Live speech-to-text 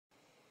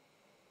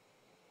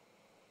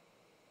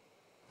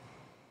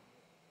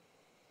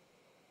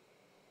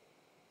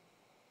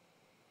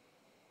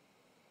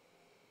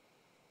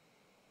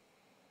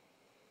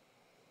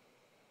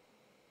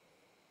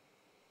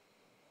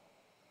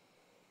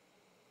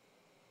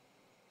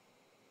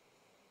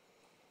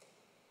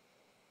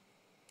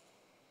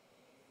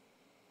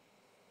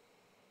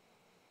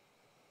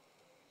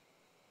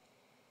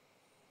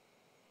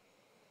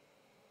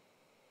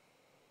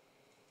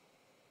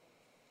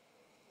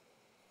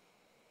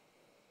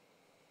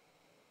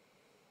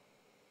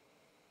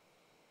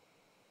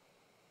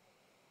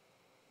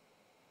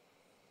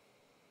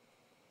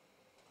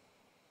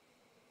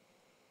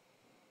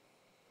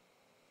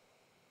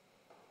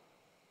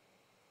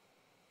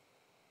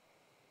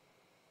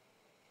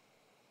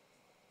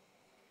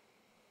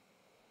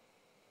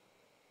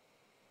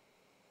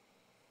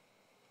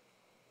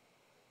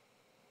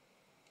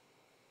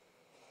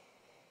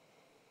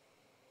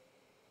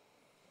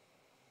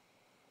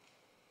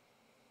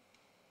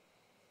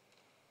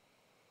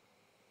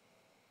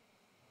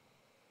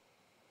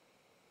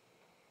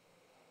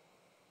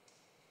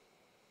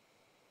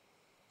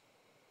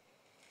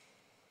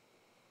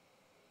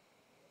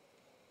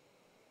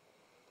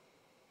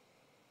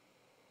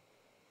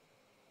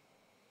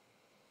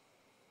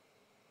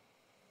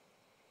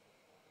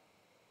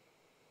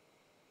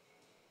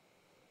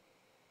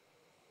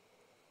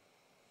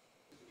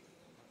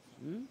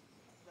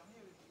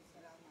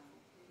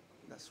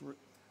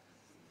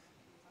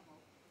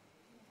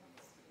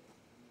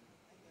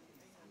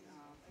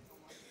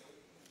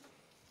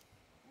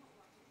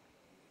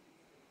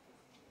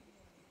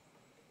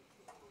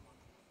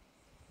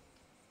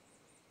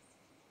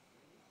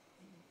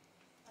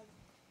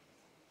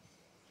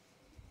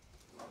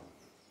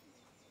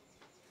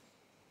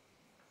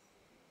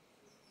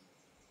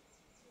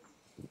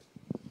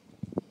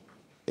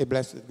A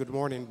blessed good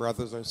morning,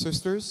 brothers and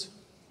sisters.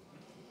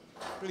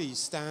 Please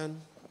stand.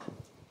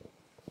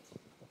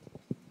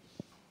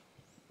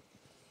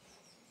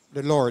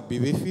 The Lord be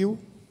with you.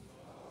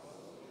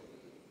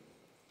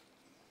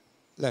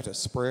 Let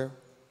us pray.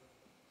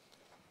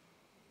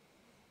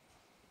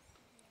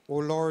 O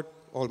Lord,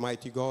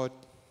 Almighty God,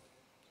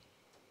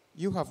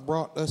 you have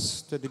brought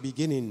us to the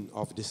beginning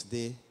of this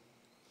day.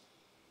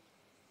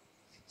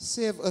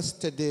 Save us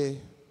today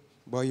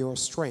by your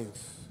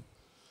strength,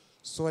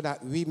 so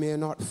that we may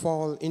not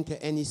fall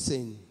into any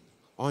sin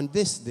on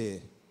this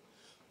day,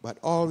 but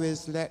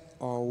always let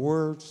our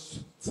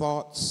words,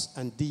 thoughts,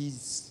 and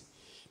deeds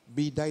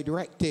be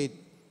directed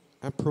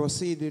and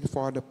proceeded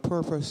for the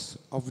purpose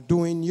of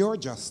doing your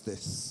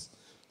justice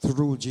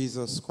through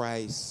Jesus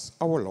Christ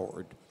our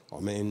Lord.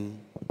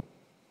 Amen.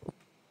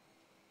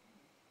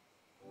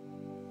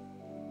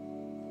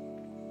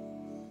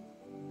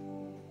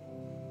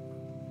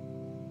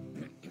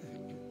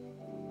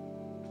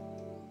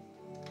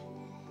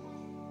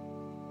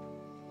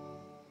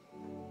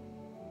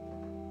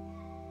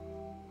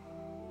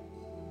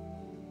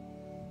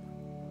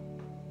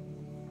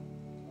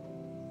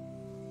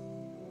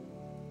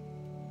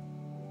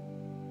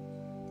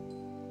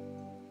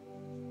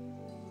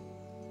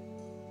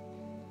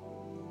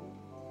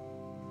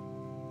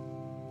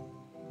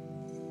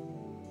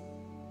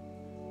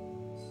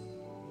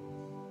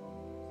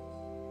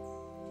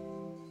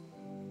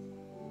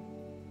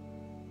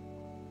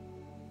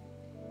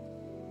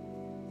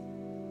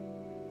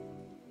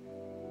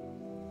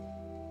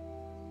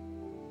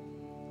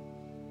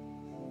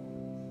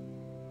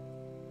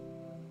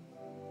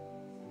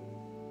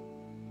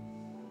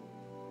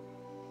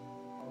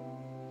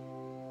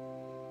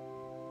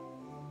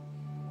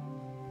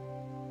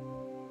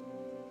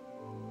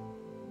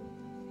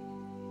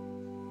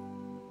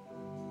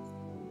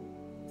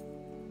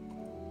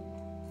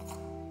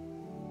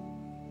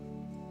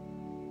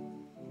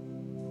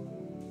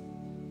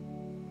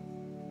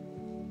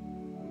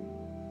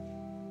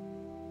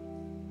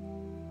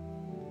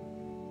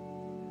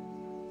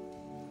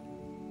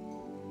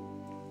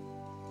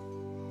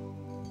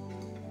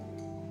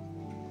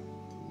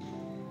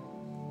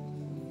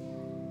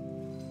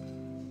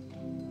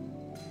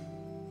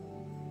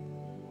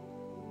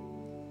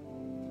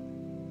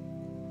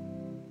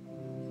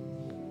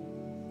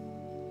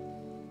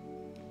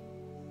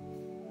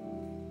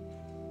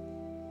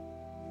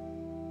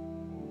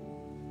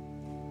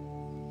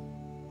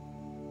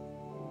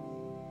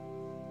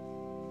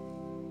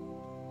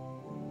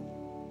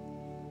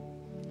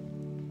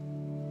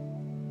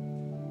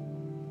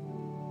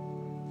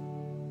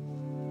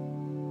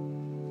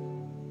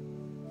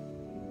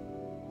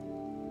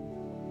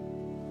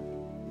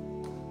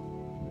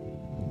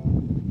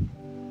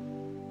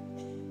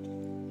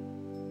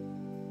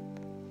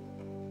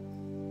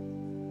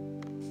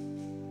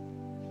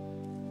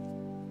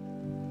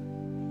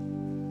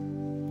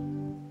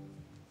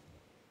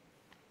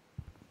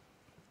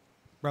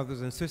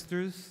 Brothers and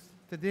sisters,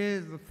 today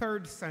is the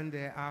third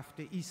Sunday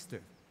after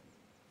Easter.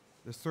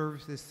 The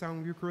service is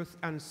sung, Eucharist,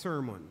 and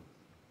sermon.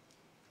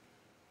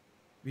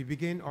 We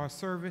begin our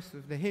service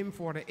with the hymn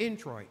for the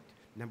introit,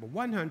 number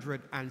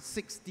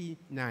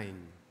 169.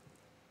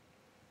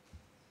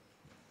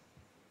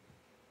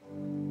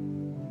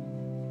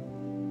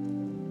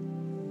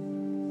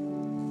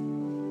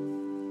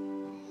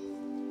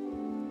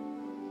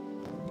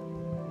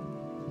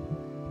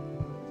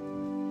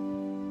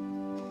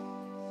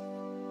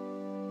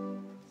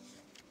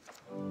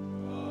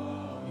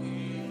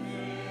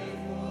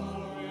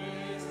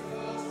 Is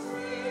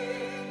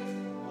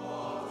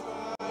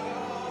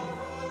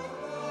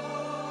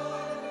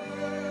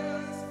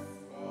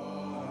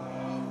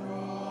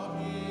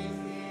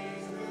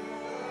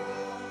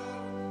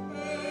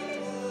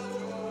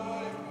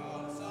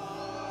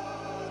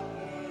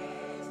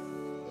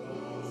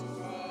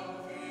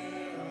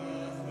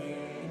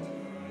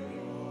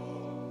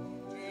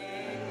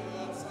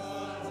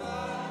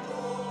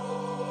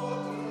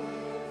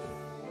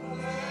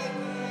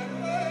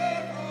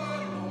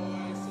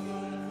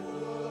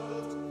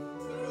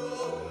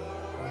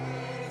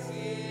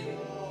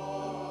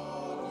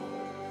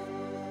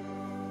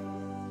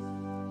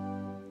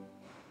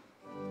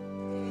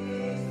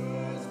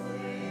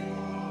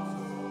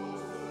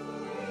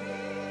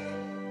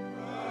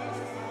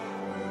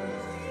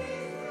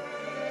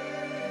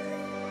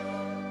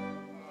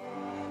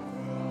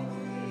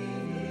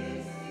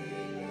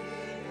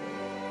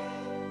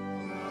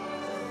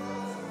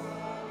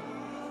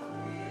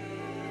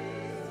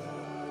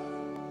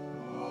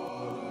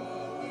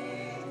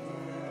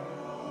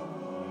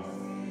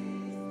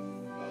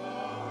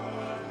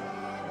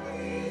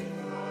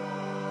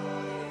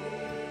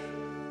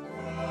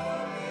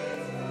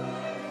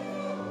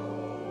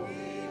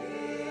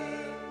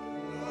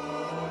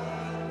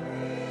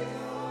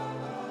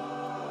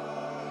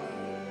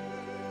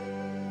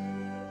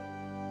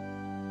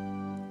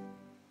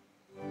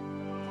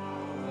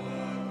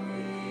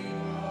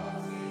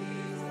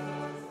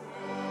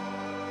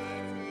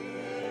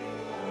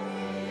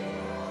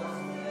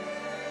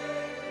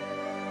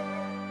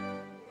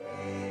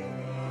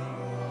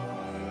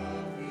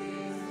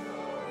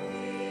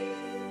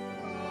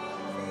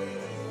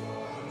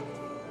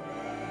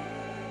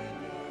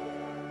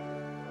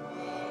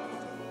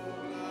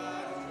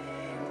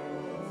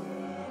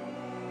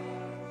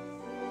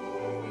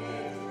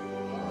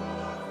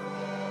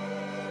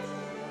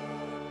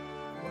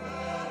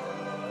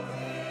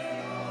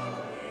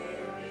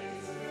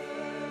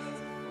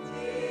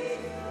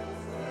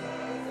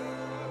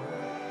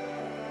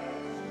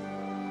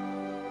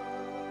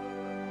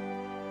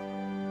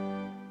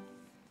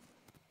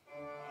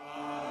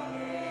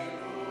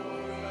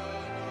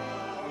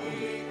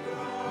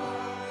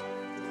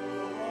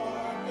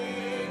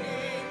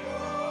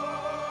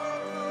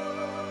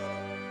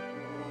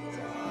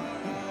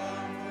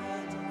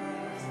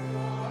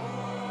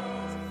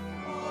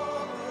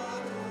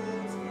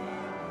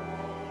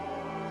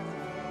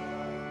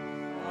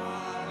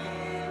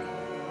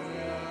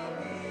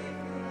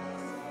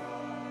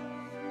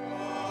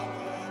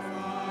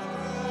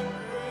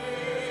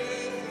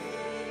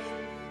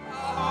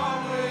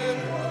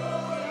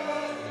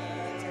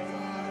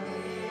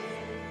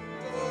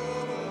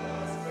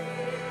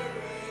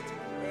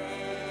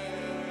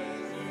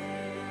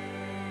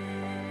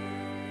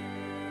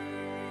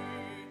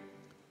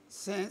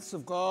saints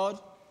of God,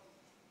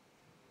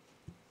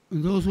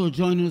 and those who are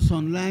joining us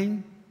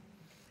online,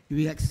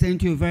 we extend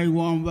to you a very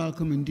warm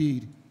welcome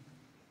indeed.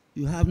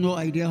 You have no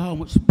idea how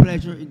much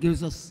pleasure it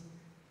gives us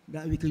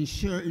that we can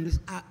share in this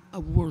act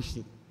of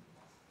worship.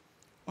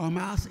 Our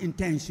Mass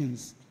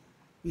intentions.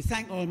 We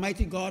thank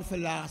Almighty God for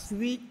last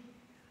week,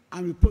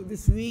 and we put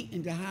this week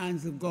in the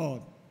hands of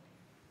God.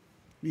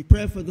 We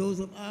pray for those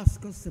who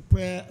ask us to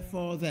pray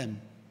for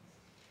them.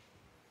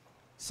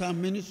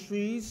 Some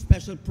ministries,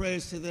 special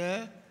prayers to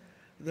the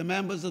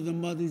members of the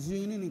Mothers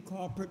Union in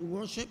corporate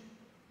worship,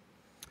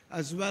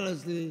 as well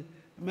as the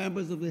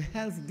members of the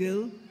Health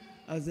Guild,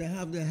 as they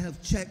have their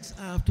health checks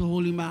after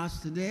Holy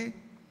Mass today,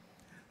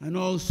 and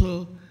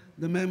also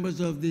the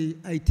members of the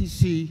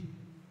ITC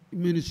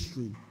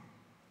ministry.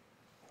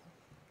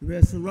 We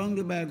are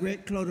surrounded by a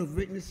great cloud of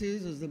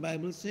witnesses, as the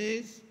Bible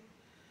says,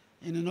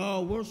 and in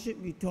our worship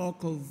we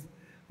talk of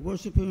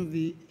worshiping of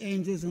the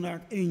angels and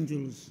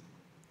archangels.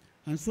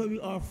 And so we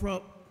offer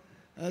up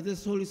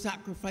this holy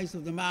sacrifice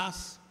of the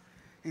Mass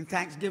in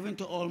thanksgiving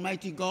to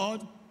Almighty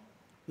God,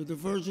 with the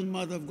Virgin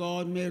Mother of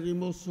God, Mary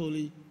Most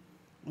Holy,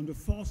 and the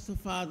foster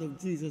father of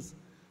Jesus,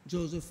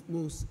 Joseph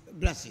Most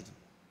Blessed.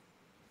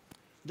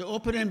 The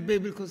opening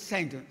biblical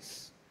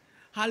sentence.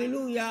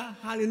 Hallelujah,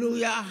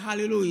 hallelujah,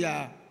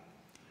 hallelujah.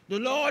 The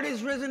Lord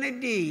is risen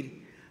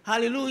indeed.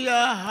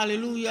 Hallelujah,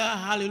 hallelujah,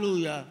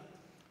 hallelujah.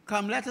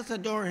 Come, let us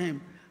adore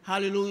him.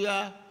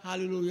 Hallelujah,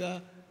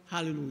 hallelujah,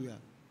 hallelujah.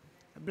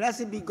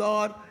 Blessed be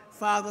God,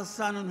 Father,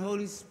 Son, and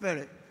Holy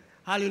Spirit.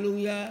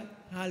 Hallelujah,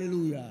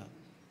 hallelujah.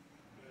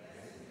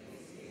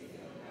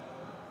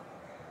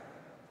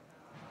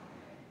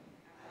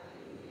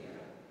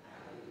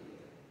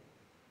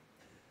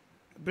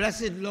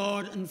 Blessed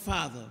Lord and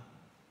Father,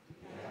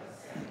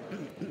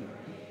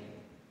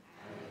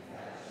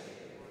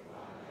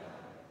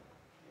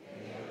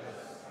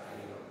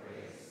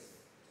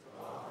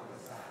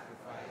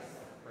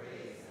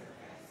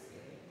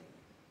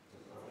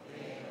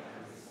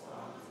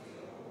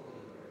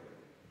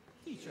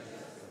 teach us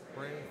to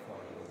pray for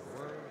your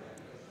word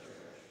and your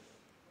church.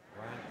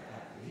 Grant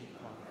that we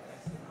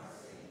confess our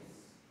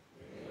sins.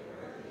 May the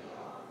word be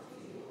offered to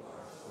you,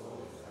 our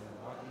souls and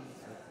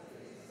bodies as a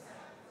living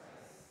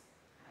sacrifice.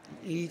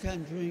 eat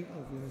and drink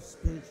of your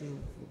spiritual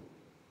food.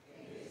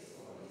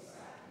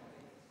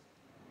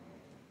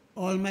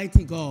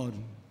 Almighty God,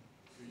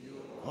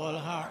 all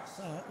hearts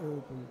are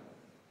open,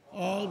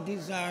 all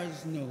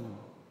desires known.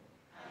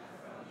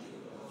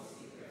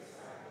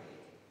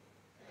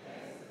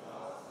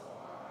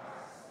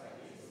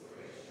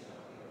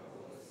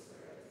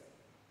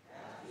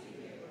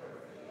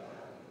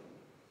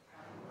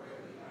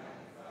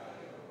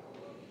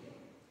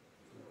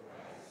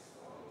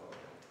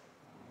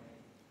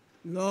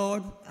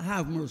 Lord,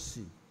 have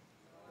mercy.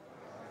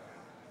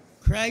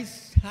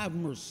 Christ, have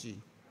mercy.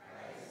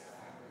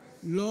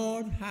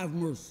 Lord, have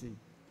mercy.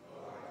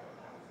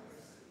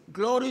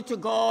 Glory to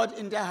God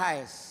in the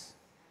highest.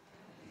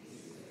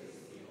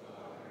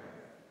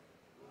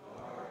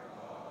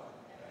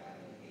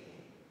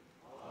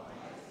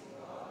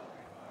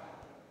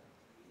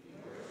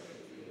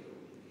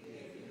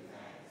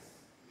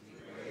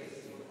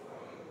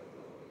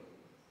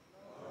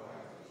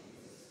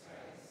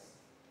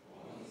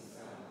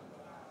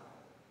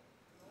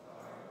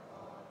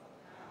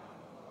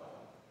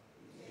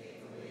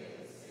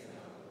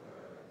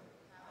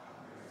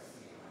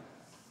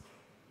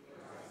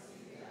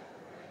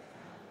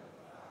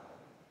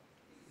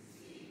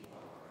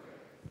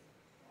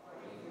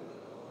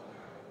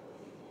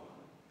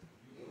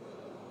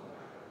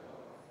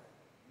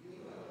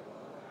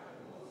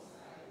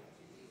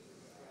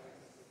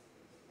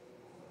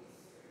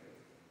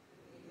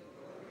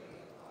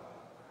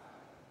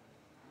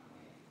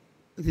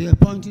 The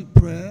appointed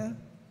prayer,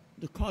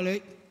 the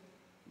collect,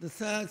 the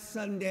third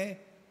Sunday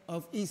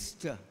of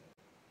Easter.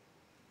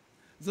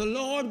 The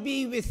Lord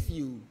be with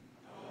you.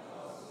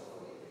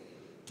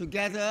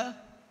 Together,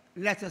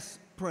 let us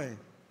pray.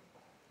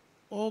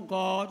 O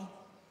God,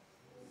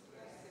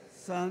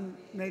 Son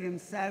made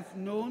himself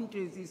known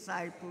to his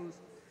disciples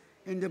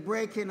in the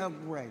breaking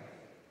of bread.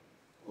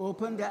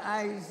 Open the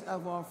eyes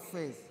of our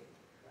faith,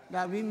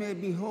 that we may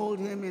behold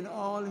him in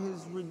all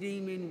his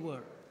redeeming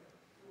work,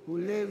 who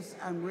lives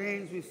and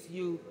reigns with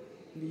you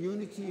in the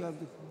unity of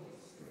the Holy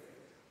Spirit,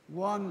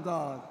 one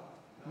God,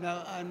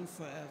 now and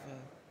forever.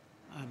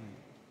 Amen.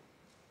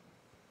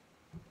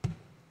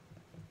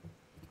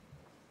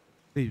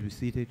 Please be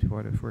seated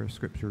for the first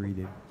scripture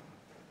reading.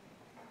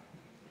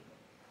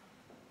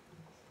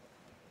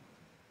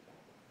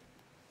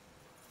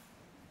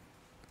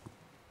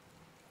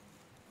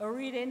 A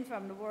reading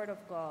from the Word of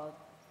God,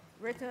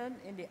 written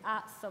in the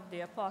Acts of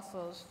the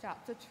Apostles,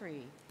 chapter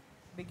 3,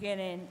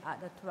 beginning at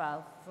the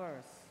 12th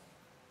verse.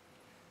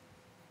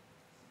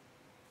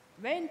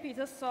 When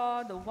Peter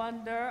saw the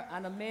wonder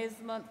and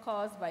amazement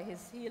caused by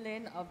his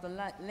healing of the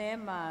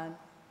lame man,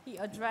 he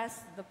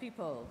addressed the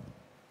people.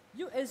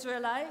 You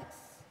Israelites,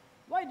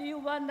 why do you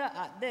wonder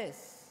at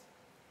this?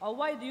 Or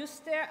why do you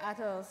stare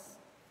at us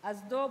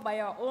as though by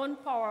our own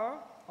power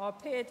or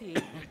piety,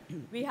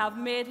 we have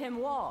made him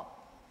walk.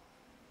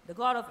 The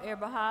God of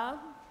Abraham,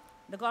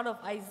 the God of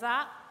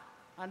Isaac,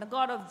 and the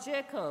God of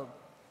Jacob,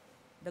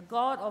 the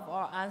God of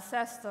our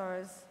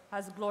ancestors,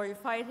 has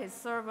glorified his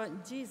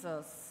servant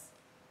Jesus,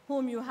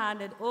 whom you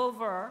handed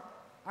over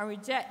and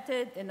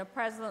rejected in the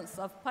presence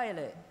of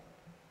Pilate,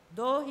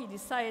 though he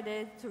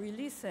decided to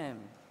release him.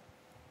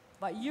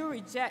 But you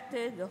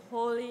rejected the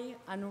holy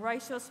and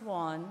righteous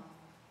one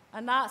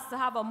and asked to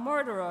have a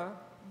murderer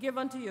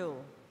given to you,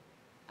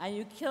 and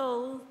you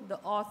killed the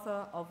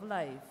author of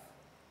life,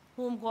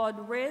 whom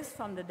God raised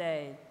from the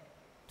dead.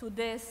 To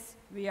this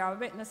we are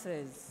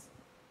witnesses.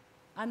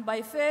 And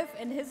by faith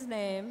in his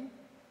name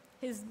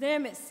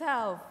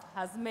itself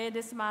has made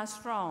this man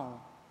strong,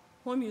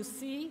 whom you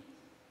see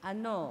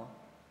and know.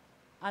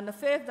 And the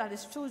faith that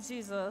is through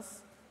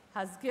Jesus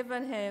has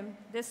given him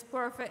this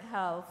perfect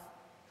health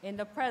in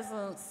the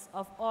presence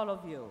of all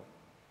of you.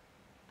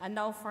 And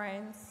now,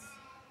 friends,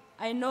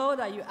 I know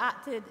that you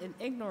acted in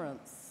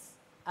ignorance,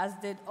 as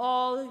did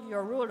all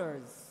your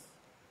rulers.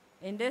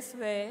 In this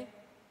way,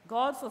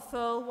 God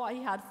fulfilled what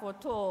he had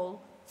foretold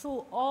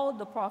through all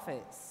the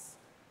prophets,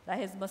 that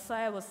his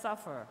Messiah would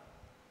suffer.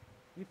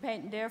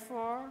 Repent,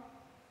 therefore,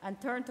 and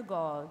turn to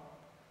God,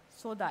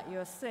 so that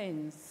your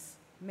sins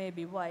may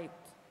be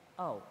wiped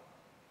out.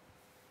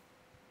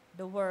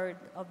 The word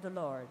of the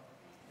Lord.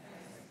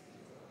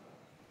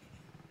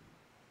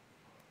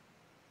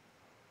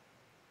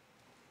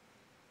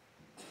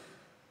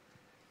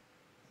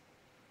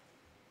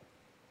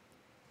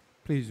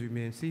 Please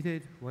remain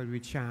seated while we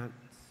chant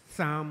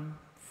Psalm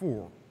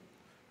 4,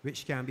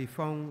 which can be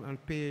found on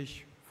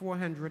page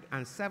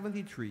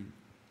 473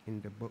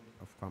 in the Book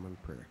of Common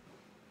Prayer.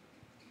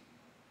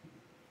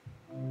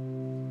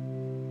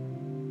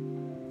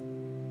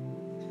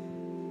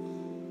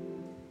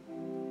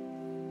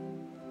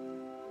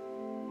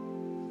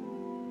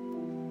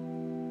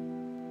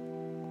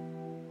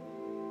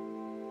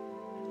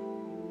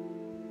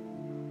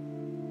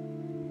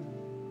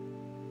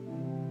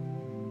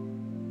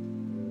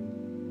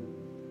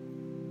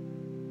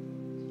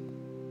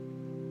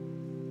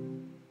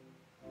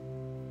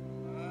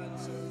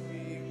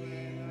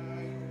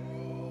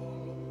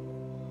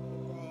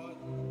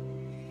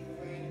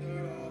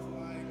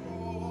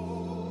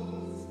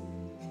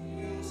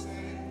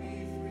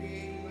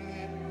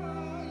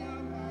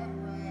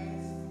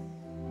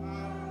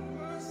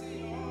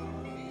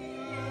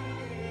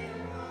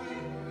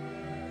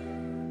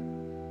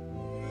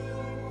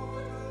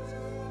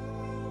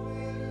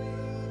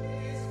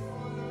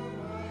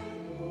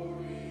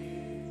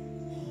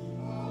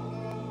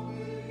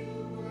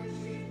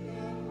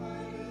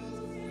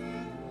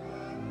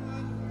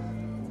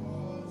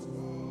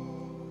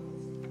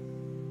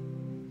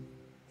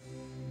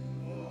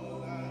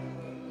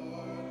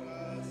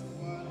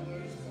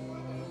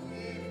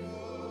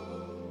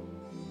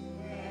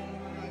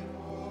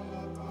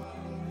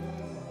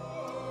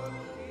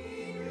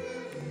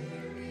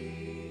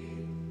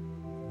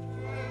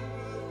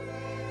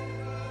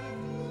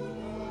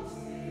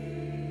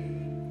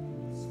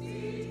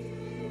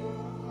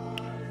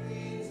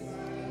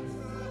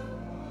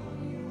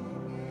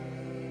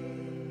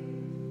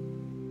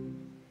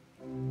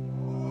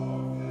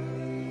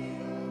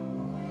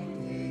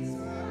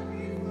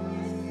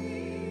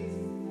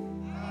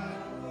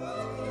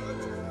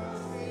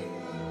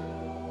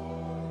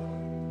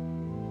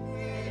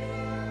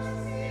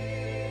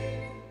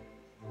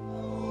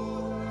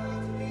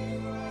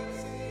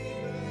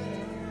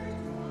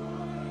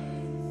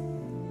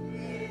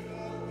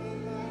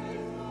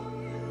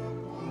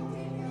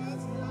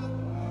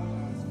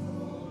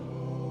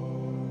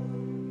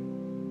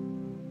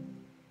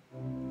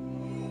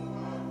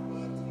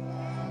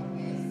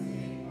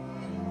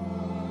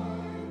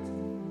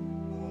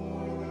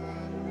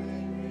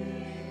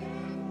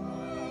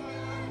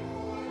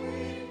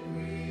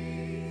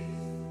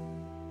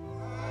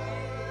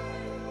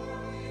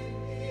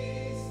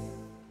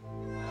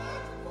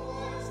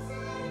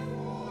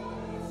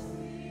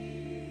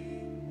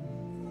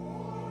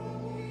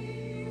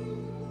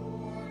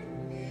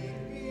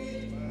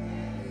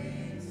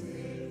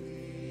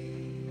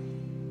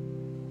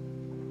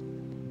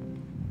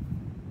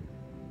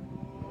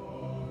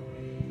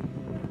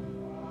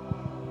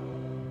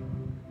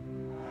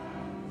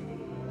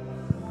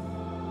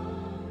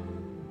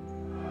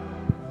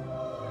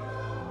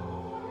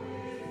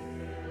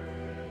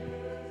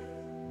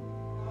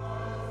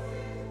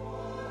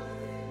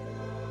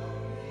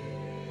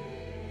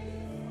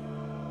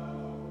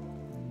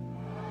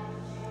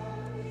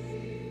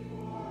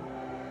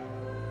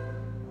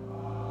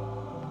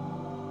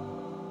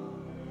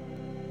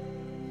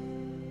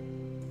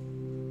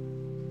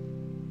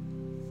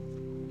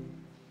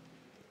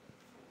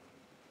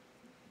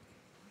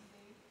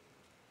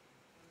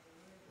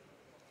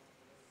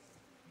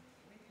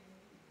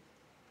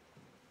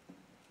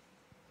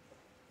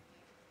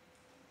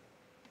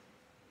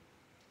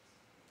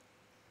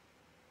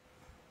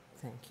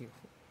 Thank you.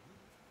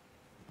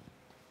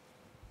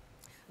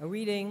 A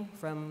reading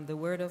from the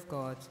Word of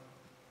God,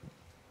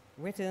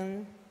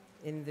 written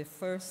in the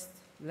first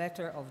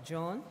letter of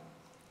John,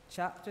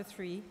 chapter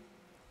 3,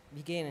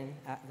 beginning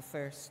at the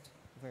first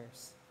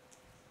verse.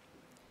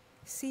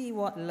 See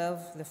what love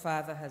the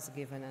Father has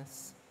given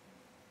us,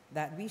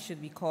 that we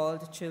should be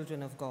called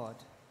children of God,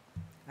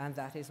 and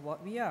that is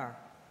what we are.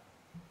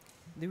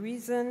 The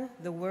reason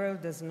the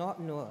world does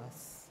not know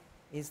us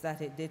is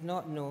that it did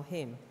not know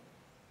him.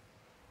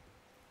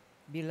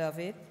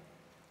 Beloved,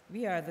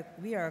 we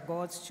are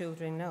God's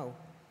children now.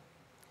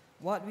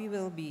 What we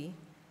will be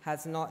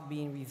has not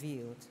been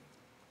revealed,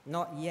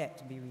 not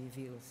yet be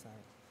revealed, sorry.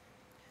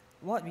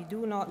 What we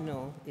do not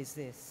know is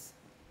this: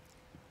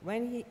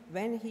 when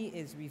he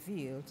is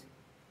revealed,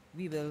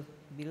 we will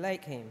be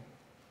like him,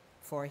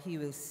 for we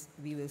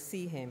will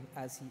see him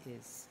as he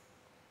is.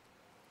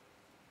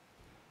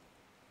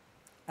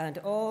 And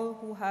all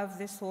who have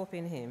this hope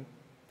in him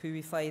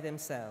purify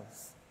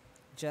themselves,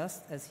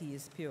 just as he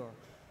is pure.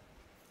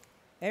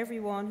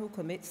 Everyone who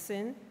commits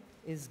sin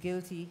is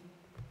guilty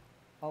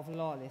of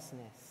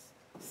lawlessness.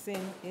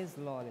 Sin is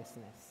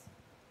lawlessness.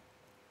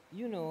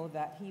 You know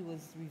that he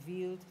was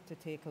revealed to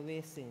take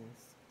away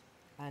sins,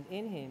 and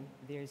in him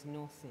there is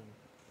no sin.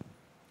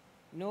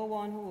 No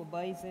one who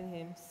abides in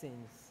him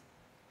sins.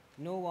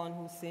 No one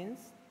who sins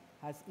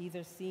has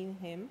either seen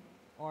him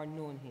or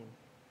known him.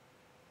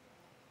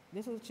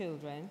 Little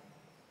children,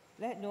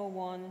 let no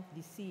one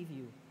deceive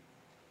you.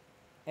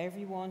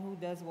 Everyone who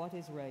does what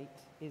is right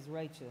is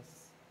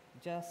righteous,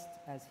 just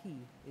as he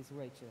is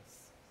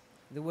righteous.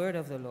 The word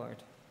of the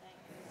Lord.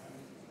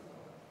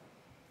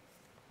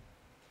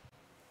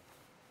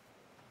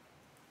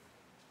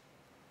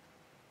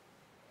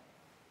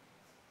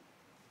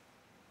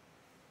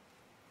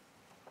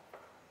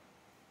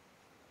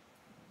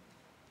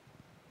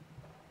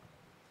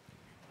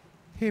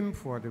 Hymn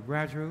for the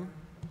gradual,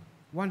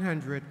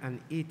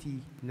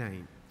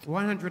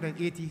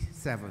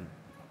 187.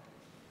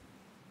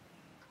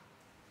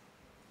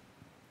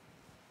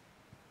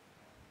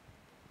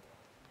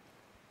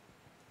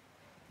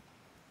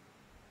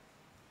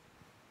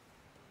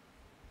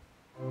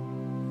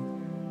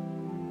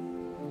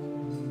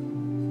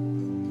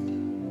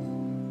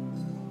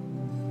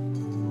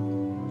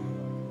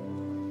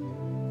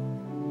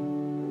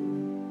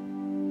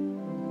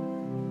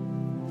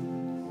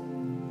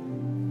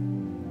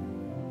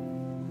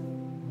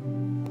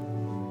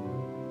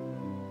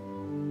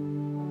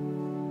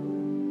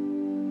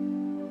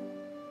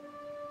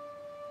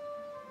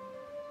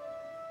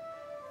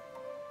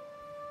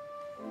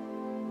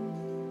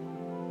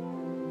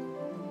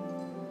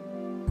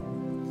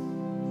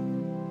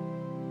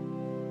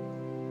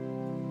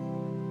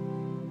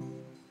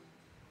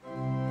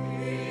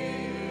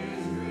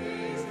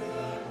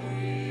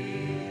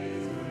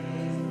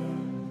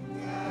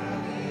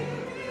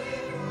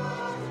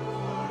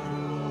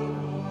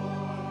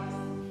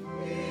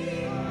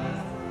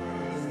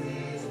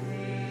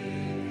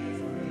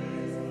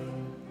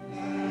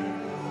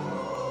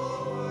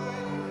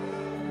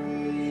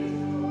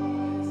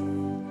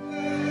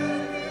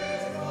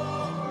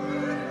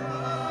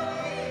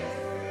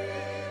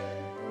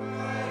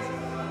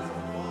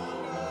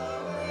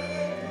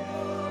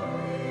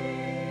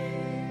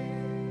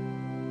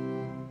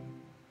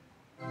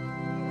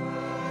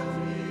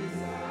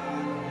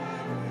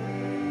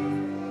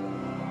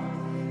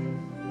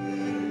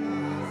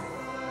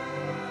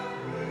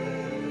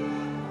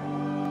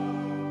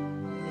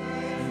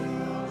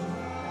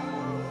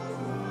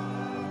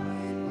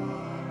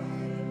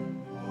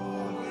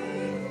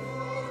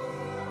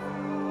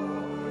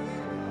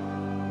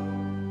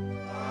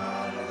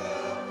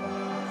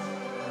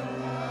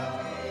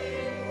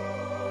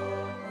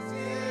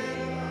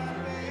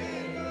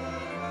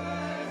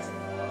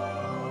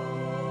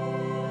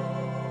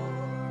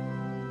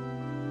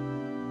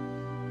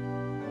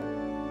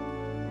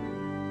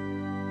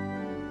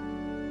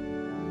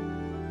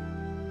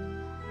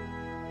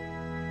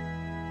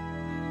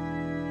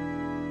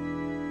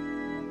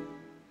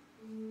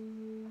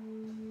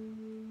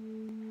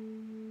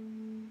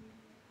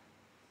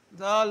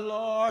 The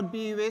Lord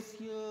be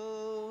with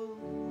you.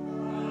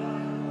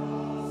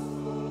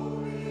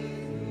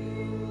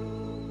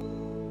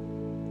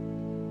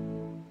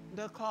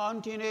 The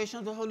continuation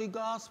of the Holy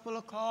Gospel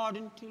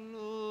according to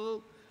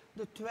Luke,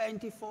 the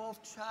 24th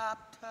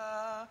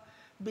chapter,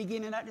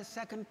 beginning at the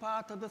second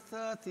part of the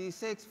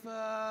 36th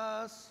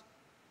verse.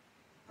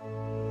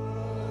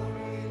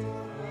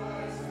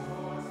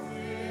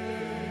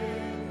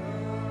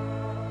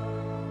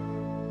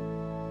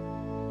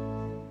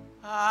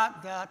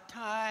 At that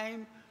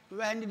time,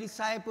 when the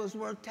disciples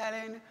were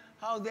telling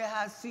how they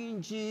had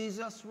seen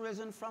Jesus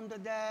risen from the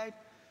dead,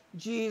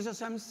 Jesus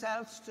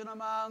himself stood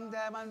among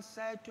them and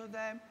said to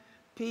them,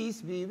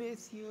 "Peace be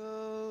with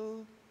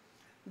you."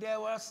 They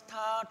were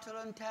startled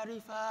and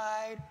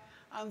terrified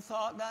and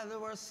thought that they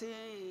were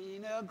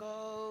seeing a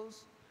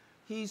ghost.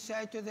 He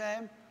said to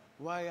them,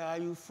 "Why are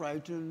you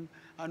frightened,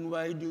 and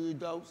why do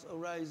doubts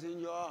arise in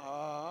your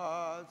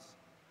hearts?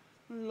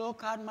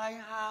 Look at my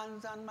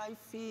hands and my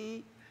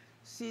feet.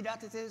 See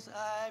that it is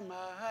I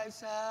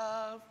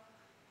myself.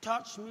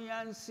 Touch me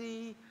and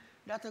see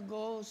that a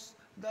ghost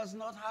does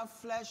not have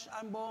flesh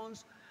and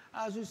bones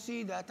as you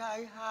see that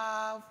I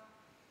have.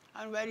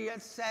 And when he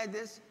had said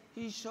this,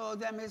 he showed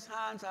them his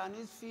hands and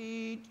his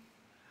feet.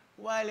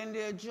 While in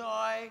their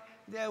joy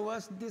there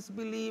was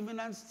disbelieving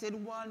and still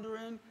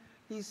wondering,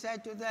 he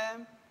said to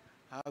them,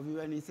 have you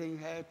anything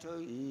here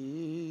to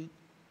eat?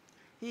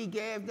 He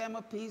gave them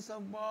a piece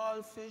of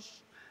boiled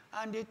fish,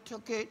 and they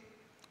took it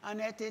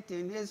and ate it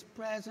in his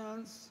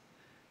presence.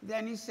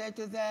 Then he said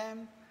to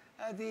them,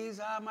 these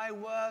are my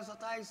words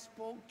that I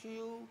spoke to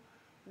you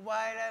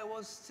while I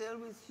was still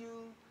with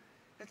you,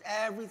 that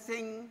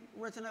everything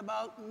written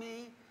about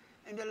me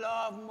in the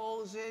law of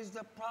Moses,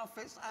 the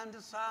prophets, and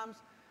the Psalms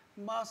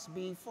must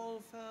be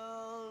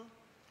fulfilled.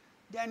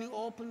 Then he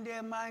opened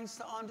their minds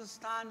to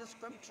understand the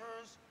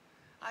scriptures,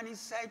 and he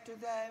said to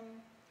them,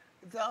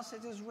 thus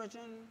it is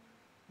written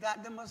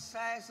that the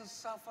Messiah shall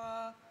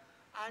suffer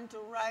and to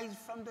rise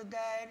from the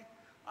dead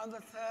on the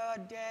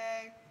third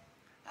day,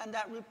 and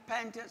that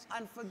repentance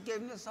and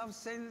forgiveness of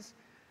sins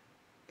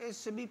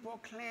is to be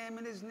proclaimed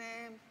in his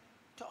name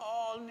to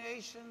all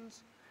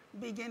nations,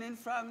 beginning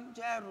from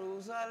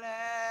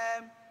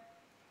Jerusalem.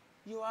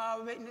 You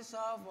are witness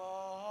of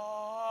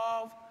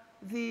all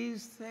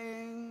these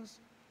things.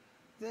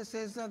 This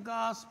is the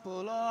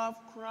gospel of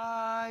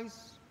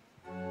Christ.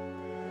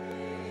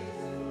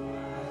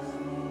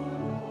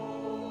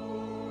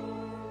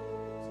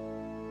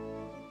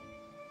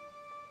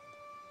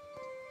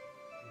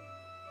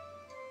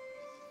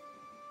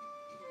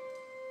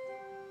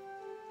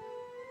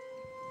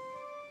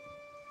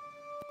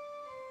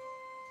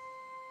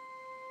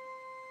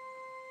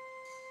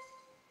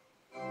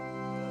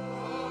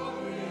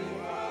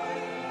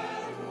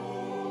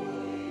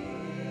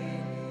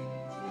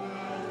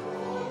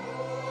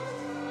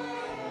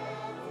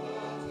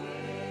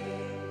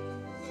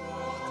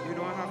 You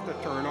don't have to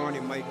turn on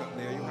the mic up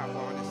there. You have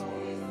on this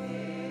one.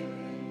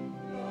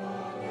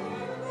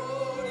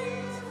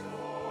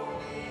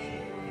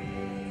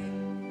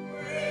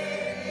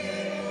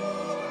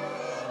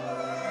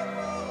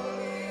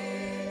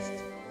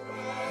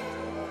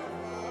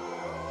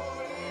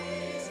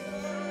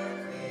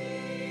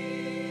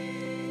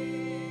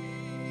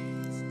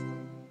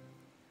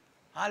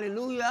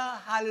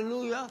 Hallelujah,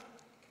 hallelujah,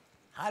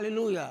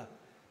 hallelujah.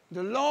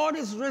 The Lord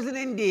is risen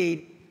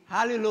indeed.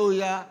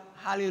 Hallelujah,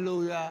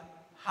 hallelujah,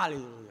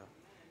 hallelujah.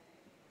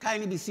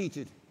 Kindly be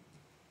seated.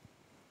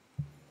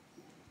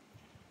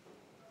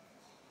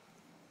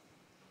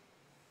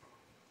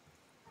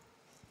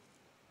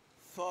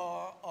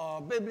 For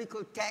our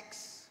biblical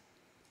text,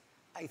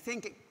 I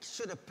think it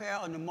should appear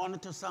on the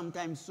monitor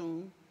sometime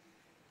soon.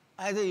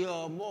 Either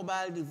your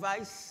mobile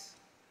device,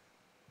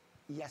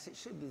 yes, it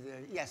should be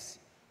there, yes,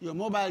 your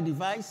mobile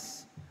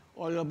device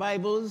or your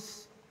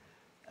Bibles,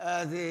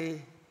 the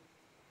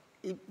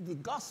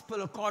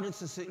Gospel according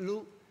to St.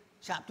 Luke,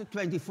 chapter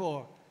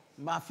 24,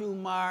 Matthew,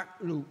 Mark,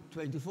 Luke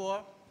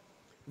 24,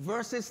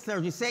 verses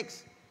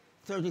 36,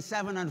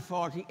 37, and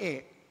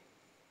 48.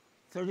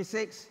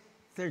 36,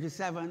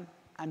 37,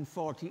 and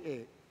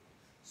 48.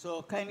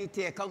 So kindly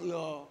take out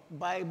your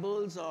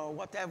Bibles or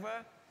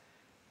whatever.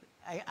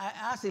 I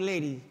asked a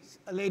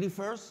lady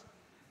first,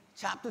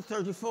 chapter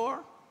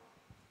 34,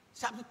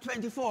 chapter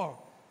 24.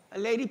 A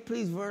lady,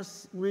 please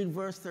read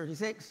verse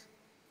 36.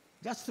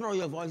 Just throw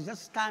your voice,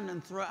 just stand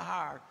and throw it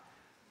hard.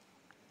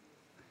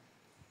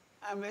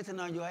 I'm waiting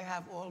on you. I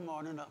have all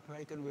morning up.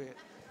 I can wait.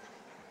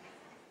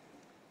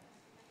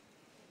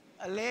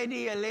 A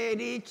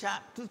lady,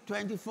 chapter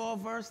 24,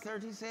 verse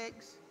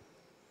 36.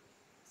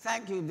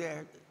 Thank you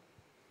there.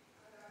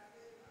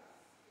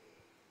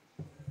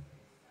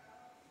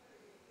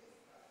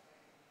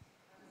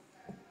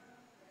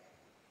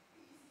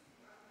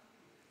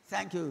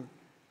 Thank you.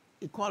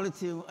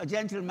 Equality, a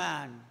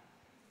gentleman.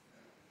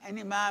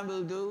 Any man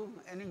will do,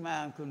 any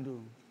man can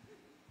do.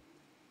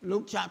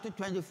 Luke chapter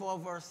 24,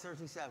 verse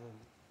 37.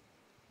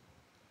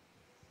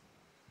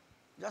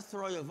 Just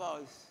throw your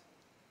voice.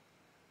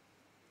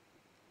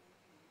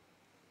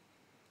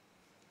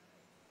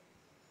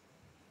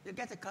 You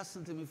get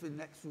accustomed to me for the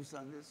next few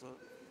Sundays, so.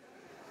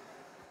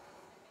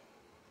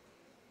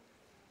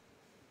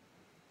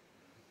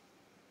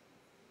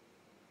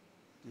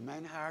 You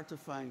might hard to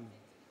find.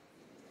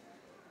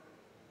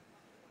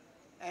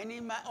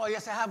 Any man, oh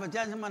yes, I have a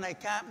gentleman, I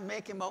can't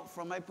make him out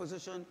from my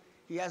position.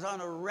 He has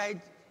on a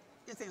red,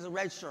 this thing's a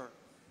red shirt.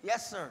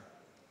 Yes, sir.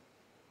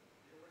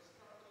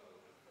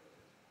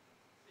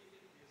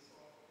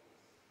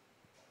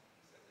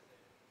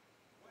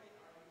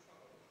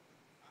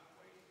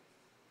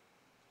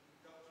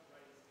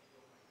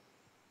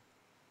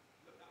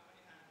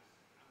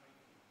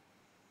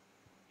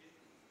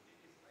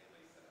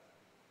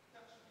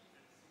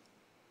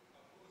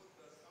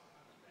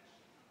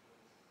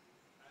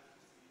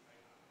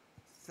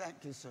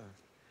 Thank you, sir.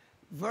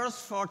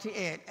 Verse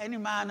 48, any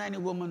man, any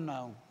woman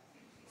now.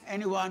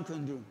 Anyone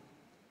can do.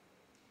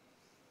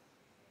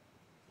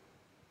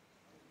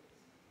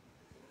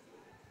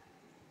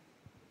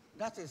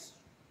 That is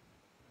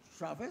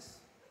Travis?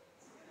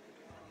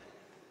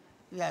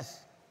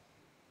 Yes.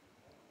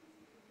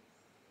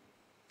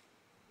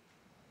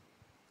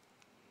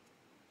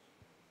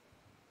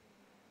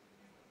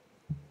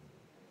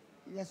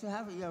 Yes, we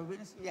have it. You're a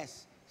witness.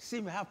 Yes. See,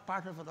 we have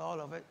part of it, all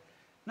of it.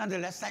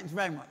 Nonetheless, thanks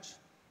very much.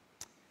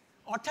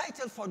 Our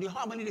title for the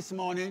homily this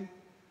morning,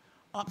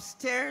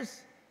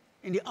 Upstairs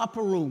in the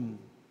Upper Room,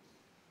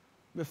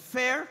 with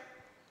fear,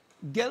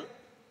 guilt,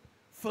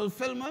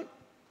 fulfillment,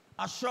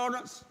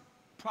 assurance,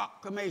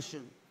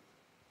 proclamation.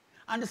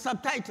 And the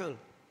subtitle,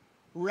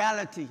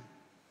 Reality,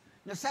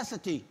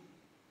 Necessity,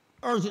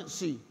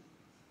 Urgency,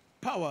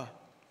 Power,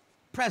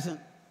 Present,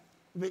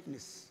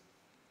 Witness.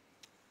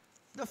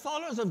 The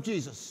followers of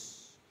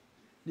Jesus,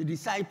 the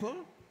disciple,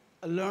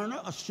 a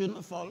learner, a student,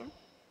 a follower,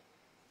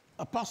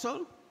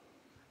 apostle,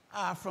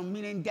 from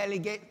meaning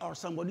delegate or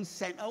somebody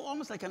sent,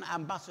 almost like an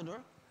ambassador.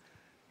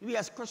 We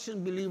as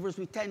Christian believers,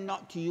 we tend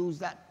not to use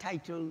that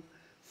title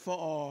for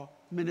our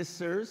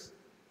ministers.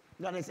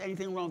 Not there's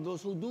anything wrong.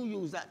 Those who do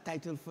use that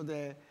title for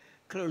their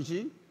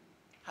clergy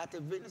have to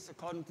witness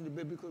according to the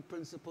biblical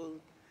principle,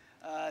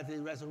 the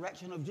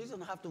resurrection of Jesus,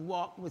 and have to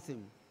walk with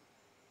him.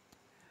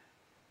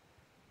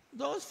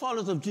 Those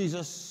followers of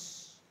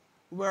Jesus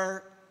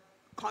were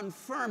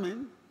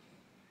confirming,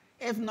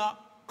 if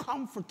not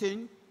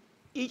comforting,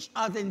 each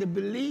other in the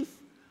belief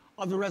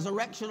of the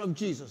resurrection of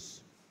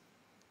Jesus.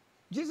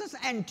 Jesus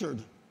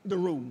entered the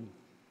room,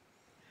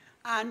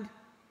 and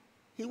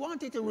he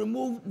wanted to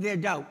remove their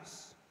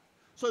doubts.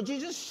 So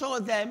Jesus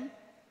showed them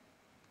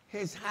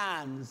his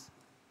hands,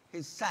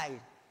 his side,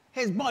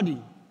 his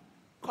body,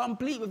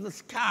 complete with the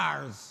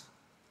scars,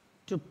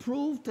 to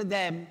prove to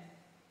them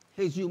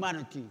his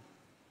humanity.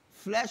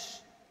 Flesh,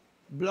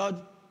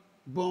 blood,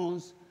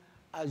 bones,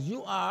 as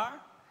you are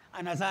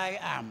and as I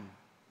am.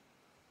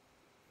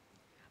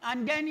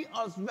 And then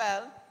as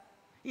well,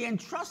 he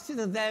entrusted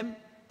to them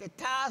the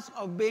task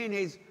of being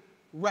his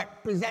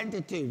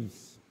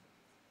representatives.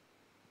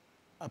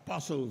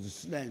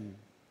 Apostles then.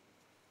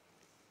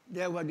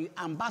 They were the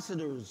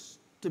ambassadors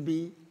to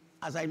be,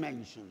 as I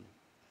mentioned.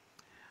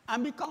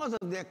 And because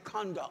of their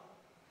conduct,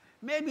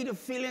 maybe the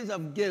feelings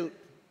of guilt,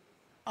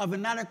 of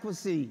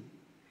inadequacy,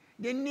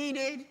 they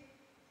needed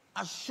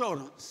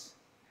assurance.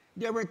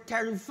 They were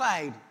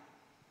terrified,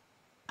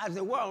 as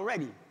they were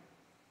already.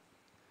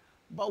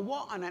 But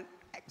what an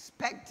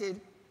unexpected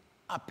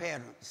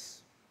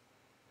appearance.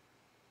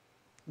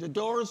 The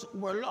doors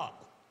were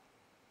locked.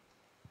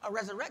 A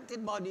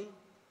resurrected body,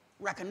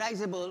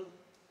 recognizable,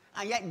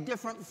 and yet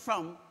different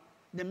from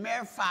the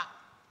mere fact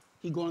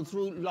he gone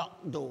through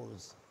locked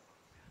doors.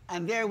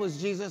 And there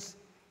was Jesus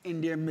in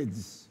their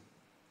midst.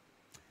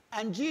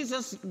 And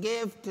Jesus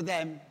gave to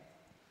them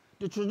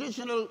the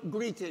traditional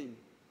greeting,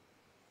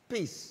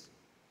 peace.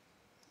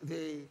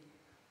 The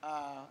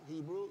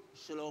Hebrew,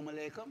 shalom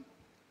aleichem.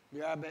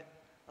 The Arabic,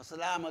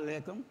 assalamu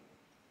alaikum.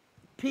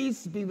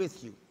 Peace be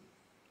with you.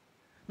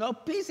 Now,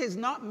 peace is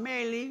not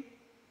merely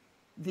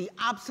the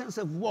absence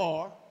of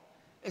war,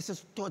 it's a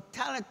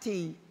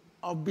totality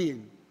of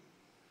being.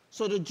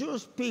 So the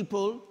Jewish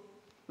people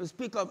will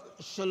speak of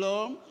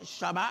shalom,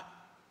 Shabbat,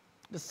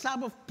 the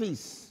Sabbath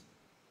peace.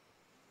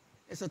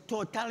 It's a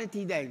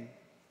totality then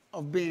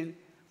of being,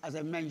 as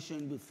I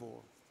mentioned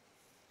before.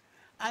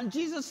 And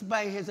Jesus,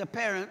 by his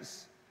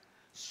appearance,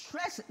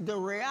 stressed the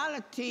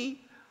reality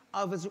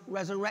of his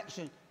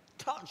resurrection.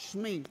 Touch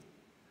me.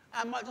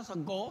 I'm not just a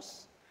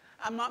ghost.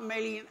 I'm not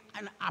merely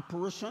an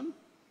apparition.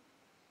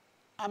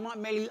 I'm not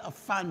merely a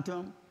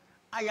phantom.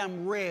 I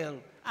am real.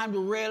 I'm the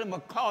real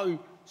McCoy,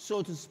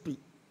 so to speak.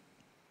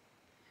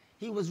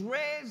 He was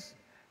raised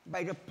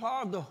by the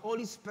power of the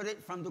Holy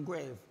Spirit from the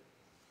grave.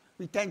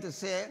 We tend to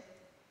say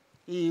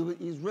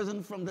he's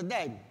risen from the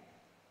dead.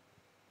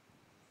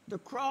 The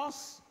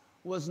cross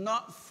was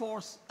not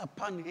forced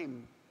upon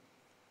him.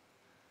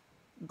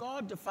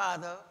 God the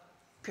Father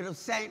could have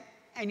sent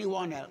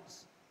anyone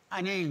else,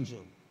 an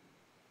angel.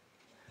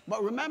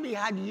 But remember, he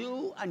had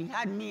you and he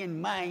had me in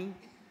mind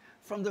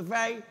from the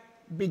very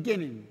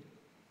beginning,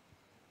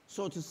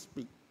 so to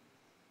speak.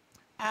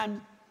 And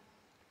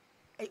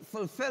it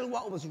fulfilled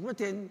what was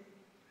written,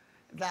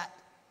 that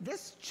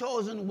this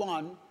chosen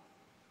one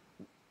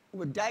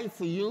would die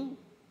for you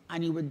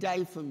and he would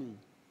die for me.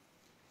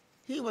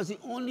 He was the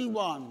only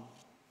one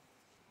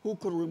who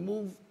could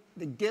remove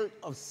the guilt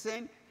of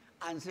sin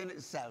and sin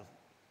itself.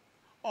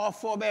 Our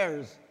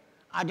forebears,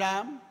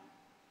 Adam,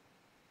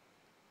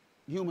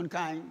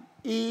 humankind,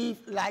 Eve,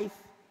 life,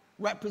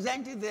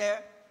 represented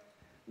there,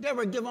 they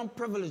were given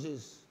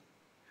privileges,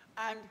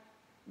 and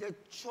they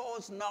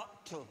chose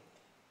not to.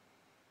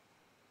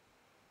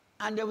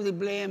 And there was a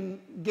blame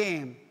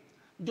game.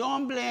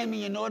 Don't blame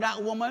me, you know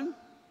that woman.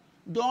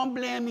 Don't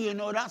blame me, you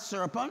know that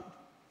serpent.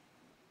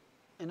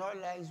 In our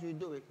lives, we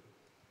do it.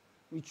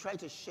 We try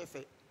to shift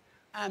it.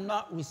 I'm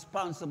not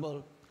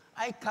responsible.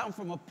 I come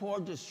from a poor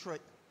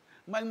district.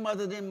 My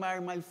mother didn't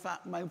marry my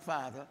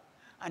father.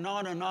 And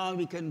on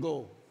we can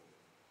go.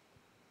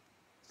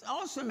 It's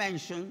also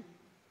mentioned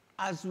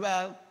as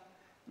well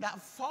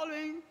that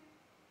following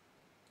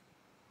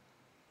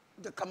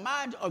the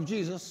command of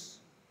Jesus,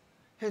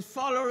 his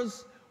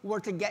followers were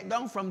to get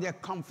down from their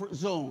comfort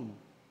zone.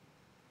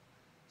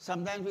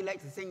 Sometimes we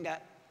like to think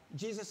that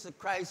Jesus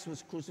Christ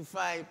was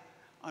crucified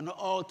on an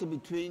altar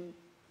between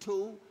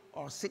 2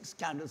 or 6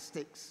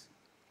 candlesticks.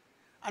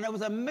 And there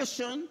was a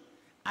mission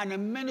and a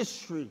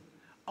ministry,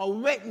 a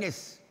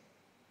witness.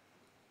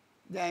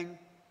 Then,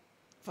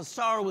 for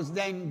sorrow was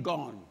then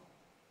gone.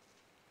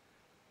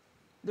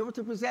 They were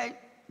to present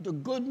the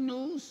good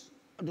news,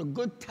 the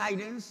good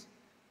tidings,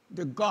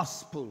 the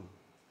gospel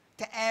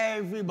to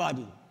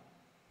everybody.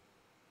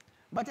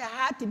 But it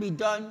had to be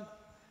done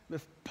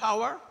with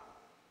power,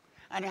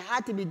 and it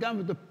had to be done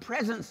with the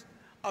presence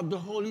of the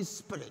Holy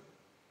Spirit.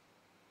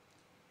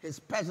 His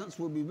presence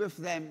will be with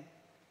them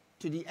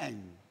to the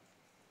end.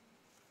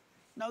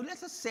 Now,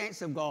 let us,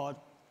 saints of God,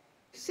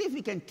 see if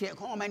we can take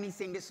home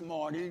anything this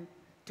morning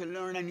to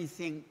learn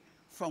anything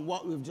from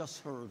what we've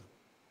just heard.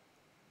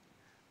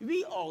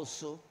 We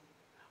also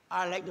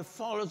are like the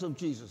followers of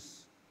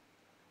Jesus.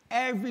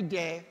 Every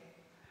day,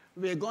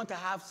 we're going to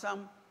have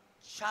some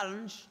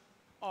challenge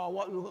or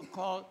what we would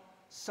call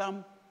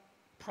some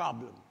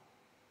problem.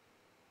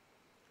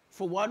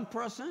 For one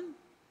person,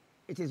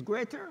 it is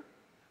greater.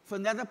 For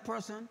another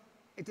person,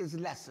 it is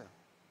lesser.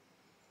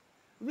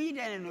 We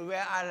then, in a way,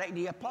 are like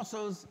the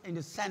apostles in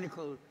the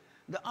cenacle,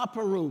 the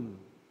upper room.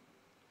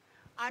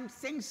 And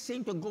things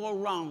seem to go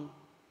wrong.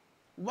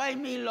 Why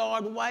me,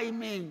 Lord? Why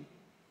me?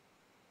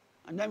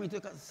 And then we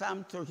took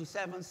Psalm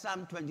 37,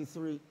 Psalm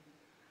 23,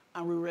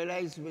 and we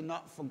realized we're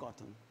not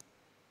forgotten.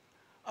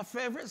 A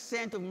favorite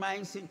saint of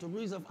mine, St.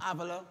 Teresa of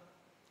Avila,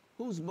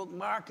 whose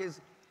bookmark is,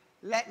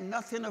 "Let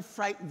nothing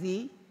affright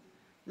thee,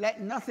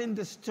 let nothing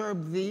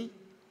disturb thee,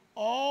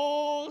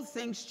 all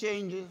things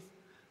changeth,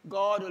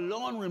 God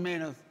alone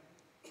remaineth."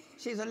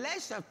 She's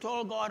alleged to have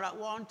told God at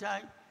one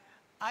time,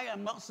 "I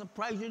am not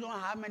surprised you don't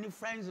have many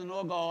friends in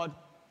oh God,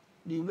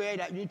 the way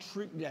that you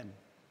treat them."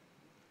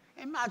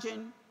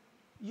 Imagine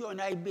you and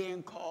I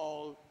being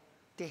called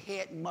to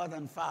hate mother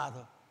and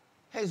father.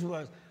 His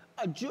words,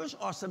 a Jewish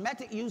or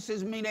Semitic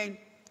usage meaning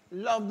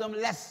love them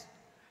less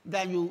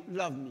than you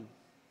love me.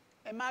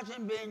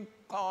 Imagine being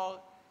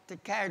called to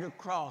carry the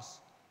cross,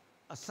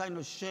 a sign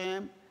of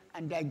shame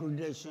and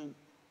degradation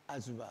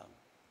as well.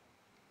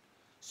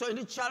 So in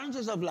the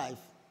challenges of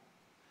life,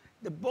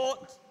 the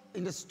boat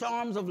in the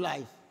storms of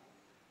life,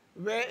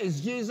 where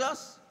is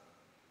Jesus?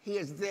 He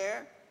is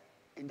there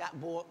in that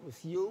boat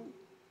with you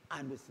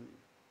and with me.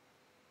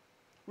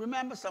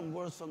 Remember some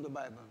words from the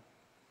Bible.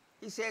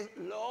 He says,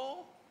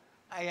 "Lo,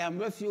 I am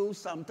with you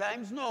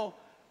sometimes." No,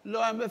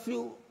 "Lo, I'm with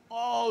you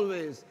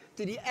always,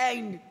 to the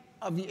end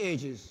of the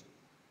ages."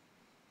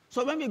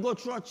 So when we go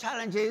through our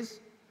challenges,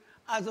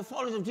 as the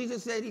followers of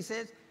Jesus said, he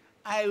says,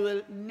 "I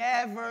will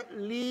never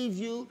leave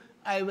you.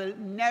 I will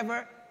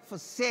never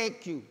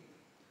forsake you."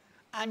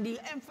 And the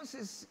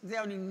emphasis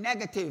there on the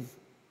negative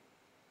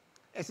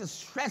is a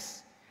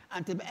stress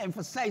and to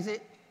emphasize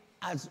it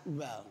as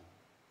well.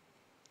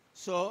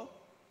 So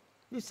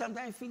we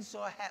sometimes feel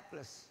so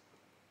helpless,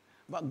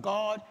 but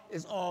God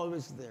is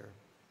always there.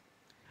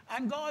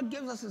 And God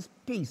gives us his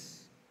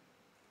peace.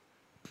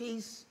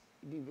 Peace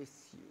be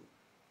with you.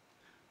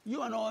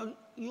 You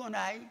and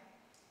I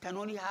can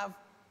only have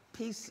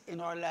peace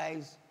in our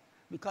lives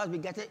because we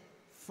get it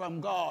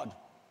from God.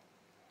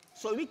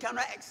 So we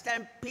cannot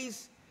extend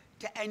peace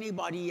to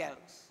anybody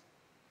else.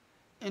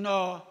 In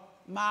our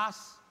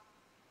Mass,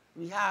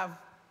 we have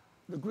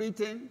the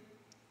greeting,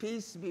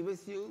 "Peace be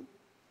with you,"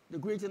 the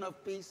greeting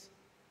of peace.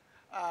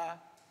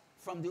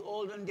 From the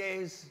olden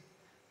days,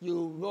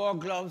 you wore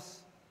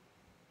gloves,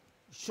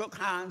 shook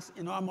hands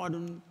in our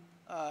modern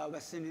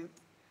Western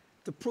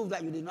to prove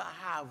that you did not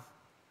have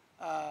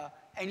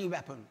any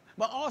weapon.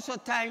 But also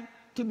time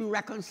to be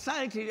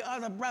reconciled to the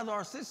other brother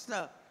or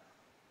sister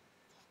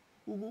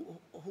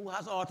who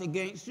has aught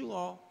against you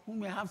or who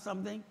may have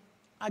something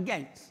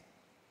against.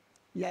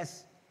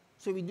 Yes,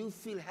 so we do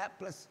feel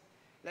helpless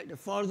like the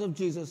followers of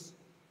Jesus,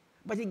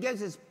 but he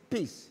gives us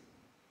peace.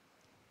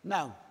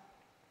 Now,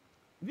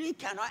 we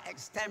cannot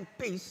extend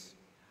peace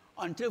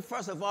until,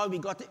 first of all, we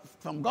got it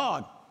from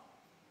God.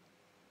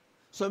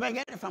 So when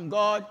you get it from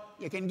God,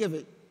 you can give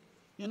it.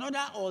 You know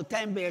that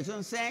old-time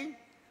Bayesian saying,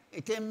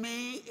 "It is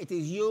me, it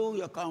is you,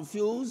 you're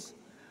confused."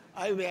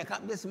 I wake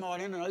up this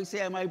morning and I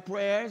say my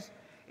prayers,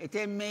 "It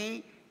is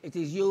me, it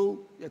is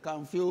you, you're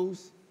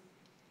confused."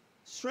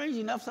 Strange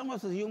enough, some of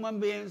us as human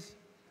beings,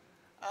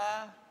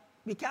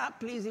 we can't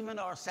please even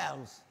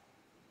ourselves.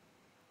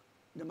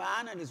 The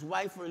man and his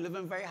wife were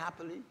living very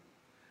happily,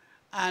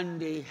 and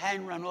the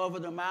hen ran over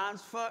the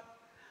man's foot,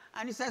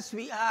 and he said,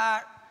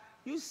 "Sweetheart,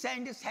 you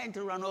send this hen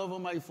to run over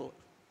my foot,"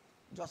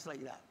 just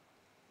like that.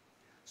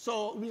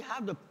 So we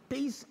have the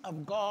peace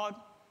of God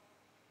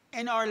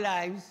in our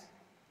lives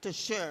to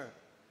share.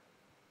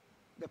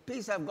 The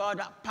peace of God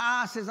that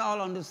passes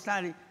all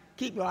understanding.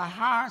 Keep your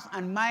hearts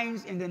and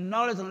minds in the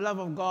knowledge and love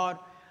of God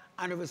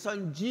and of his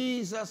Son,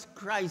 Jesus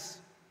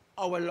Christ,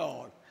 our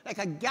Lord. Like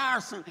a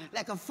garrison,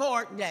 like a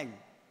fort then.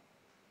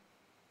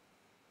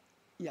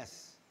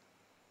 Yes.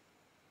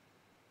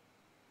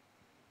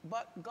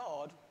 But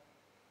God,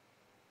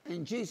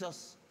 in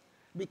Jesus,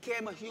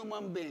 became a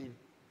human being,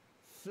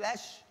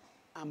 flesh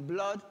and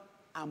blood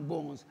and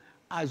bones,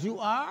 as you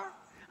are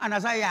and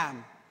as I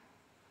am.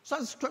 So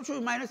the scripture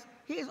reminds us,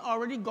 he has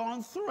already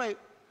gone through it.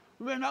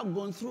 We're not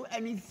going through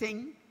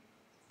anything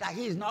that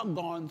he's not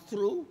gone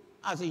through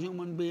as a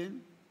human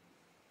being.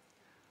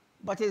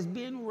 But his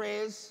being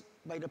raised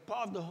by the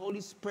power of the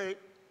Holy Spirit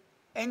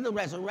in the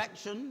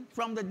resurrection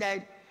from the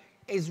dead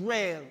is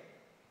real.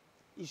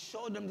 He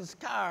showed them the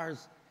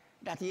scars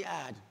that he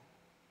had.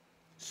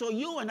 So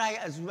you and I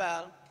as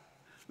well,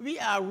 we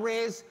are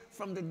raised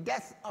from the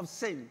death of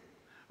sin.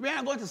 We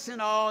aren't going to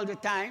sin all the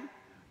time.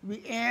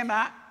 We aim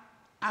at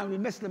and we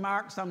miss the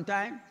mark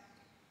sometimes.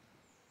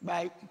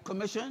 By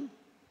commission,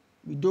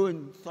 we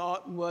doing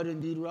thought, word,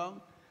 and deed wrong.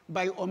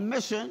 By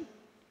omission,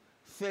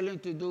 failing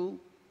to do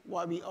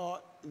what we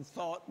ought in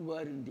thought,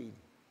 word, and deed.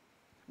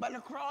 But the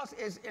cross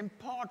is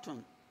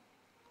important.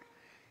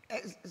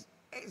 It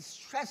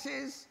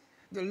stresses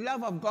the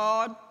love of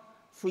God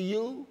for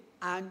you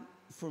and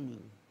for me.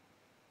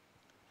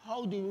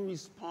 How do we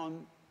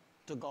respond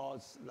to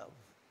God's love?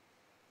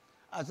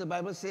 As the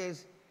Bible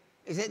says,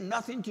 is it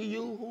nothing to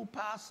you who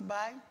pass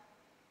by?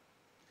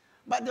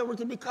 But they were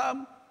to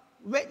become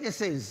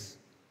witnesses.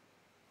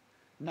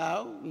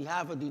 Now, we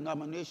have a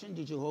denomination,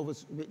 the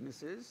Jehovah's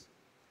Witnesses.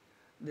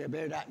 They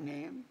bear that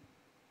name.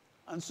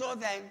 And so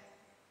then,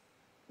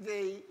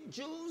 the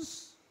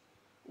Jews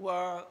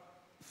were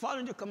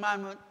following the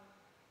commandment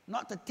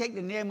not to take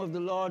the name of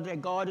the Lord their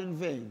God in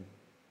vain.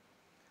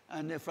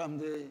 And from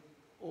the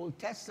Old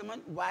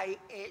Testament,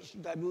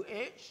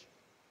 YHWH,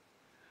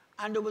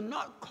 and they would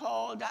not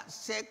call that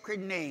sacred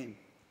name.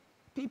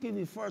 People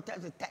refer to it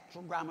as a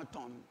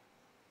tetragrammaton.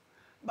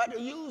 But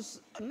they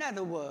use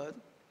another word,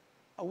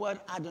 a word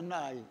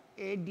Adonai,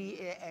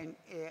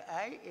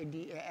 A-D-A-N-A-I,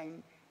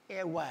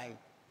 A-D-A-N-A-Y,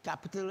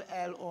 capital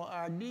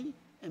L-O-R-D,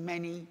 in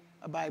many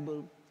a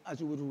Bible as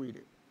you would read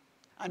it.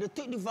 And they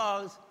took the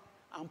vowels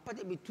and put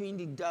it between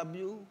the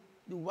W,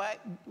 the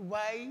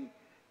Y,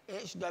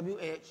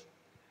 H-W-H,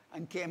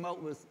 and came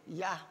out with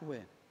Yahweh.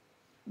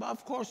 But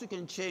of course you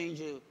can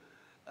change a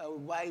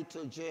Y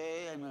to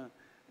J and a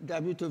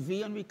W to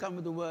V, and we come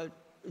with the word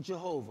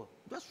Jehovah.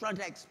 Just trying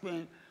to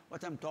explain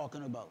what I'm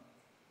talking about.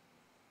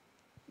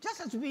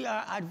 Just as we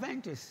are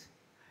Adventists,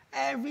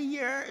 every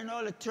year in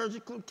our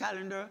liturgical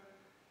calendar,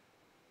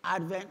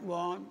 Advent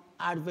 1,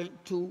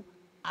 Advent 2,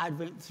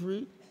 Advent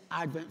 3,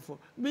 Advent 4.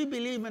 We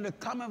believe in the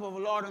coming of our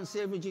Lord and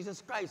Savior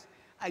Jesus Christ.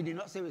 I did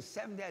not say we're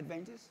Seventh-day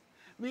Adventists.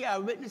 We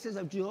are witnesses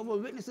of Jehovah,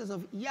 witnesses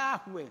of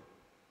Yahweh.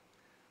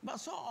 But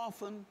so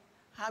often,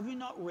 have you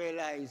not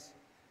realized,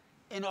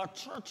 in our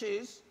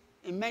churches,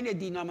 in many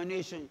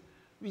denominations,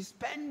 we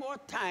spend more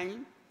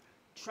time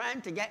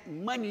trying to get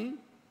money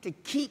to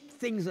keep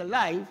things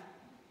alive,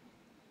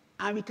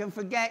 and we can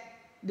forget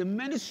the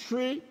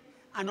ministry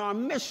and our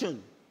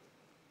mission.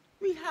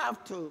 We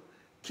have to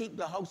keep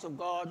the house of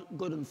God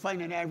good and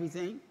fine and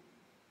everything.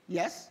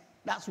 Yes,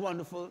 that's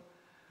wonderful.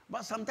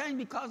 But sometimes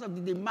because of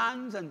the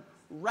demands and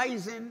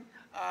rising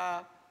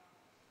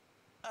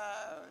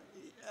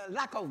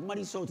lack of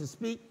money, so to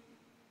speak,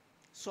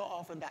 so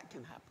often that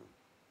can happen.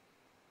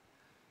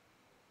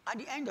 At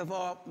the end of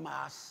our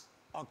Mass,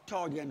 or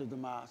toward the end of the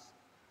Mass,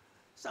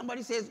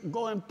 somebody says,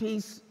 go in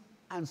peace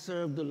and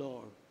serve the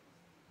Lord.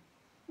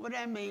 What do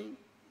I mean?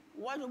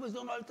 What it was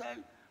done all the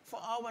time? For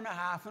an hour and a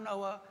half, an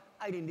hour,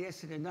 I didn't dare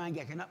sitting down,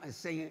 getting up and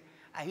singing,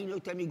 and he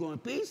tell me go in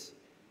peace.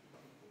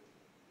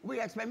 What do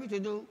you expect me to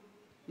do?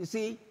 You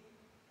see,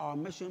 our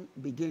mission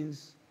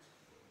begins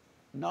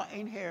not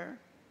in here,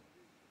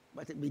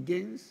 but it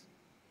begins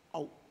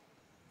out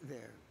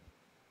there.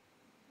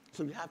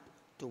 So we have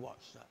to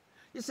watch that.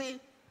 You see,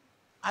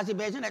 as the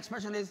Bayesian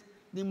expression is,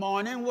 the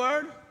morning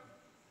word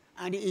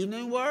and the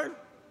evening word,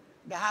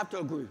 they have to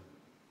agree.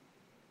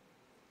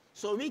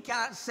 So we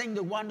can't sing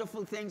the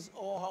wonderful things,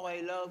 oh, how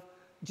I love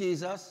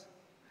Jesus.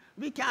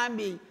 We can't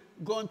be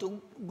going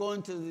to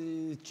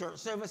the church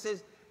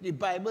services, the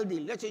Bible,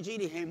 the liturgy,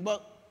 the hymn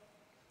book.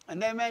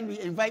 And then when we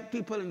invite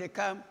people and they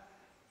come,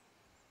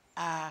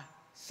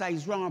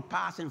 size wrong and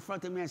pass in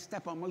front of me and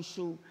step on my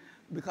shoe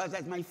because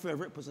that's my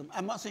favorite person.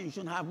 I'm not saying you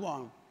shouldn't have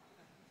one.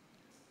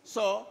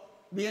 So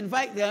we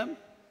invite them,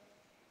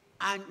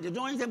 and they don't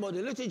know anything about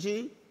the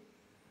liturgy,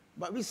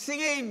 but we're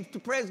singing to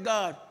praise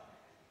God.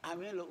 And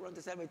we look around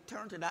to say, we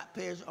turn to that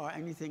page or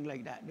anything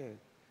like that there.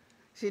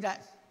 See,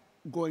 that's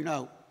going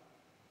out.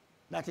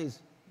 That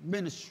is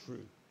ministry.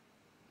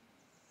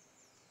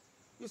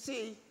 You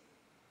see,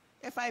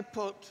 if I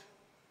put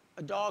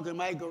a dog in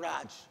my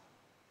garage,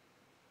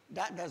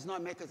 that does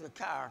not make it a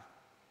car.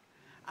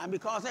 And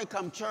because I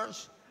come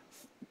church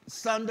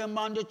Sunday,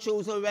 Monday,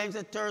 Tuesday,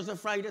 Wednesday, Thursday,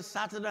 Friday,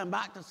 Saturday, and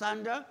back to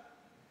Sunday,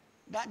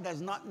 that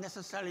does not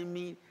necessarily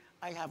mean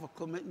I have a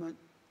commitment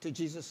to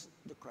Jesus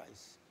the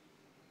Christ.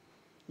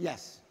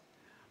 Yes.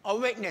 A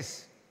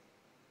witness.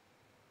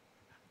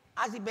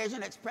 As the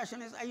Bayesian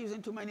expression is, I use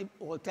too many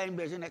old-time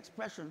Bayesian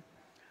expression,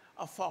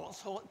 a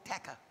falsehood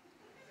taker.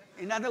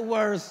 In other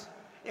words,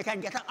 they can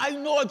get, I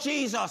know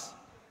Jesus.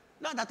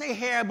 Not that I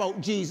hear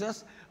about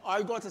Jesus, or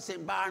I go to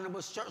St.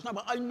 Barnabas Church, no,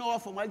 but I know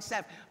for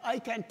myself. I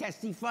can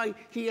testify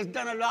he has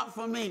done a lot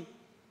for me.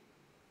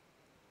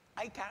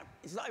 I can't,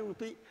 it's not I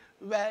repeat,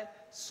 well,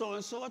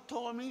 so-and-so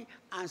told me,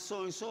 and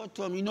so-and-so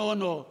told me. No,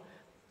 no.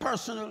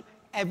 Personal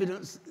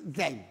evidence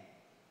then.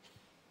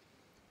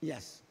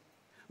 Yes.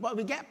 But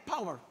we get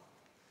power,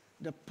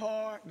 the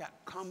power that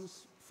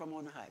comes from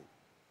on high.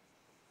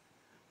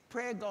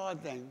 Pray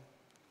God then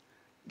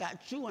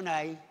that you and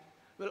I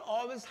will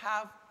always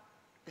have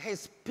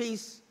his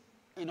peace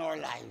in our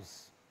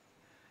lives.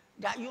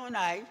 That you and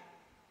I,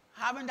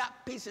 having that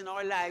peace in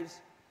our lives,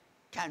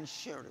 can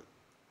share it.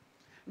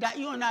 That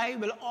you and I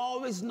will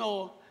always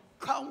know,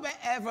 come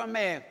wherever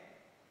may,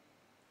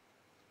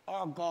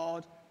 our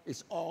God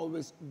is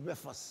always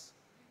with us.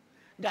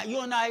 That you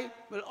and I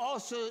will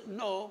also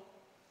know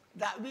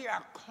that we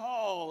are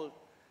called,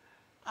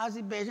 as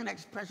the Bayesian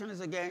expression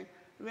is again,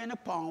 rain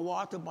upon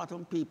water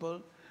bottom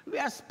people. We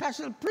are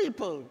special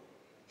people.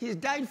 He's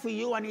died for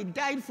you and he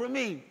died for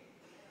me.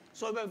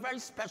 So we're very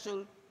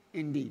special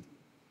indeed.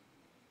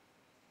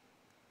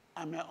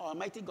 And may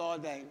Almighty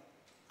God then,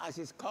 as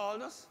he's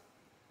called us,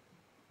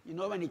 you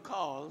know when he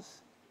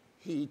calls,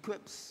 he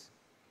equips.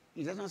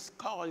 He doesn't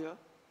call you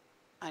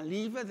and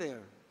leave you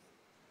there.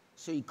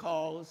 So he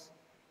calls,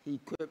 he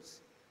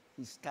equips,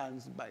 he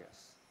stands by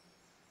us.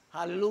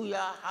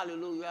 Hallelujah,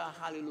 hallelujah,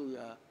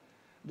 hallelujah.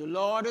 The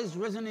Lord is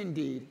risen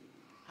indeed.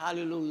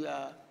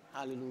 Hallelujah,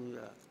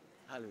 hallelujah,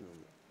 hallelujah.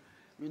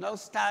 We now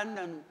stand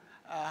and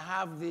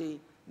have the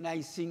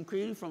Nicene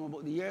Creed from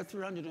about the year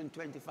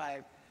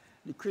 325,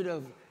 the Creed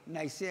of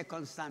Nicaea,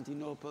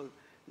 Constantinople,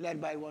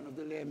 led by one of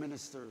the lay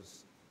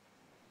ministers.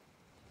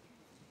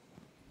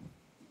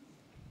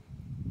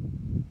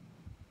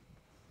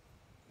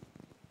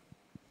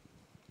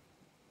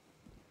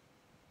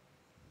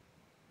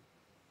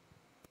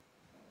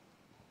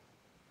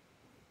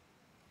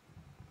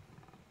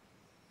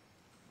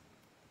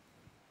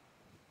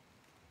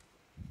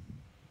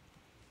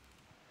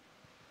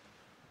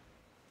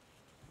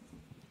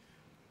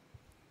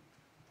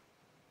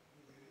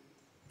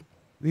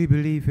 We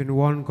believe in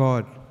one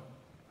God,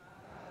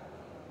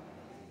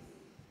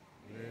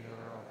 Creator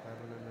of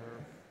heaven and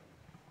earth,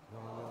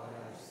 none that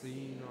I have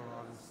seen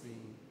or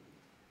unseen.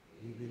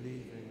 We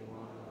believe in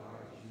one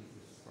Lord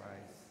Jesus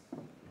Christ,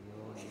 the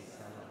only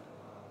Son of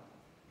God,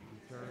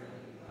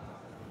 eternally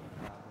begotten of the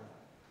Father,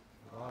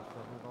 God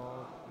from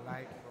God,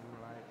 light from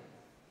light,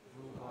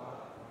 true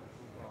God from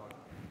true God,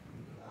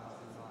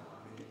 begotten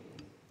not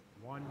made,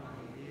 one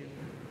in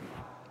the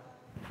Father,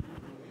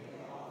 who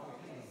made all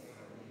things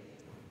for me,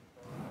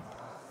 for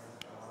us and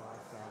for our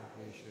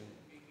salvation.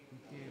 He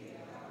came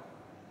down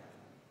from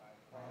heaven, by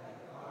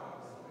the power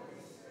of the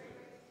Holy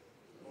Spirit,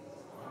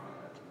 was born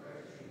of the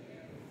Virgin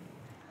Mary,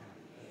 and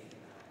became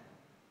man.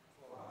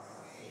 For our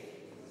sake,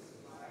 he was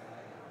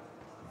crucified on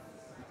the cross.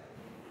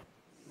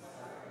 He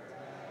suffered,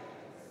 died,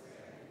 and was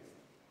buried.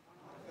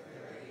 On the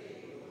third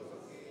day he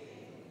rose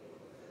again,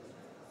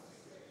 fulfillment of the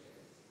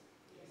Scriptures.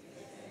 He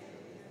ascended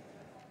into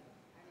heaven,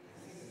 and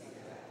is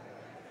seated at the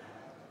right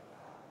hand of the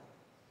Father.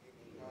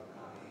 He will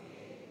come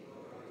again in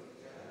glory to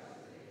judge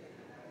the living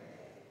and the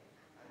dead,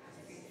 and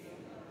his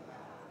kingdom will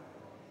have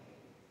no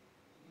end.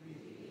 We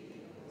believe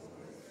in the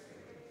Holy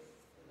Spirit,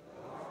 the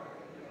Lord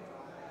and giver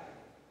of life,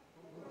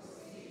 who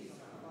proceeds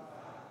from the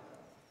Father.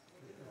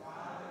 With the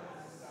Father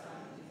and the Son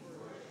he is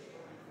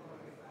worshipped and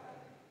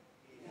glorified.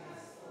 He has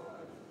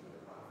spoken through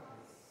the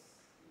prophets.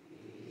 We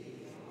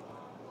believe in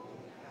one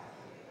holy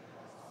Catholic and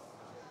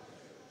Apostolic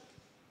Church.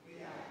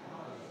 We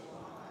acknowledge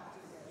one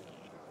baptism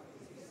for the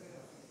forgiveness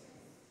of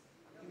sins,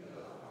 and we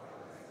look for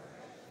the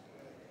resurrection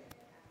of the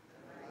dead,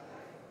 and the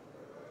life of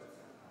the world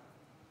to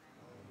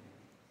come. Amen.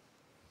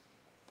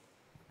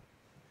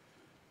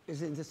 Is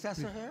the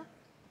intercessor here?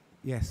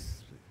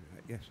 yes,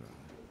 yes, sir.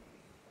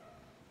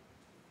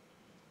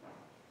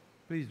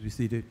 Please be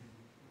seated.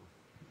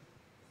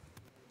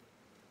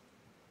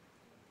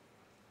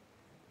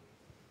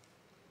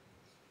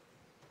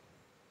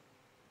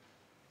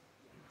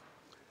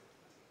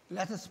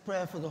 Let us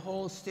pray for the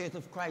whole state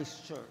of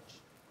Christ Church.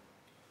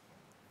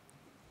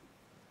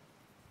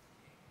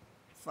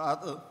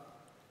 Father,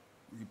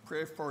 we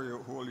pray for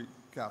your holy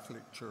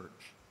Catholic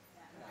Church.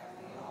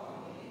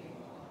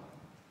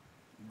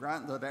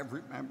 Grant that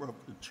every member of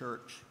the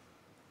church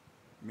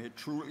may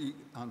truly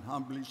and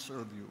humbly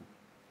serve you.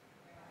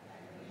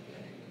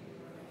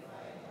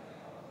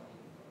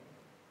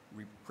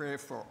 We pray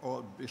for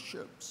all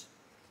bishops,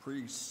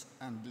 priests,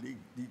 and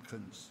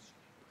deacons.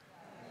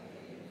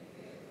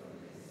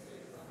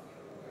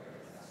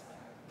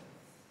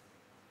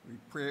 We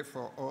pray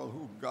for all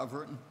who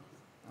govern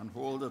and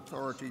hold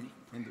authority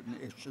in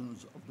the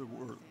nations of the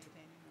world.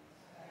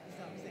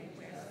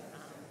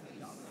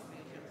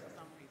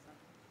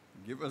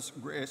 Give us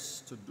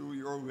grace to do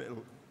your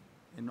will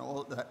in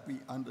all that we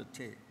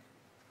undertake.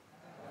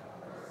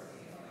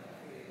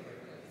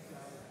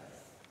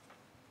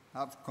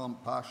 Have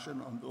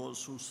compassion on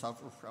those who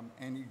suffer from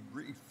any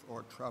grief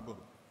or trouble.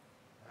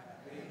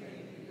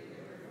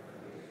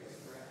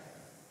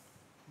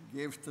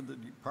 Give to the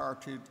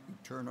departed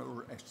eternal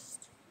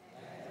rest.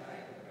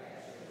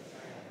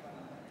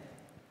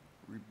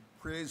 We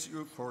praise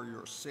you for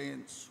your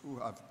saints who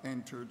have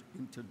entered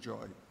into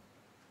joy.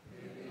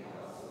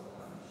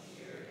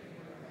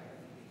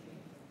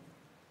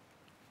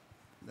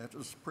 Let Let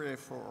us pray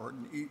for our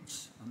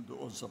needs and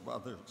those of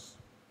others.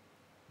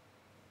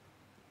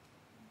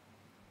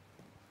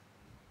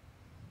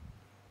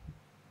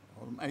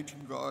 Almighty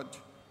God,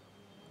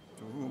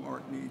 to whom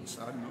our needs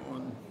are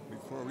known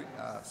before we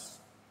ask,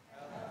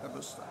 help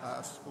us to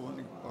ask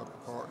only what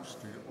accords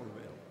to your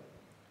will,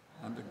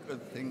 and the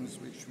good things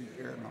which we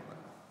dare not,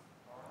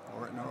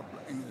 or in our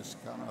blindness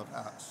cannot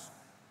ask.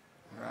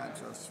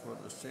 Grant us for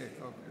the sake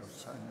of your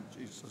Son,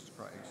 Jesus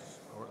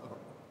Christ, our Lord.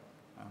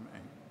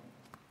 Amen.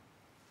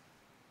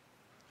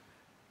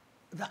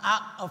 The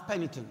act of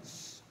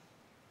penitence.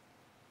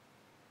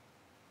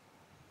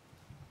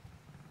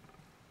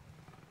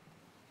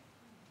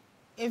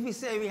 If we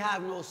say we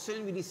have no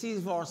sin, we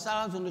deceive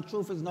ourselves and the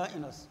truth is not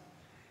in us.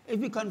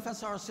 If we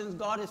confess our sins,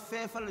 God is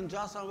faithful and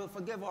just and will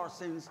forgive our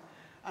sins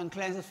and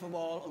cleanse us from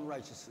all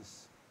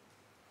unrighteousness.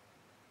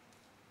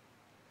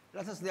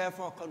 Let us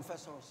therefore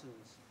confess our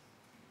sins.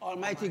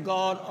 Almighty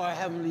God, our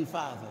Heavenly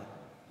Father,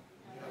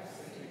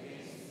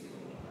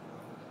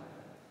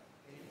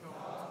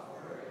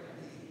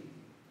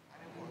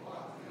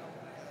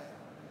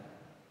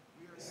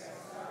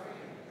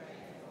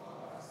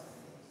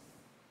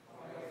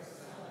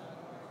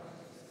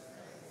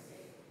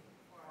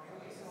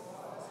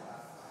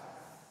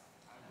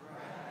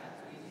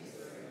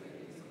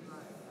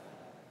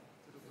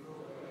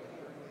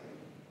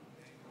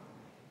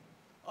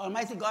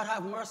 Almighty God,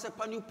 have mercy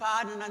upon you,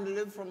 pardon and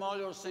deliver from all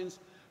your sins,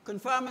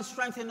 confirm and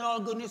strengthen all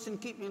goodness,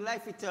 and keep me in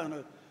life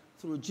eternal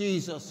through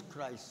Jesus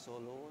Christ, our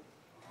Lord.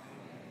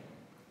 Amen.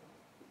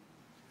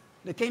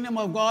 The kingdom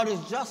of God is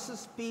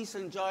justice, peace,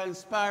 and joy,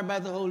 inspired by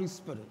the Holy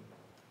Spirit.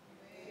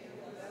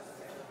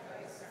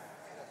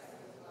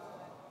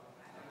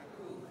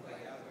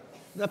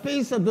 The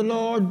peace of the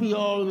Lord be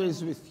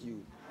always with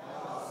you.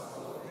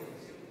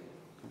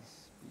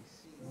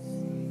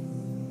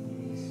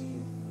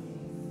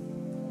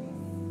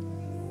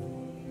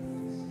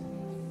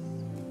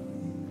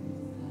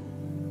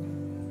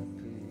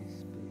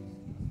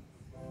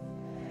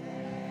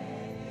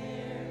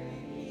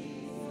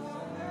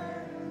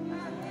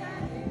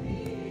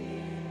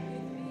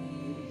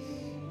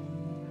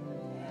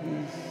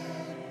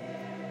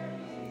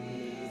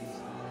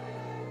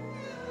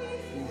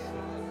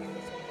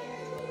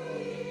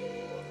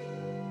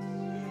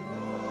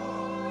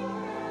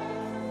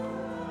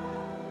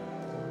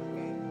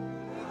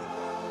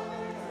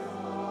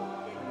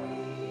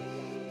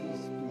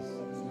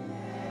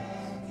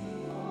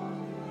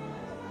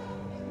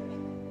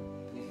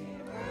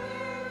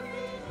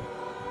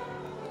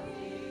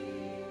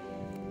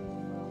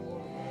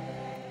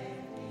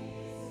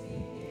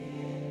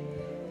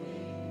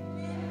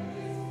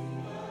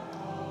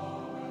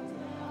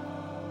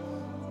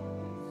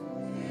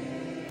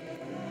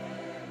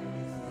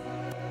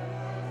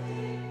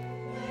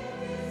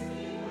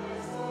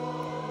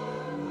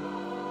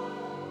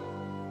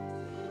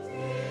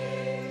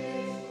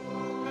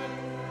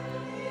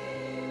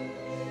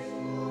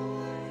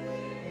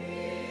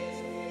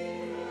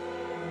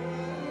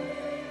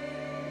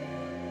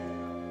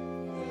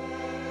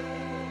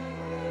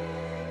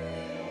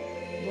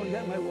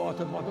 Get my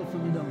water bottle for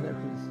me down there,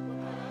 please.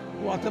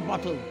 Water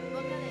bottle. What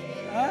color is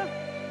it? Huh?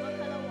 What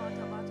color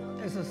water bottle?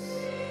 It's a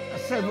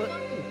silver.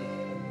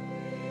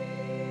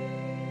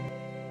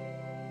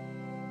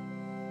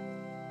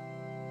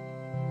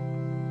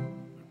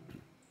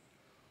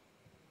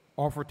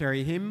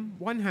 Offertory hymn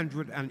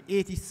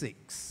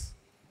 186.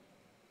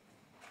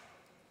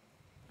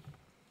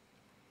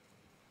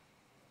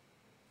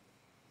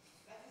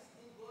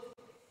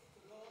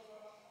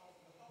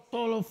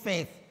 Soul of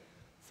faith,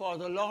 for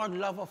the Lord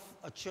loveth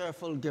a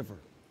cheerful giver.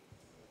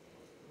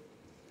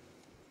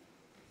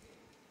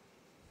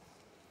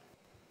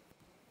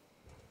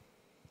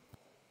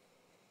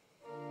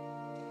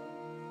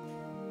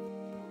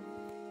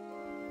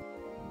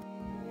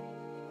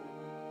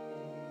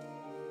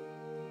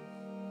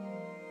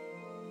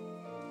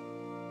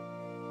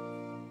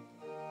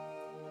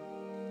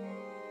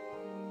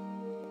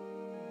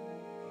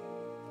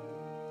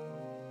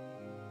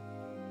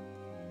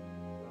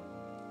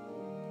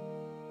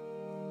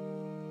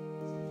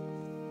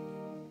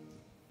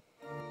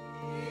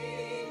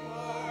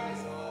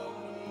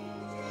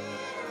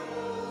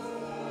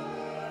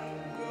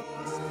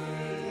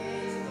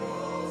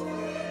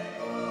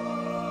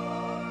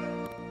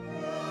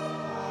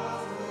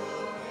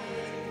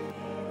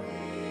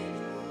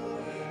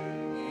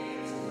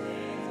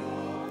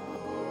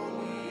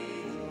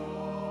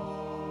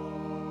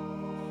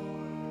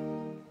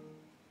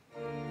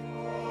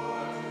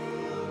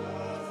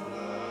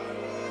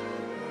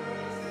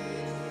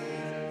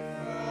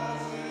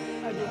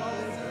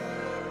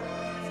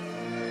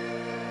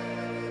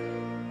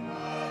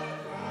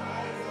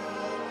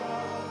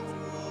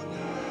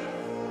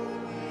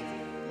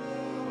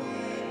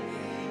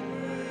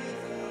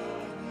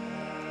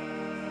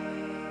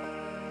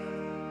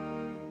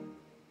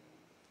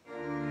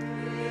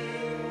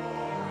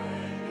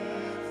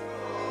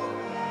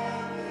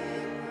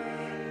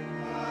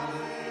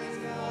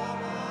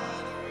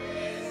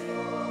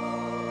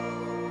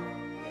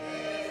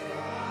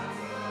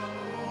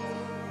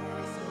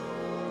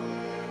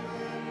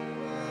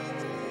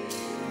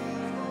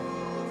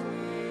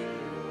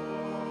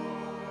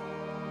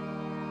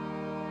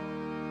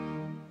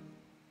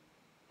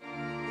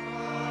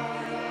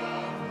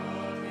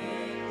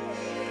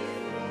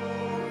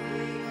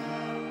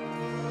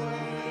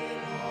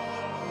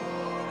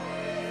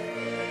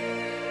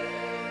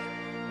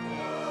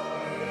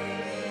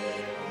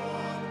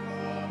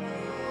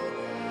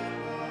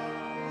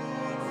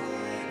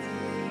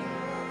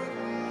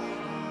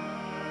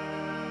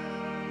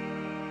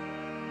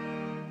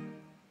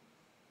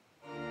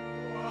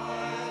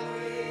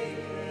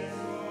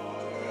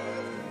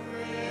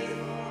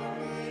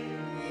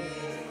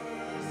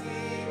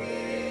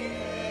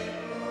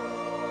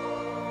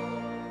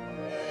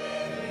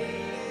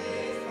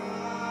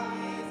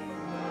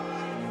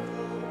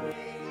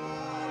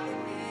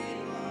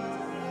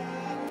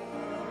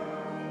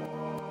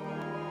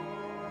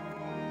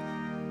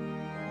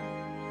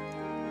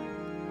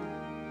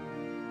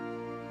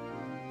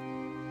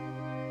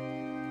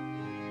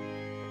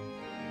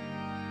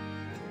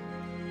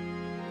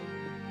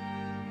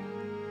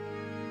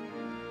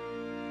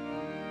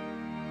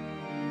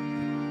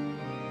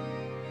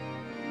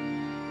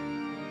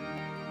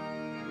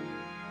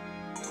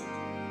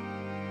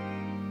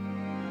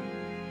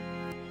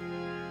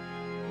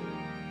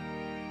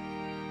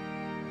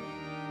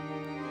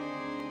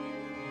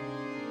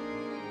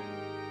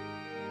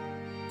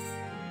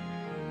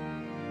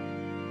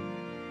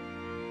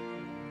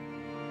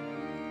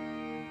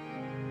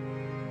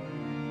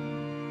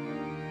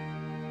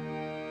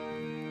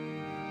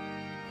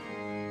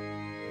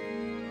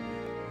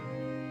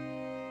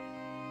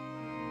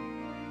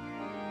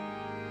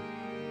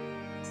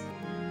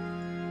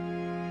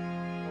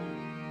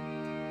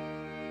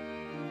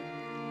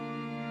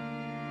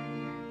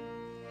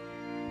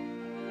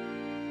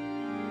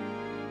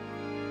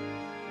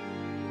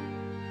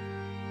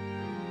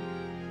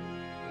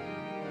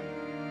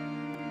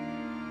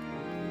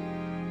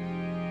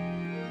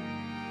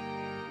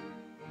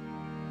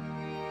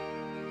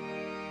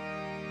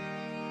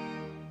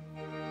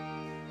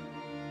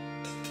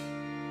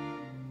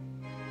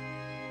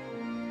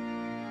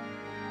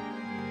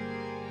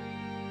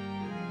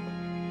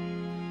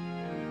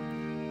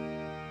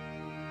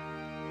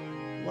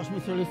 Wash me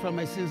thoroughly from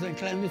my sins and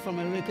cleanse me from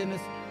my wickedness.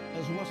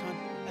 As wash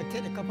I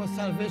take the cup of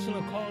salvation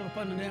and call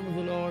upon the name of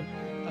the Lord.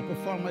 I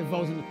perform my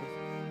vows in the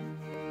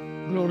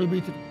presence. Glory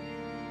be to God.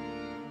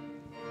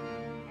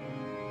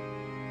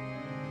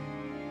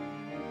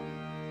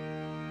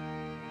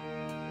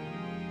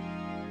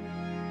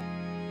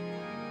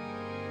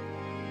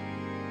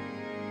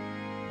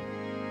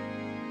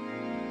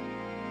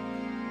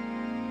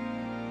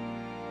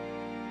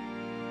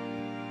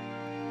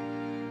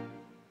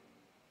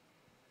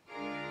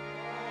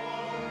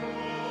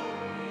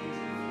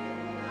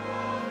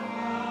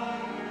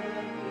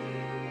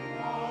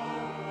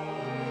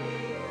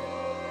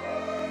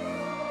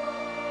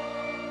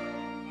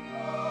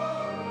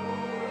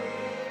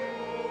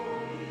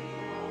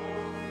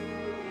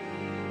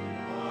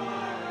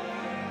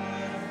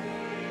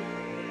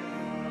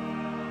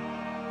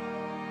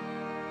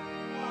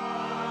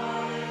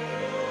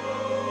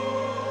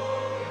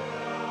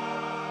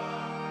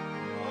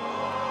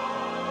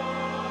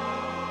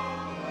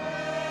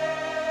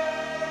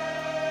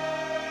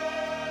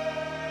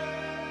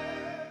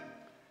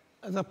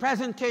 The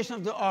presentation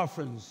of the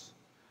offerings.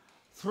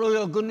 Through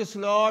your goodness,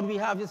 Lord, we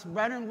have this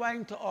bread and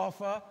wine to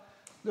offer,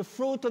 the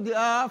fruit of the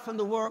earth and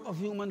the work of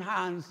human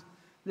hands.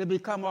 They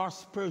become our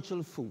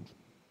spiritual food.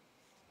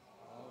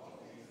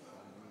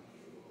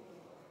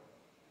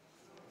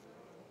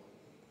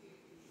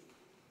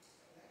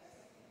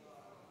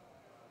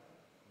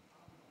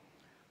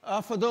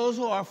 For those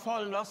who are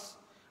following us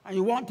and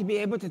you want to be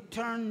able to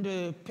turn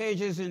the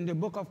pages in the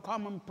Book of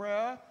Common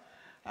Prayer,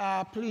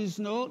 please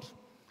note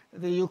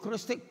the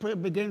Eucharistic prayer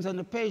begins on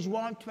the page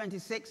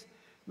 126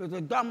 with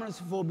the Dominus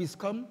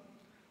Vobiscum,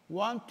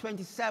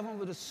 127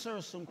 with the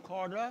Sursum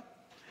Corda,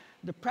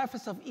 the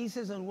preface of East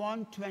is on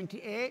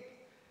 128,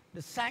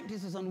 the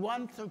Sanctus is on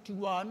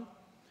 131,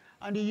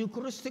 and the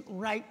Eucharistic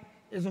Rite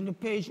is on the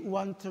page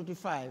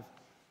 135.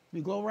 We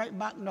go right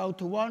back now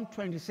to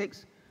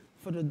 126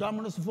 for the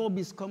Dominus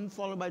Vobiscum,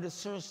 followed by the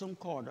Sursum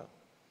Corda.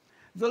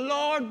 The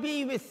Lord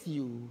be with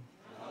you.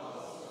 And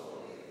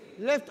also with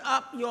you. Lift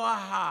up your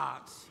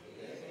hearts.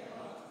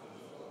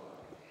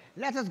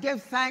 Let us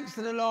give thanks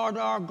to the Lord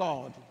our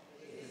God.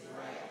 It is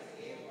right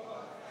to give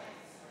God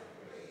thanks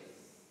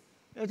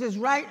and praise. It is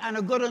right and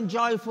a good and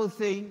joyful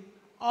thing,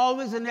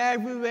 always and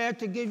everywhere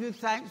to give you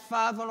thanks,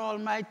 Father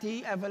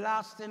Almighty,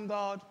 everlasting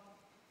God.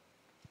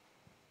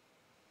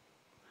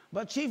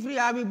 But chiefly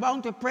are we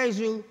bound to praise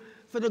you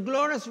for the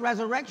glorious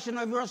resurrection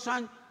of your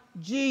Son,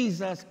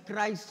 Jesus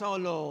Christ our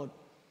Lord.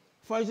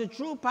 For he is a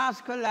true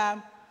Paschal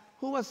Lamb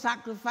who was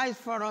sacrificed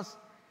for us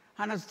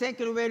and has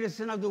taken away the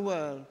sin of the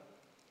world.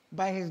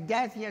 By his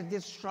death, he has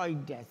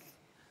destroyed death.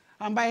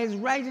 And by his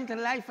rising to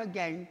life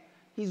again,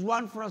 he's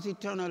won for us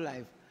eternal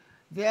life.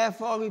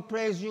 Therefore, we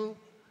praise you,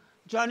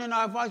 joining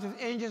our voice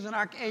with angels and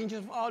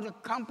archangels of all the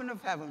company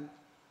of heaven,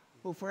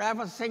 who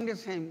forever sing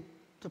this hymn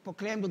to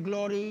proclaim the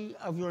glory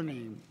of your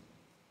name.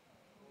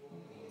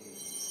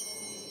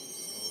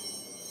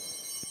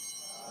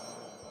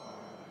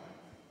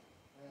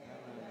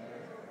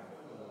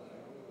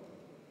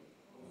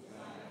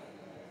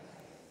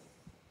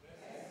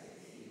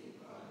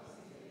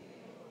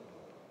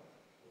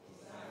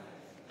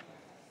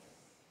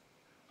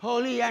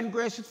 Holy and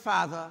gracious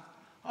Father,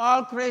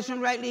 all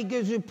creation rightly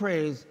gives you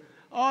praise.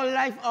 All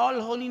life,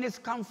 all holiness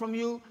come from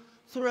you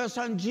through your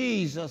Son,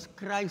 Jesus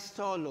Christ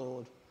our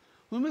Lord,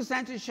 whom you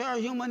sent to share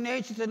human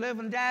nature to live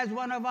and die as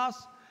one of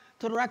us,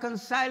 to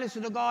reconcile us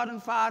to the God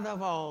and Father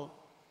of all.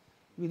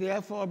 We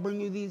therefore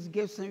bring you these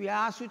gifts, and we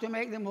ask you to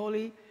make them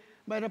holy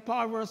by the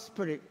power of your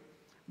Spirit,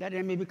 that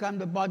they may become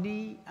the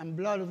body and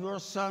blood of your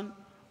Son,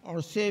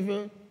 our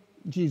Savior,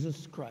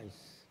 Jesus Christ,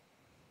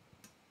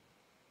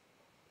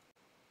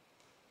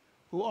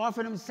 who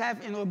offered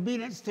himself in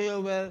obedience to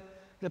your will,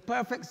 the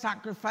perfect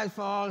sacrifice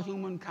for all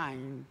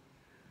humankind.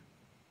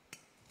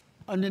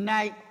 On the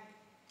night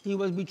he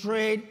was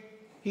betrayed,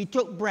 he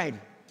took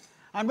bread.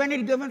 And when he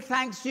had given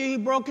thanks to you, he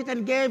broke it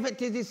and gave it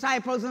to his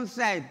disciples and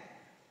said,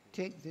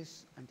 "Take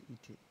this and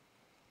eat it.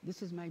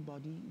 This is my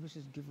body, which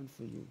is given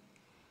for you.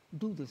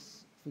 Do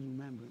this for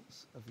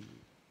remembrance of me."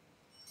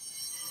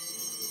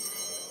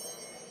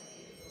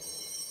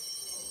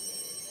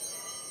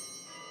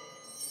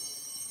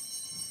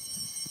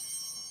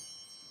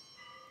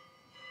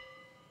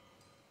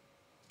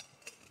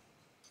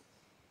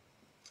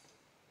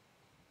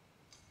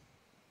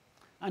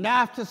 And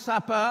after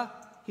supper,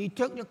 he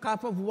took the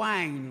cup of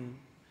wine.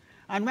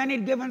 And when he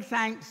had given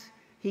thanks,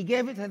 he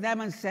gave it to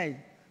them and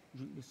said,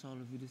 "Drink this, all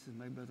of you. This is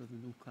my blood of the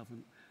new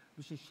covenant,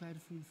 which is shed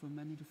for you for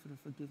many for the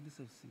forgiveness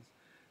of sins.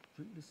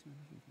 Drink this, all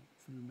of you,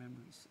 for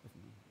remembrance of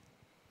me."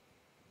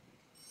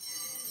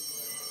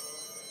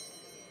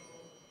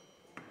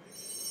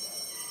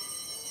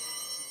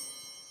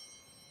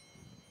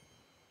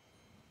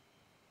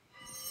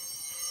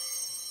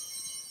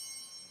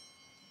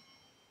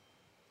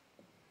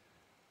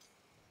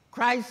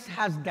 Christ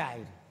has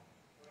died.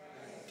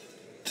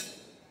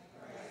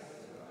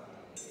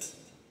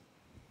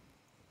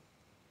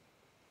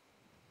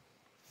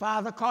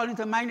 Father, calling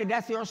to mind the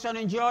death your Son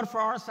endured for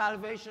our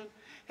salvation,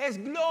 his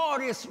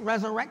glorious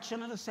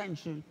resurrection and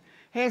ascension,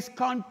 his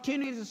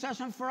continued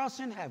intercession for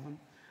us in heaven,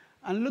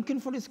 and looking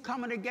for his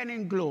coming again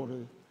in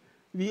glory,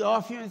 we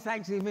offer you in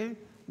thanksgiving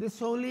this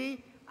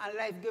holy and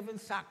life-giving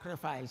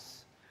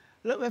sacrifice.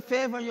 Look with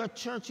favor on your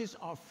church's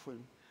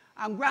offering,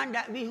 and grant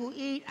that we who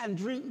eat and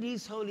drink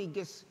these holy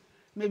gifts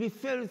may be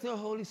filled with the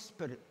Holy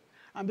Spirit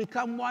and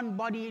become one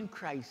body in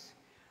Christ,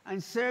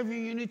 and serve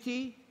in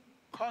unity,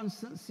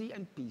 constancy,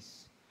 and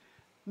peace.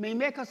 May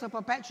make us a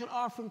perpetual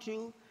offering to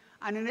you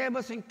and enable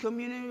us in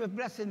communion with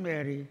Blessed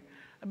Mary,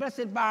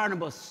 Blessed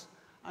Barnabas,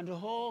 and the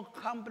whole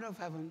company of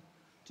heaven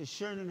to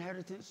share an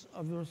inheritance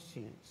of your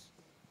saints.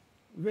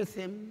 With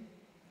him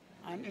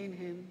and in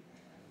him.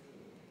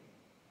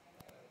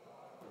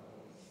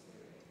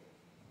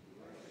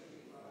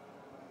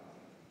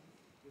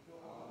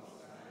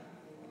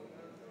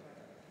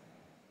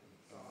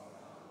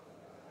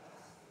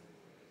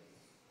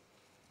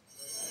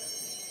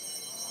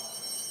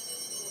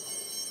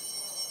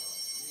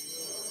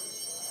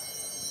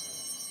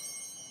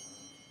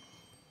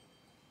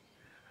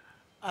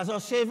 As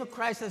our Savior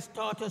Christ has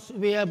taught us,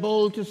 we are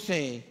bold to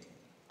say,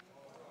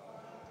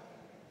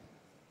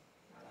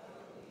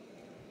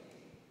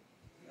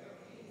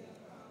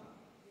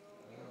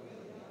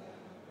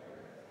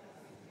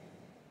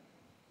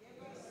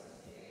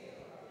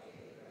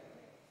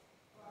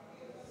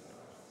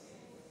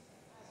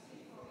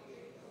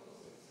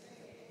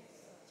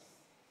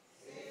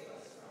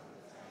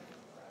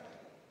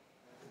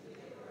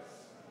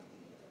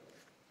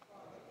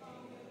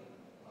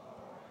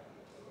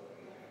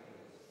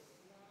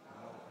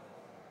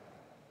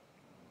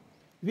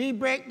 we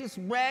break this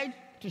bread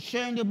to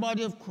share in the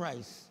body of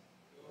Christ.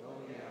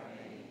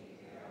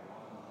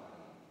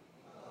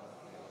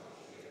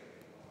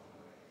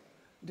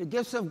 The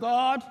gifts of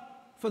God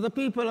for the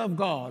people of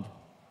God.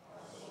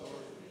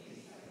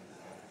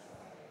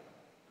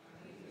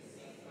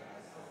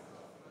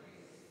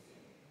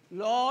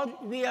 Lord,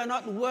 we are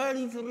not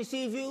worthy to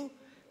receive you.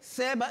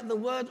 Say but the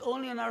word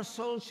only, and our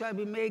souls shall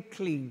be made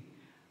clean.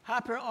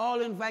 Happy are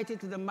all invited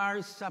to the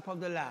marriage supper of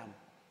the Lamb.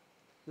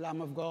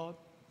 Lamb of God.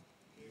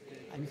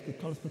 Anis que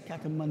todos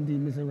peccati mandi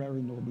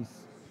miserere nobis.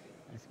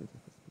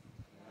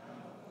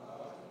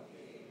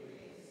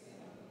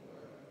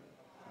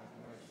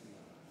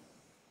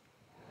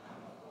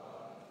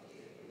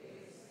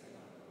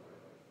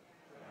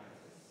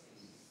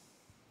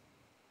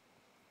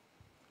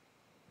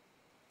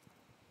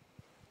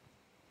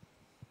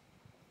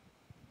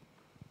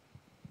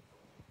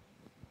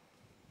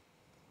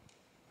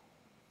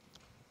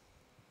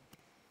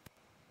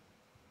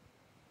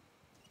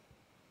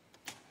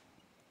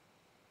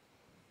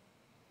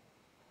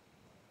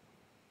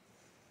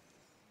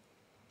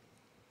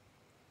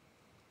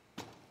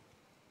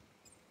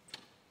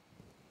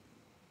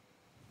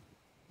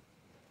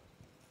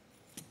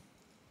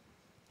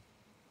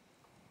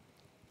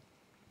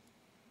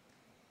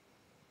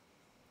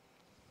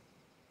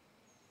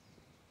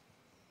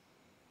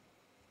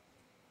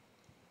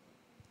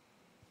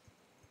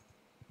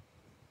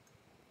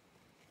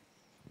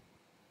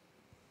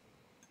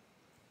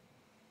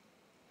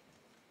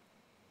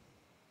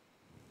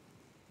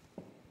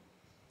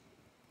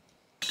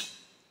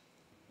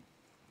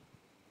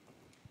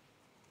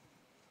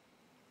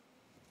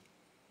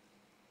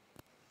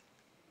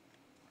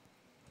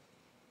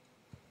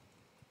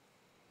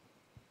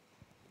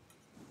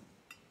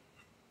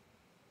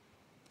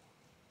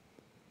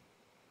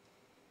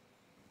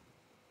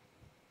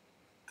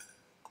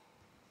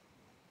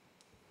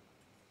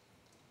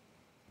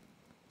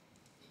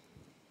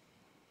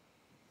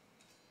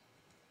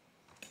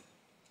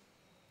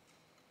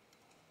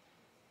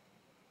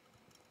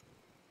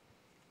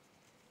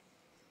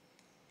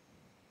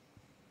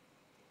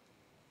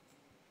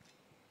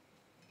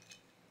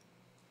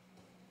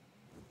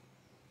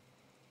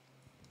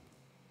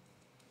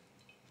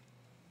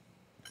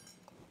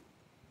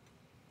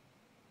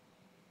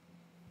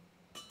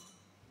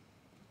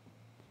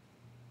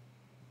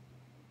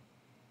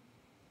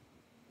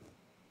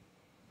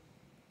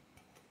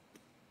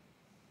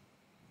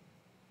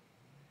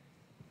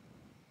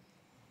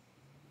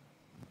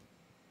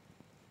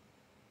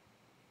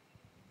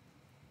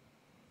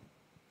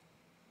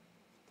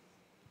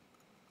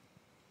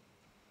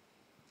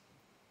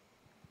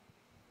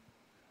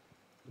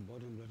 The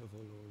body and blood of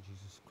our Lord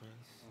Jesus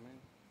Christ. Amen.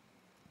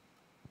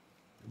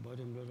 The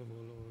body and blood of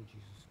our Lord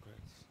Jesus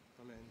Christ.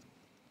 Amen.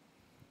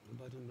 The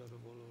body and blood of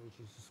our Lord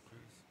Jesus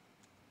Christ.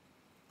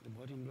 The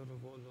body and blood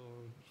of our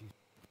Lord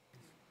Jesus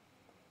Christ.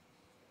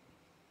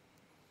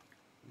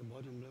 The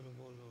body and blood of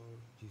our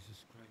Lord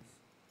Jesus Christ.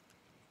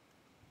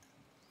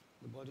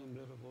 The body and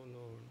blood of our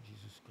Lord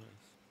Jesus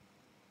Christ.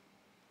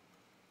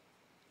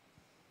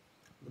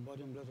 The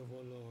body and blood of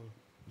our Lord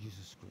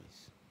Jesus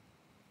Christ.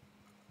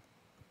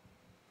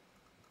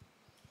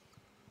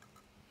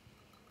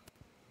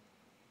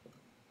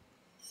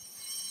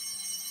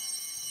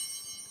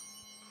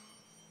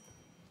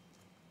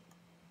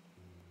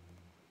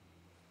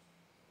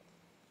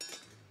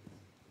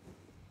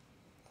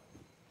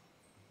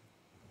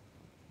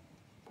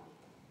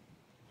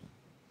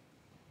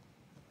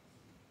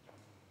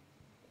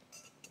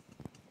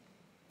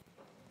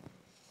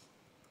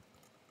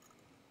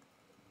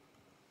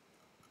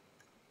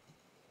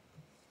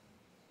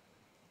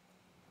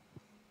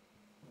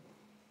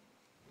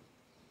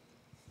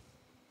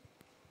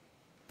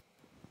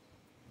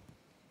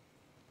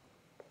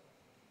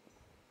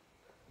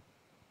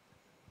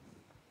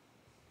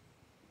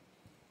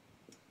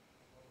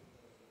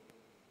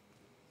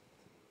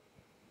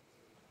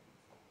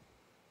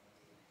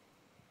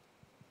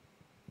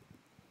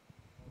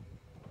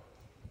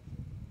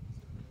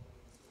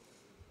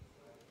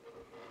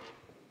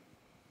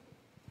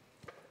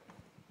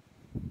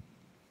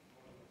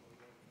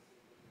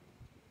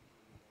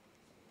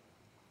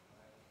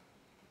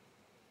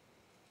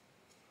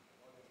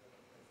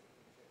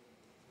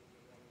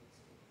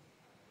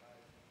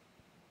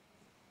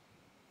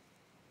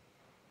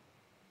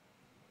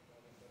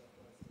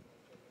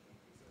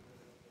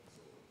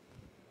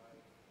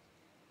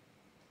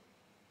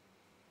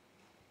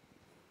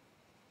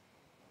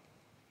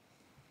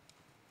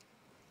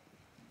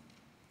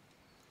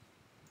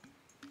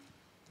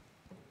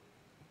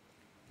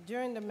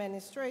 During the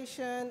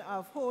ministration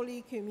of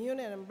Holy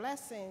Communion and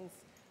blessings,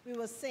 we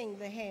will sing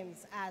the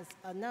hymns as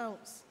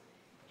announced.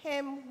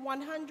 Hymn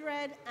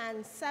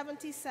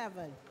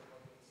 177.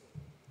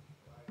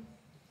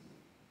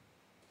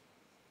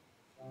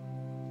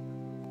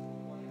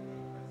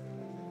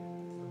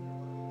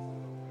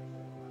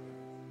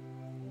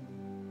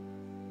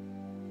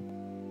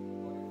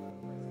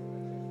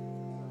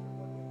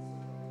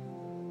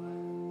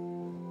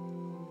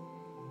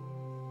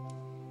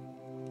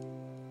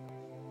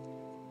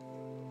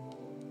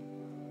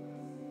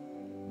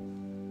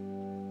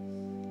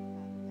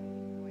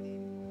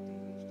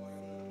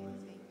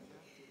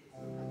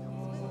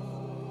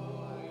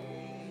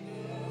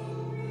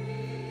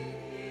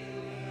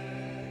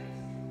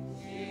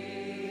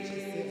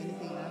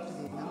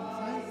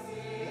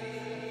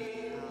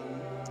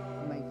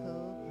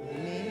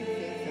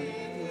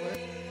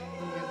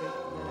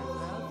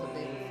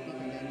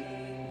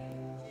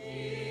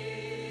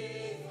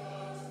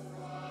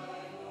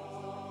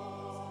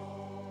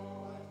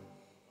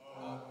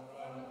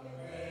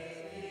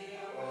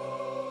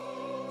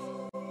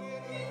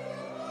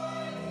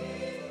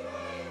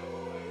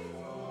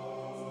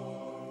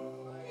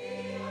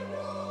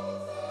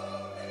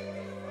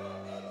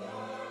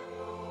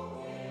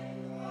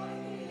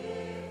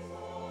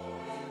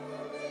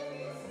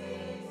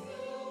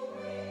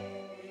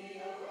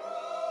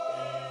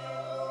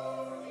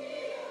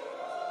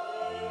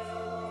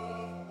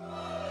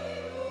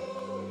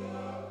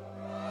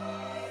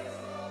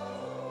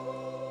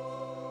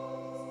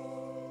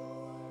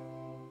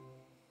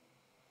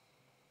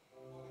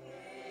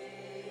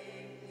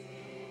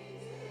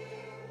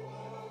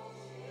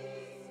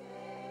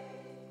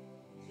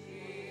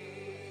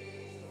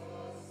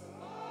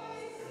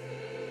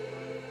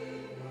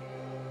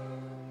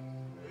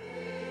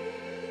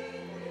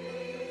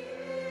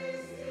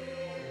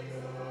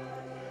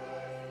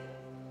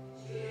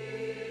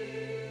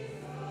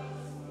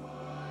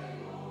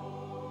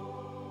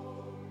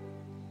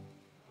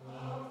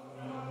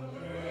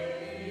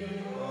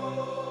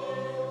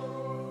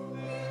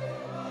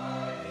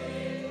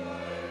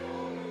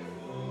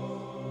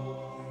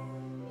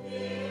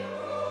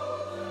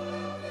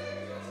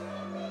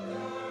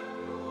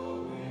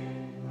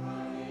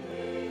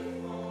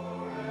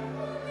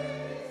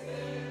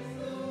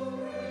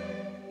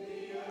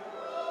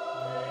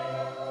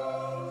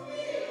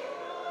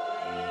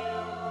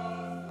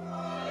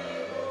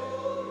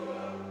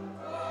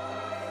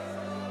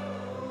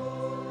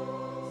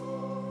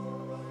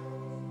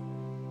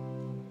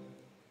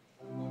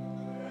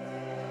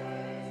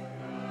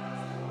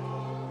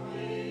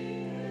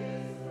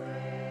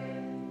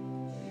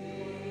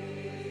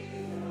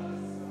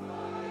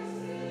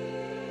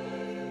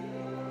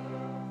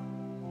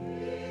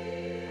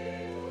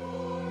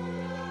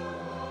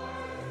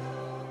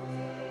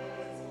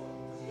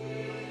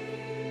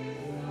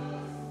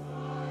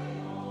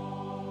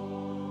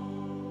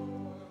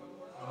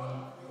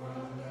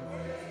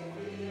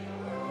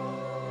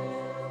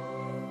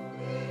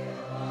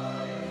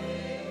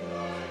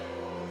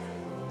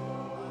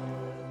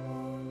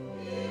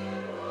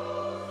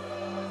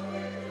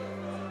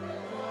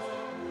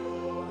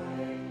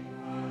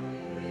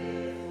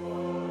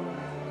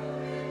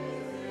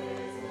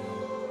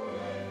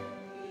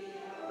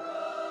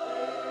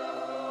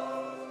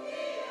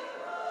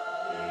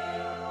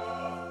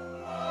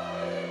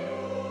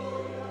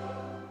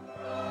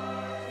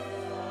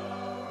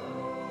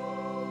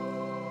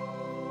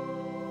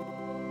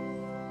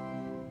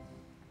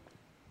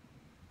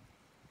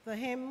 The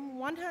hymn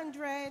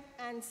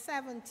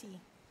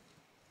 170.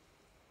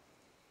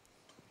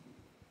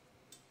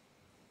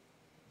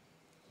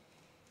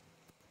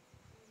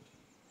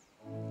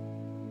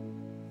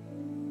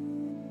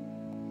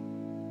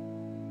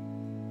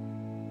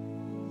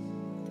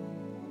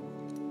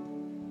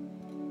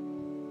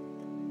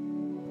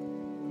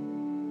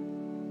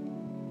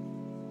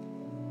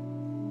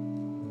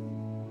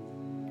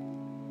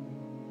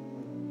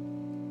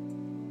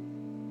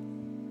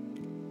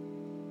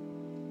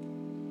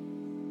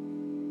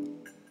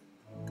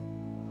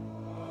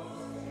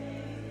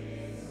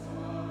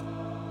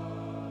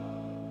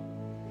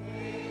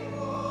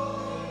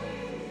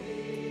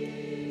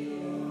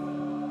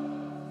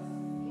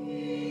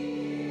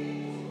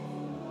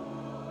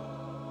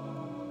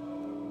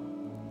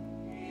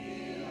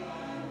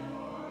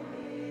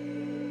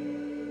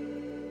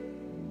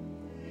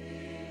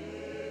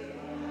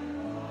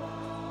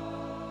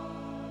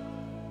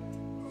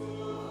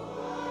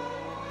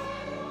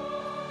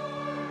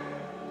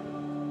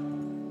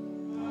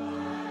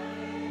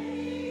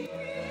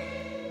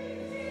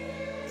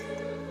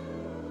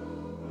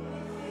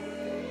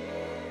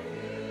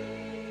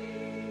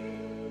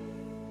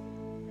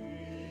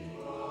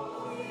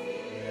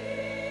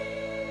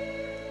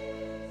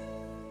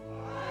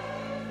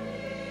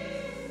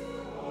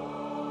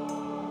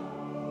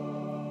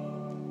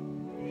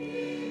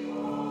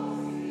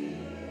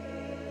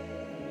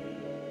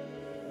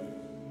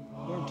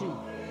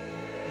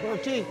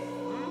 Bertie.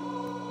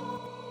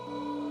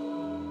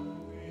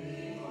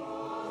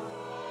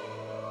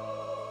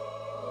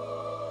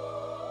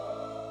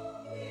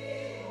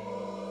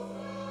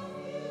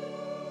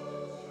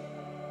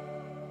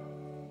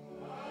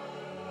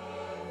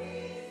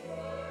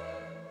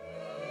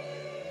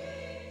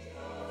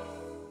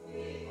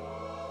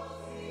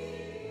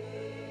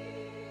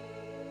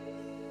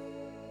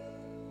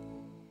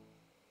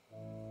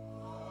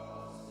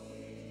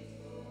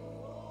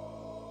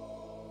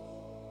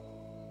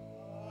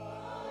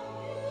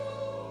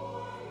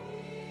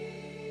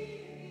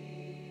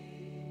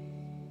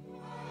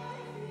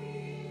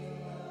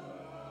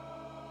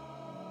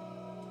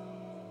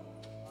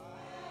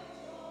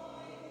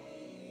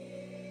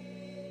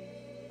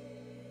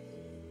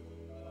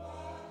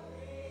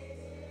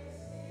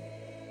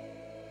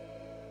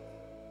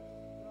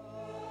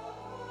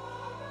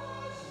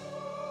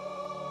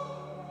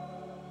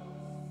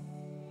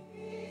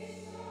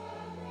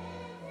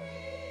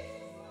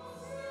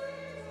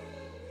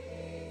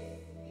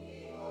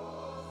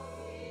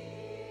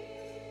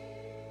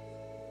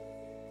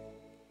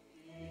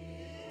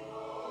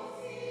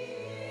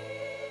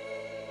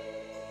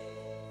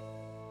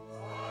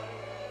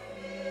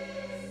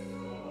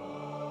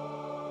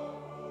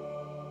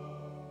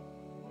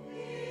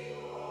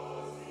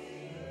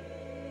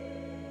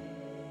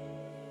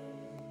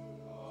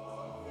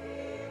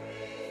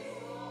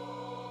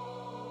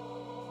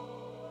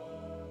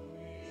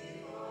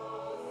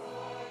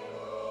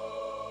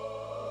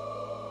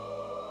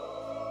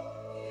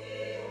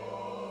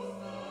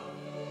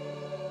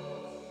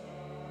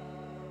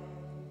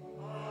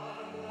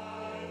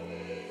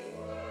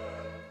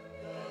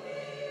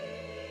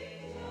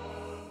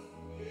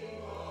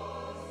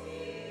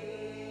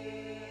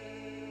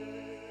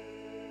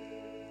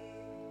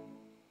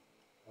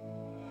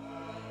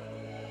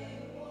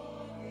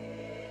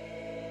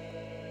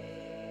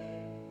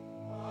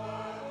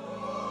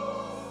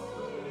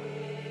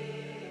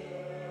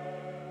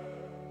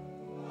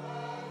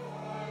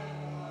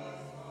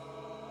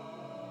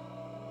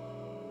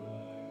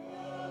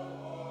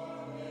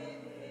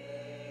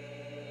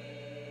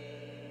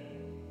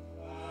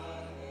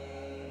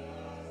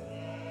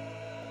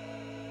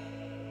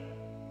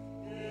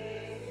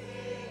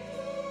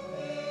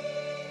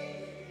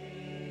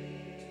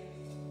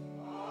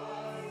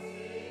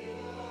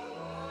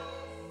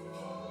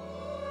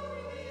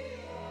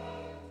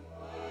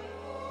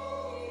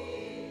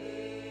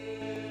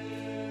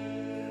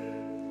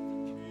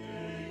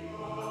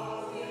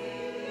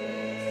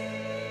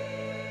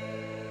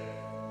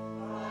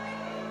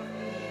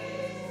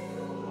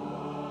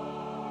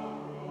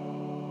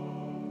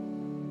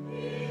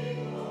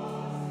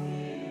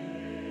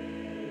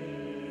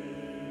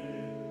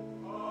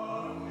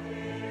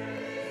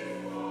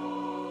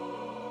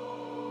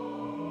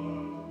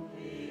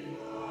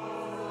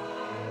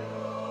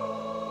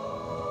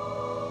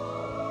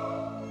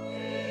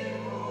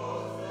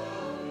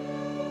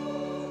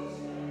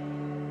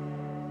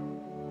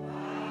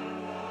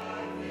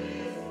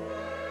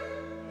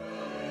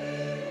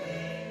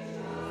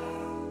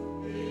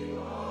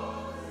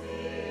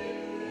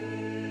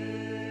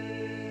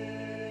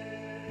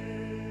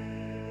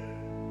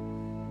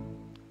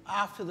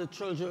 after the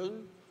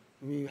children,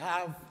 we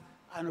have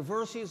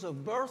anniversaries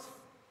of birth,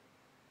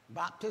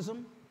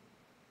 baptism,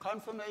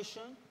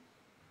 confirmation,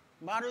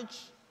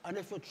 marriage, and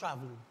if you're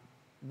traveling.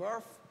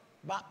 Birth,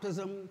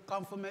 baptism,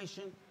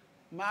 confirmation,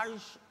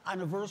 marriage,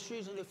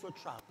 anniversaries, and if you're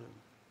traveling.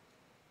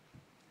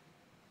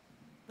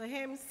 The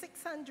hymn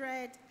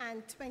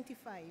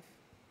 625.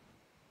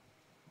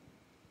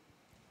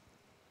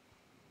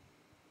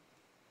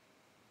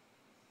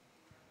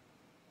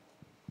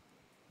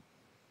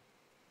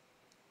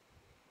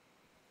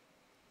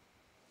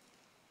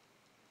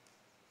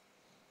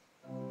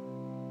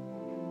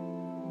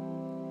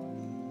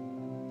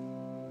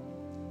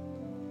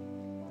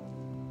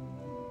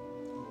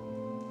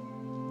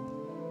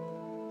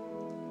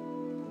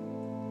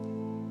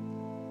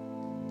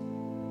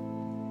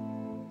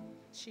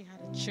 She had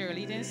a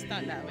cheerleading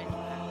stunt that went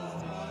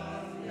past.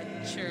 A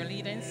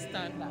cheerleading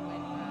stunt that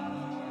went past.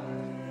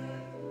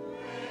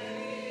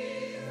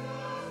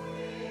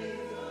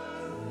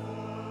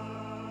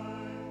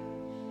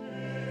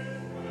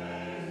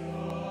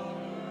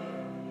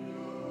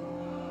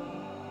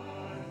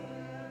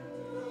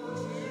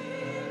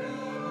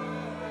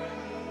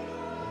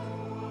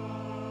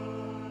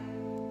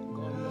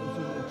 God loves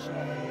you, my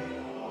child.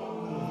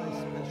 You're a very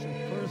special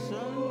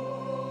person.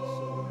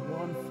 So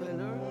one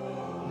failure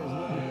does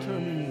not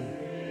determine you.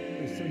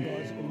 You're still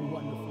God's own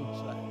wonderful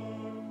child.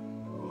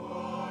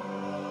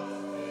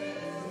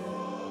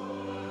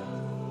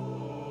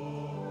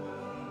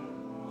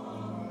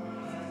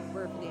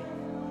 Birthday.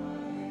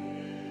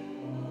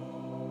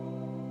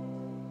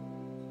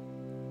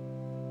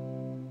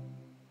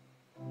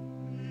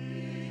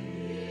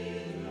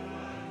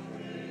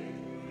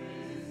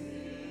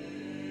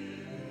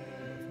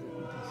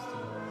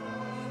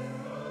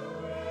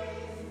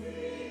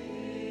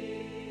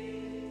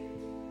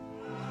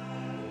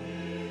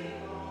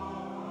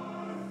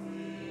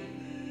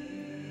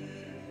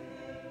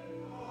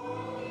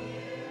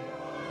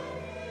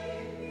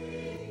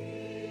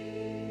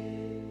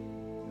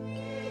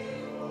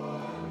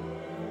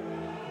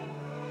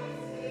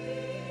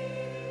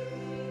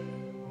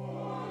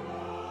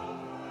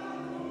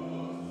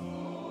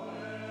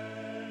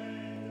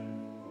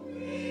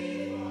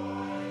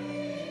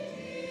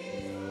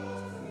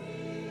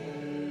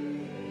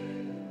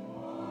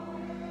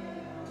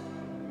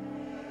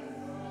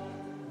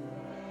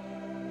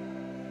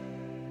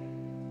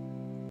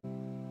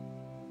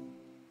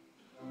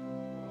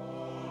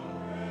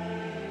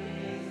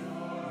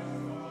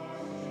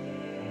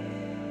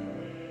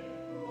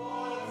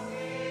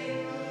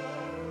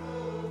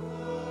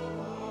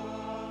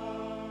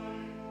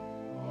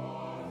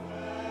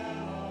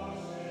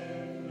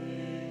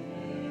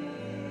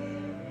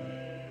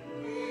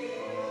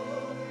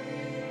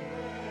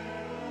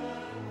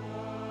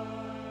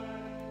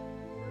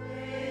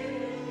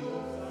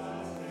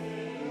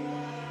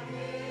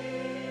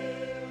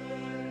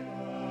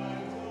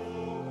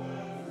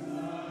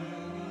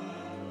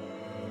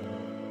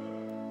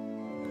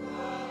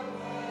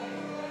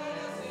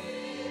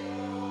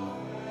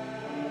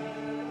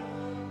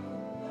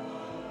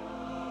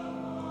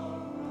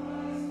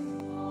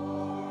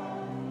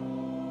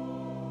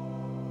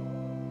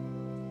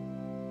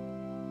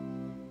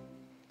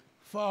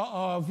 For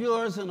our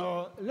viewers and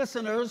our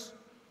listeners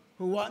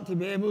who want to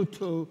be able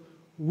to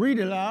read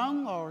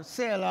along or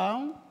say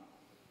along,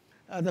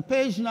 the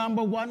page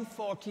number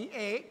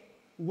 148,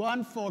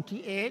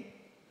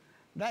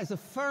 that is the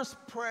first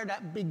prayer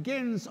that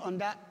begins on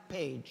that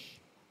page.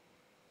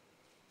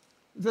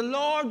 The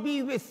Lord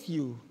be with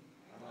you.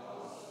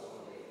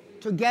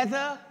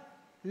 Together,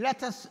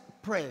 let us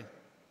pray.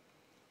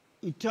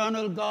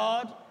 Eternal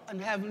God and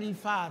Heavenly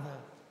Father,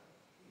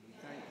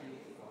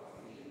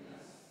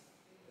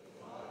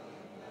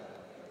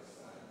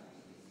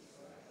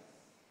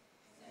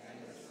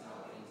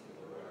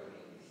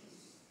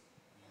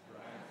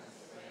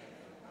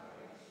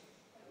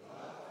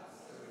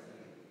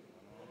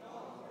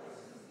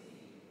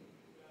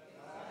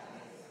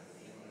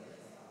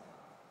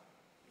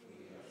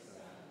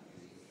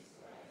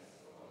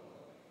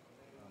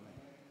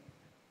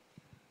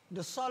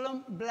 the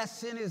solemn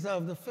blessing is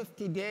of the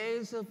 50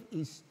 days of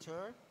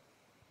Easter.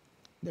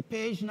 The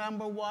page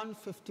number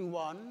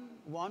 151.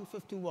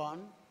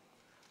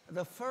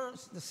 The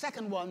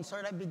second one,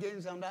 that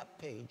begins on that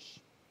page.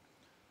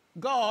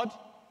 God,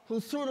 who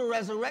through the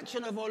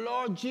resurrection of our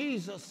Lord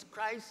Jesus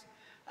Christ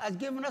has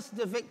given us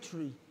the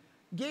victory,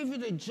 give you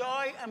the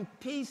joy and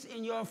peace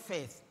in your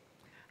faith.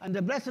 And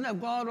the blessing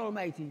of God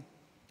Almighty,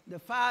 the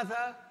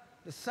Father,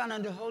 the Son,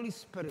 and the Holy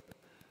Spirit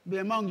be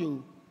among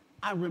you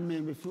and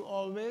remain with you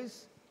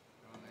always.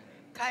 Amen.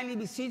 Kindly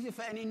be seated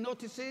for any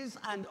notices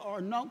and or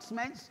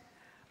announcements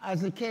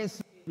as the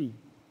case may be.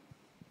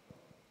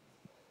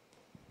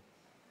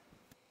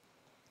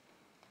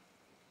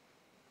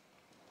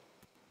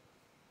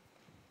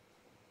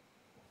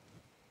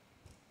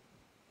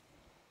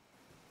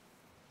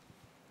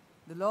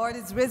 The Lord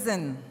is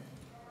risen.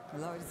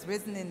 The Lord is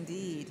risen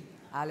indeed.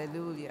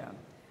 Hallelujah.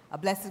 A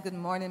blessed good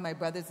morning, my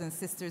brothers and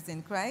sisters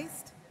in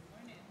Christ.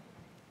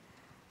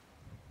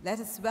 Let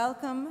us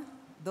welcome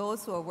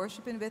those who are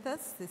worshiping with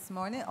us this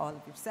morning, all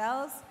of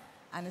yourselves,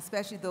 and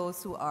especially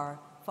those who are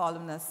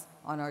following us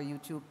on our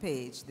YouTube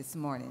page this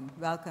morning.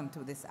 Welcome to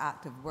this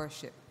act of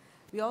worship.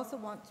 We also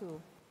want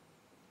to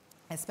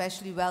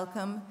especially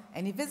welcome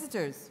any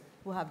visitors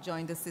who have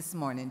joined us this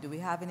morning. Do we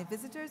have any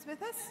visitors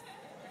with us?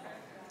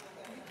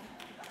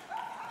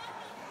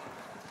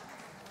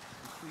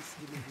 Please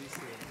give me this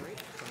break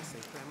from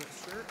St.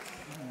 Clement's Church.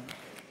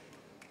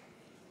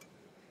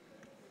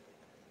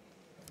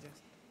 Yes.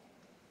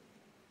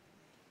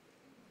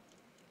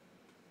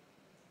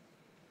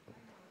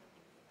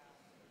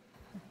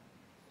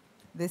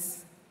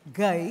 This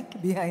guy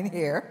behind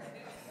here,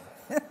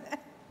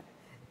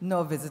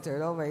 no visitor,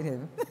 don't mind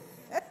him.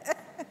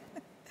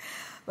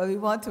 But we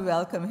want to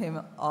welcome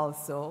him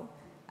also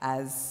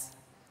as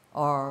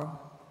our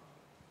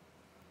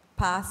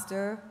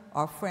pastor,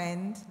 our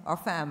friend, our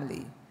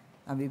family.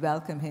 And we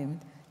welcome him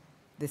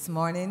this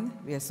morning.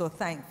 We are so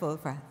thankful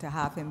to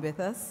have him with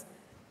us,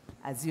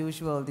 as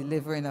usual,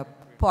 delivering a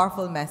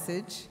powerful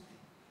message,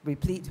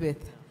 replete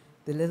with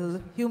the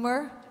little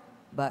humor,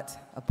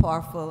 but a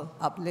powerful,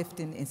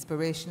 uplifting,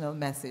 inspirational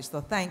message. So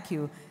thank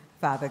you,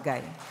 Father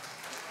Guy.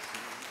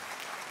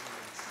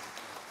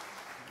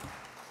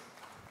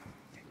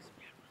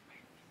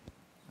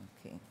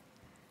 Okay.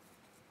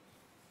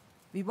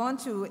 We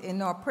want to,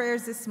 in our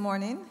prayers this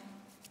morning,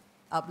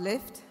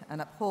 uplift and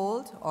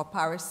uphold our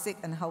parish sick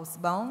and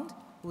housebound,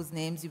 whose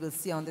names you will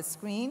see on the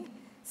screen.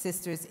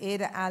 Sisters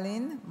Ada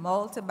Allen,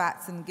 Malta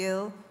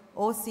Batson-Gill,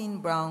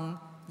 Oseen Brown,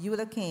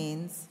 Eula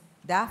Keynes,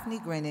 Daphne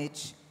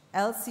Greenwich,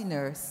 Elsie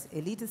Nurse,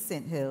 Elita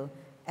Sinthill,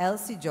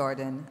 Elsie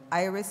Jordan,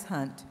 Iris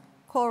Hunt,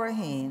 Cora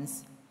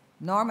Haynes,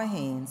 Norma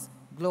Haynes,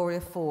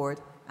 Gloria Ford,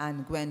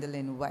 and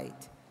Gwendolyn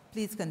White.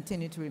 Please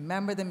continue to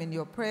remember them in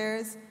your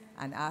prayers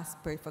and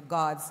pray for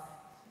God's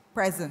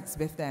presence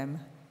with them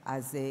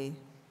as they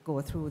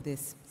go through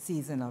this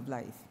season of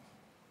life.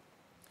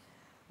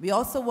 We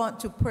also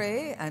want to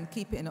pray and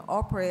keep in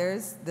our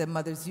prayers the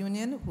Mothers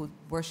Union, who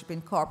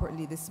worshiping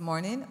corporately this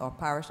morning, our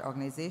parish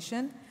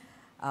organization.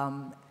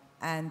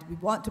 And we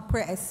want to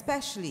pray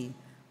especially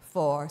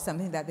for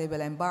something that they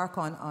will embark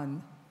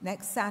on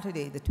next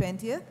Saturday, the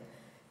 20th.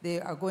 They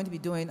are going to be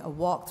doing a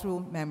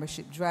walk-through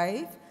membership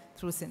drive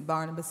through St.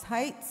 Barnabas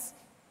Heights.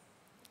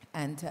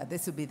 And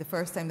this will be the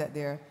first time that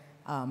they're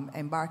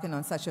embarking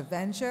on such a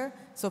venture.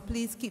 So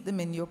please keep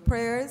them in your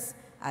prayers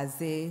as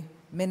they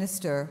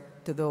minister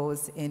to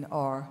those in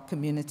our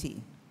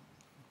community.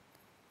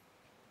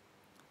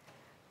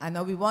 And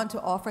now we want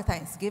to offer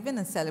thanksgiving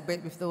and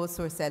celebrate with those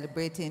who are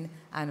celebrating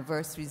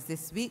anniversaries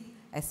this week,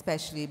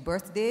 especially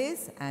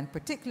birthdays, and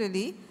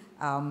particularly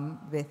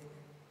with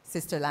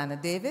Sister Lana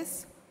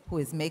Davis, who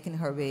is making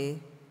her way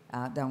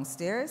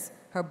downstairs.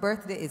 Her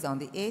birthday is on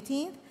the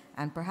 18th,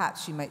 and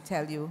perhaps she might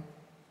tell you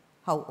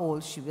how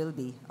old she will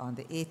be on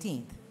the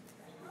 18th.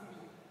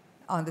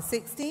 On the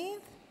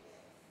 16th?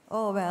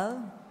 Oh,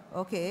 well,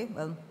 okay,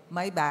 well,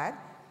 my bad.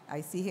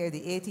 I see here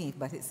the 18th,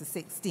 but it's the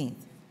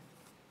 16th.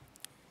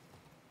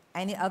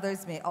 Any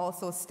others may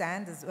also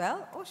stand as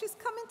well. Oh, she's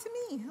coming to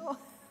me. Oh.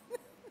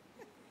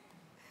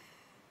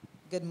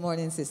 Good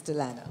morning, Sister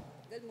Lana.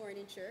 Good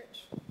morning,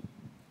 church.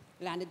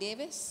 Lana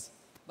Davis,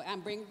 but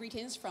I'm bringing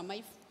greetings from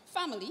my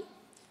family.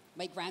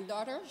 My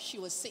granddaughter, she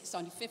was 6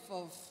 on the 5th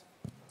of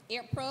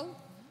April.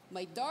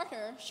 My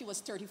daughter, she was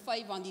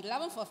 35 on the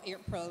 11th of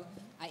April.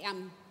 I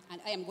am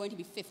going to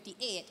be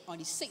 58 on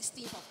the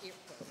 16th of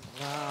April.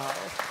 Wow.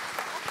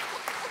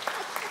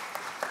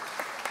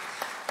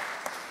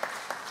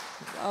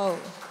 Oh,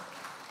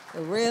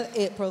 the real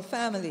April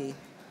family.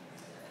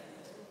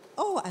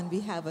 Oh, and we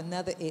have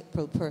another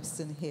April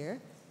person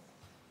here.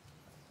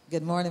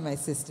 Good morning, my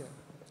sister.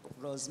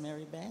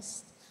 Rosemary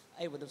Best.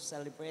 I would have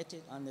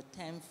celebrated on the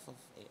 10th of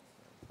April.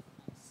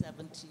 I'm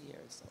 70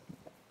 years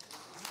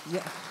old.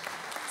 Yeah.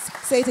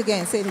 Say it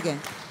again, say it again.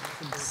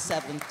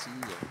 70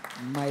 years.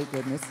 My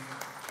goodness.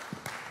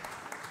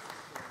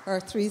 Her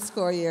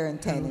 70 years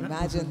and 10.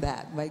 Imagine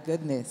that. My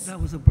goodness.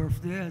 That was a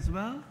birthday as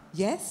well?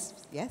 Yes,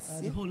 yes.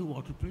 The holy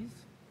water, please.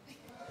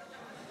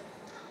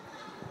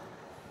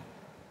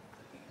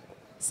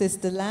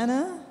 Sister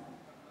Lana?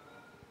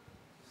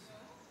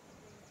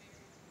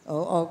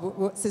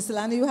 Sister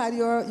Lana, you had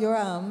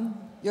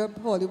your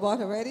holy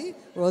water ready?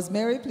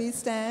 Rosemary, please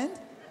stand.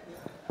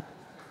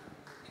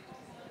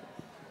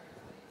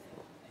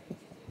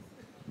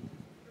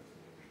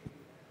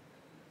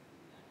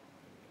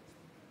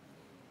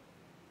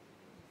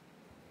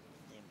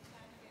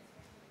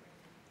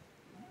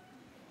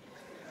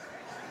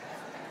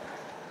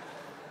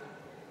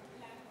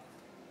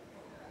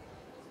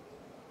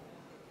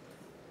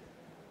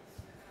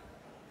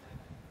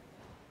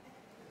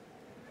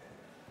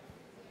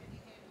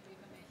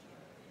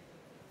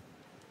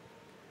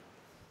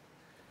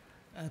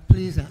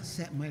 Please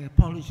accept my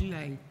apology.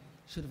 I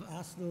should have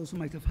asked those who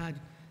might have had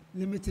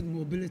limited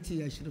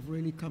mobility. I should have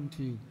really come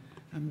to you.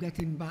 I'm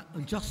getting back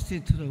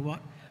adjusted to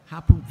what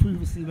happened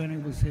previously when I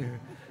was here.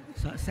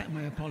 So accept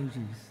my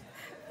apologies.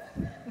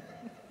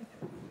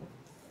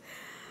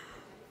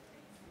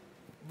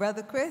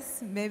 Brother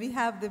Chris, may we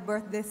have the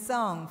birthday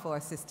song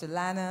for Sister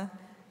Lana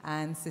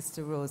and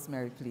Sister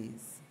Rosemary,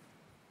 please?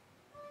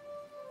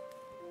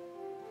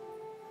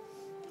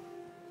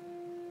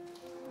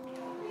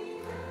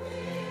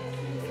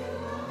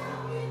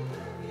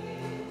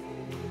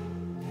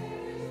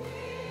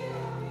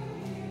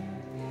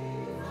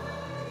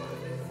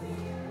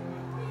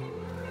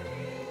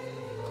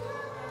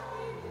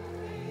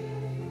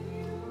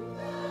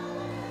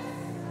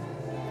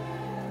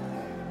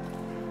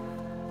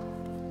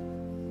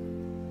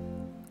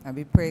 And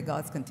we pray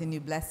God's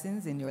continued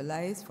blessings in your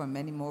lives for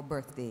many more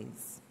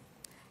birthdays.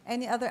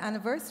 Any other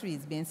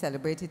anniversaries being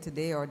celebrated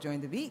today or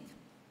during the week?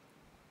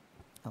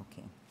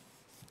 Okay.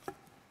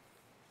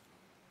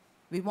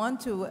 We want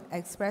to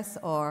express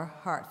our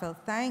heartfelt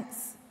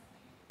thanks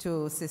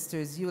to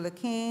Sisters Eula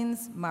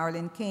Keynes,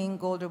 Marilyn King,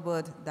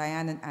 Golderwood,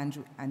 Diane and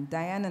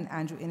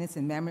Andrew Innes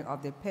in memory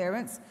of their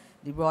parents,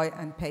 Leroy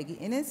and Peggy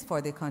Innes, for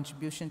their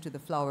contribution to the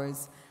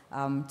flowers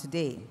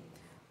today.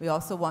 We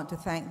also want to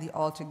thank the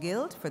Altar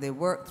Guild for their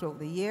work throughout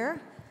the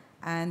year,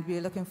 and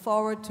we're looking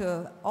forward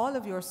to all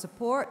of your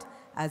support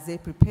as they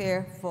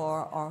prepare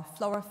for our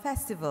Flower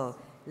Festival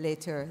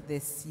later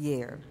this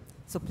year.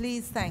 So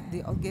please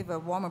give a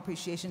warm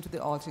appreciation to the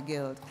Altar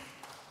Guild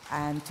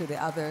and to the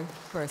other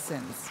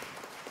persons.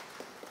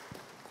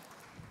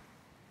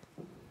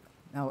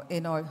 Now,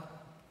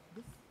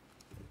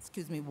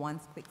 excuse me one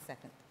quick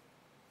second.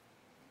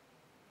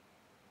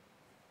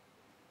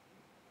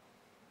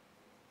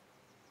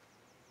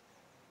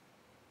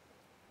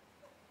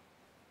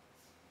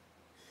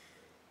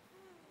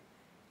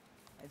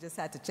 I just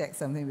had to check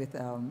something with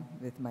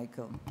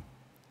Michael.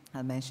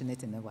 I'll mention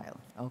it in a while.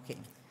 Okay.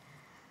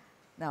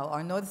 Now,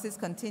 our notices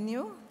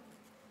continue.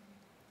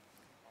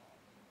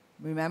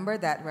 Remember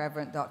that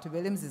Reverend Dr.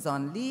 Williams is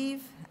on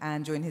leave,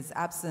 and during his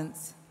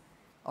absence,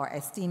 our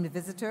esteemed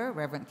visitor,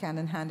 Reverend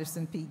Canon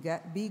Henderson B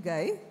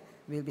Guy,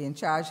 will be in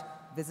charge,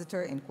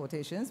 visitor in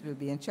quotations, will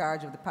be in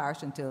charge of the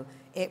parish until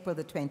April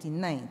the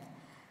 29th.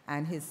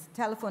 And his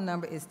telephone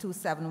number is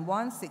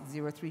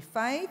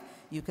 271-6035.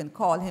 You can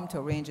call him to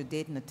arrange a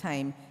date and a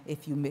time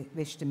if you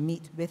wish to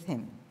meet with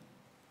him.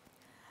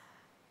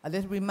 A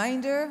little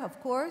reminder, of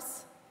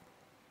course,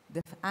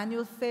 the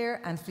annual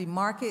fair and flea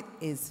market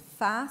is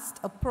fast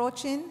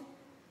approaching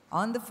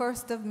on the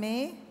 1st of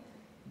May.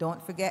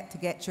 Don't forget to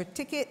get your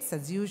tickets.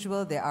 As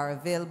usual, they are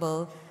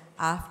available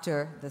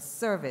after the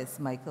service.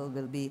 Michael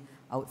will be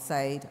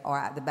outside or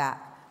at the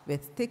back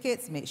with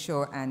tickets. Make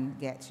sure and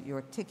get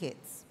your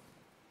tickets.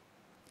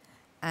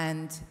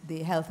 And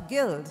the Health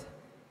Guild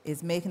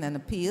is making an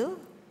appeal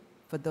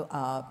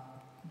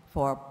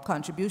for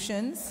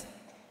contributions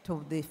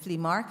to the flea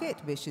market,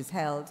 which is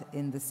held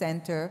in the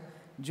center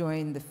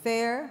during the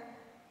fair,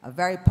 a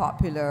very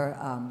popular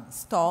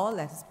stall,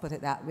 let's put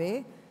it that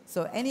way.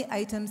 So any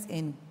items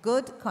in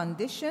good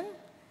condition,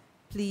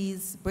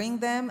 please bring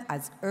them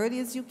as early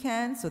as you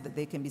can so that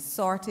they can be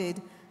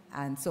sorted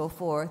and so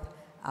forth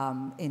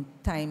in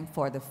time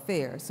for the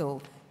fair.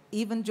 So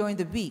even during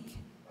the week,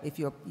 if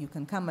you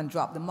can come and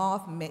drop them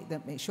off,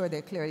 make sure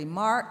they're clearly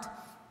marked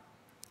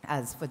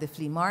as for the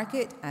flea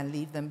market and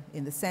leave them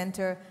in the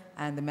center,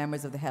 and the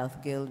members of the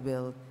Health Guild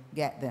will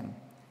get them.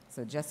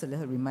 So just a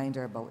little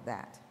reminder about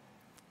that.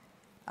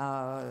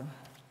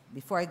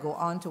 Before I go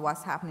on to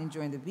what's happening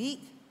during the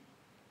week,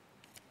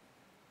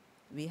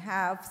 we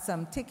have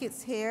some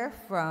tickets here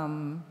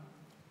from,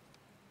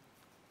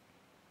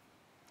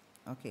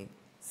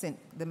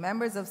 the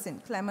members of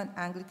St. Clement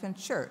Anglican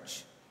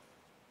Church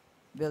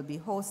will be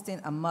hosting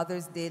a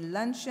Mother's Day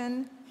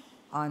luncheon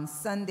on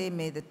Sunday,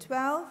 May the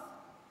 12th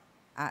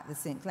at the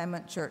St.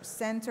 Clement Church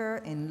Center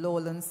in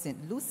Lowlands,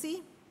 St.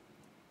 Lucie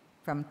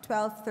from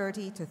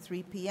 12:30 to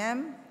 3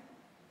 p.m.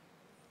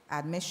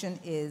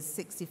 Admission is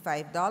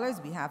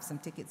 $65. We have some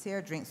tickets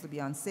here. Drinks will be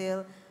on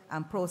sale,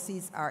 and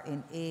proceeds are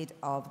in aid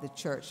of the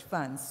church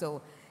funds.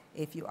 So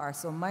if you are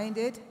so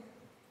minded,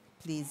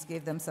 please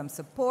give them some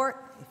support,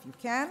 if you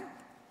can,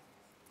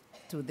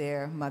 to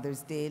their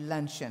Mother's Day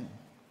luncheon.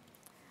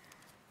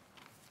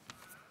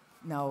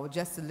 Now,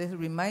 just a little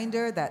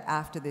reminder that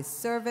after this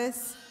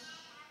service,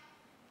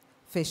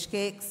 fish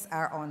cakes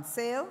are on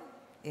sale.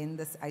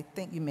 I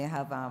think you may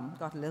have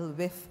got a little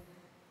whiff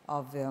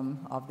of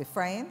the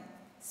frying,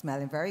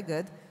 smelling very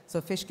good. So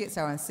fish cakes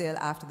are on sale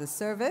after the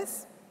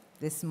service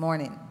this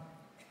morning.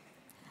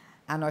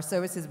 And our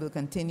services will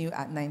continue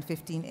at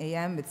 9:15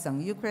 a.m. with sung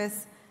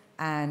Eucharist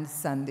and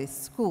Sunday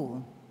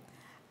school.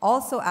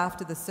 Also,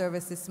 after the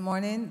service this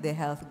morning, the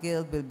Health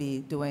Guild will be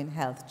doing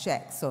health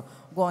checks. So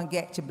go and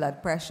get your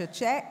blood pressure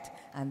checked,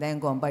 and then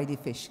go and buy the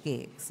fish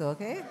cakes,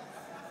 okay?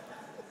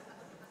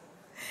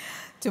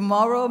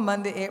 Tomorrow,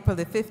 Monday, April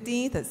the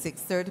 15th at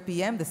 6:30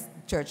 p.m., the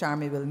church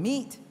army will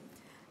meet.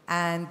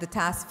 And the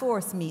task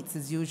force meets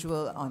as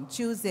usual on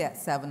Tuesday at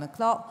 7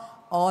 o'clock.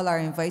 All are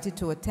invited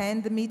to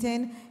attend the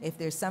meeting. If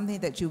there's something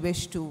that you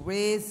wish to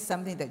raise,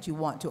 something that you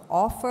want to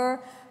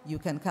offer, you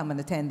can come and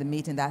attend the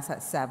meeting. That's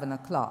at 7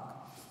 o'clock.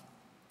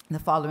 The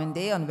following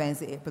day, on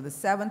Wednesday, April the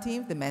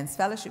 17th, the Men's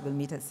Fellowship will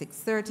meet at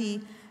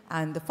 6:30,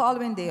 And the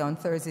following day, on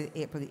Thursday,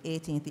 April the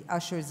 18th, the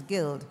Ushers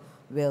Guild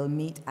will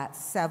meet at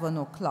 7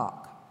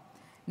 o'clock.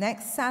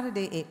 Next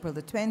Saturday, April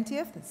the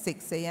 20th, at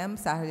 6 a.m.,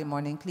 Saturday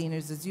morning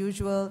cleaners as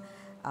usual,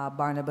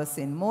 Barnabas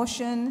in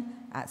motion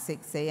at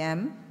 6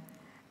 a.m.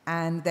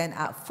 And then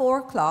at 4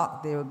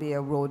 o'clock, there will be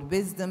a road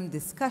wisdom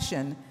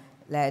discussion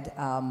led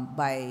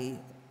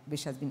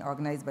which has been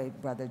organized by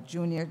Brother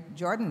Junior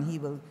Jordan. He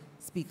will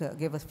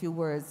give a few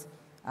words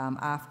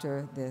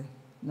after the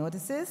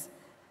notices.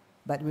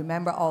 But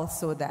remember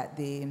also that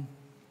the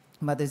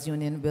Mothers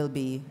Union will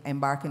be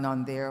embarking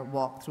on their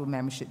walk-through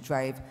membership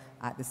drive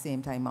at the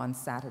same time on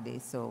Saturday.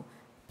 So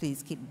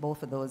please keep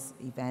both of those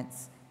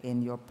events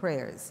in your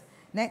prayers.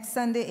 Next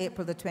Sunday,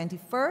 April the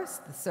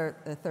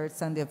 21st, the third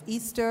Sunday of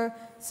Easter,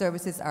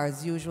 services are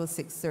as usual,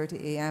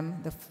 6:30 a.m.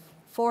 The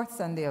fourth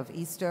Sunday of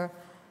Easter,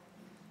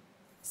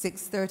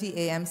 6:30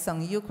 a.m.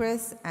 sung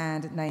Eucharist,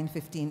 and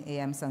 9:15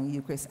 a.m. sung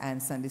Eucharist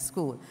and Sunday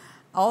school.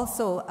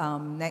 Also,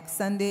 next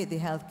Sunday, the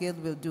Health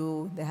Guild will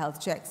do the health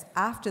checks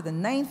after the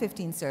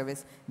 9:15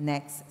 service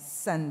next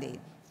Sunday.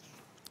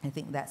 I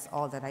think that's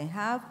all that I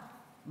have.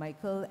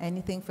 Michael,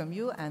 anything from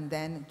you? And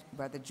then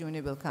Brother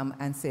Junior will come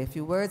and say a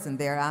few words, and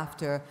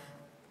thereafter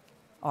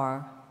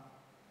our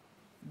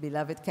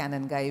beloved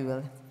Canon Guy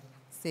will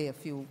say a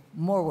few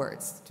more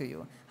words to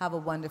you. Have a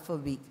wonderful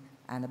week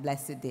and a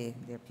blessed day,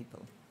 dear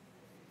people.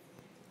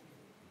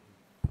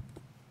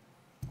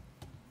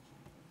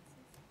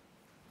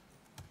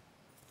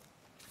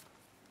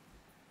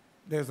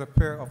 There's a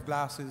pair of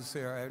glasses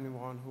here.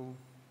 Anyone who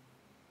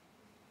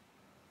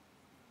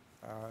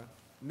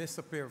missed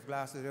a pair of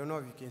glasses, I don't know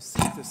if you can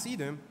see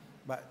them,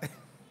 but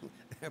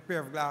a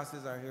pair of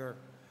glasses are here.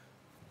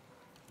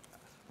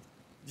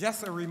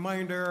 Just a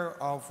reminder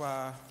of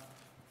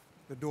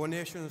the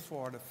donations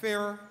for the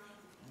fair.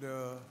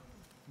 The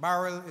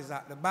barrel is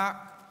at the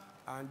back,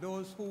 and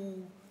those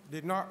who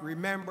did not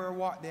remember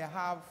what they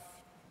have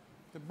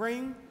to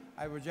bring,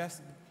 I will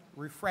just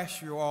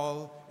refresh you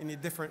all in the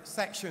different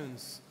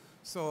sections.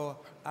 So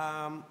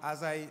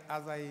as I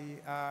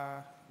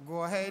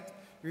go ahead,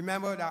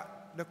 remember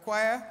that the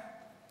choir,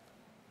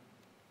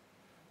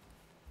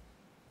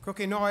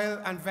 cooking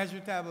oil and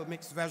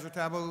mixed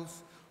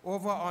vegetables.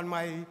 Over on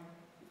my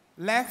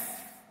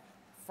left,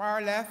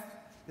 far left,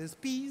 there's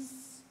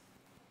peas.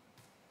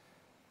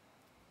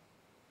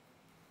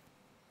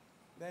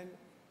 Then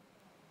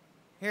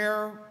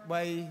here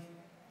by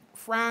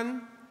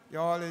Fran,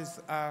 y'all is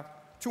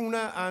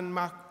tuna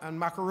and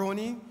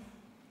macaroni.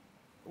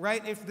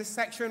 Right in this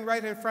section,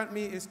 right in front of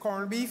me is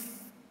corned beef.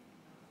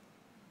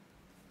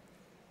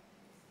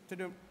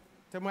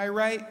 To my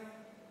right,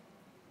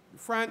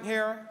 front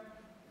here,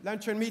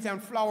 luncheon meat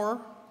and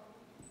flour.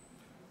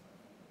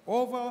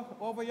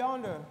 Over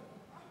yonder,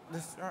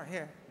 this right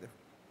here,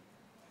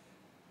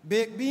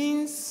 baked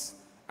beans,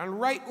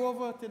 and right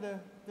over to the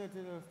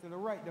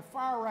right, the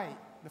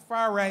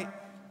far right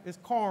is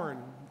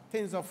corn,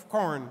 tins of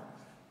corn.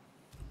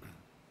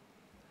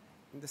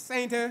 In the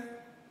center,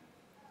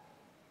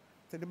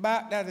 to the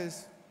back, that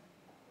is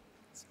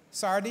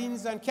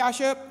sardines and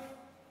ketchup.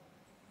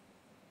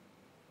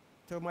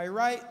 To my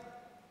right,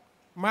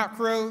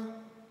 mackerel.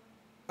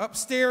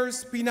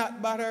 Upstairs,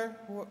 peanut butter,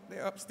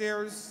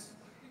 upstairs.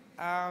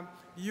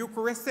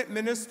 Eucharistic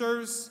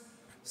ministers,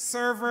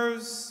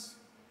 servers,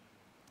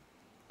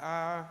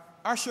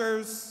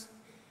 ushers,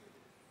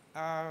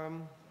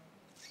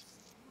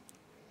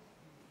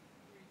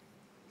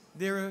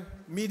 their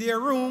media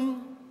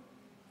room,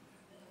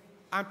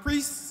 and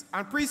priests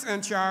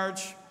in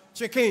charge,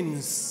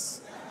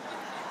 chickens.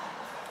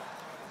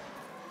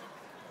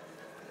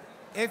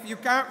 If you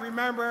can't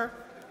remember,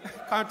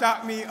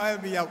 contact me, I'll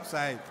be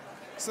outside.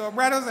 So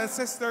brothers and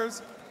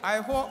sisters, I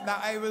hope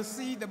that I will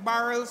see the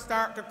barrels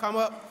start to come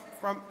up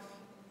from,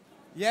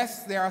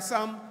 yes, there are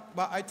some,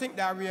 but I think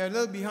that we are a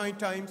little behind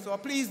time, so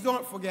please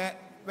don't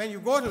forget, when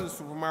you go to the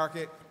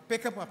supermarket,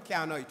 pick up a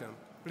can item,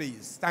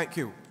 please. Thank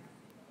you.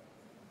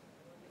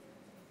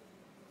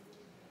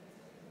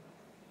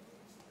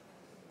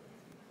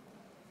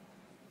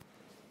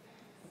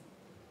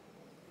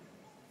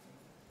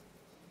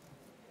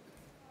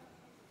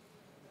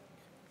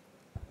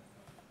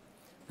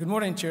 Good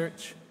morning,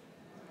 church.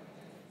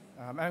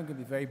 I'm going to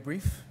be very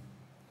brief.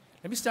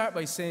 Let me start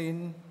by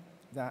saying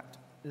that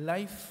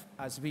life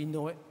as we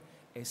know it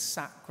is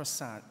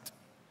sacrosanct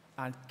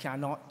and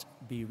cannot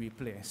be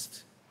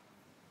replaced.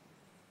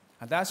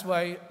 And that's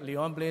why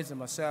Leon Blades and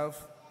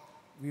myself,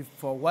 we've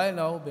for a while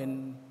now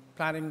been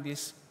planning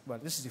this, well,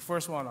 this is the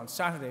first one on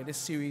Saturday, this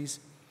series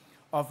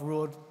of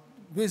road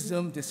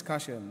wisdom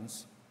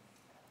discussions.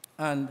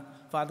 And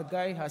Father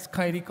Guy has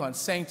kindly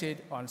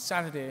consented on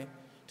Saturday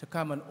to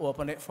come and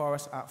open it for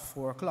us at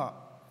 4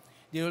 o'clock.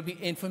 There will be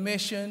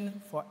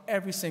information for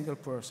every single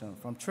person,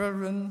 from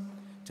children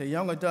to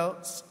young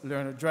adults,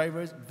 learner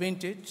drivers,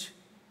 vintage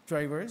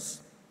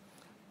drivers,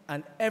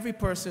 and every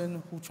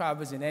person who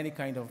travels in any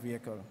kind of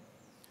vehicle.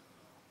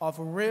 Of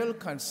real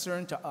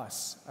concern to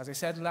us, as I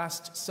said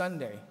last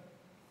Sunday,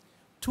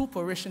 2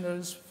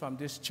 parishioners from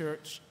this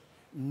church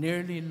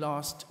nearly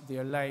lost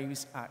their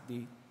lives at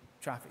the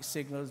traffic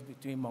signals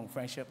between Mount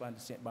Friendship and the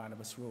St.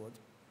 Barnabas Road.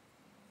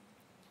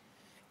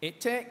 It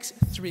takes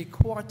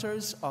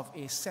 3/4 of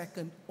a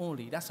second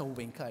only, that's a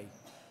wink eye,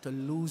 to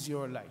lose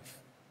your life.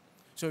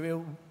 So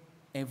we're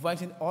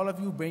inviting all of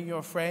you, bring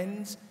your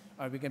friends,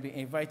 or we're going to be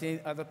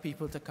inviting other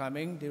people to come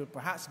in. There will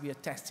perhaps be a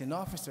testing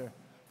officer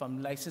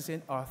from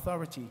licensing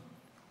authority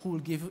who will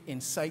give you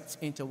insights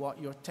into what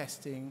your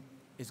testing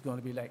is going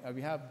to be like. And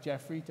we have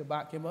Jeffrey to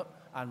back him up,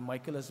 and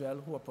Michael as well,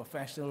 who are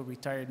professional,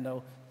 retired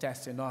now,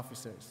 testing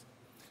officers.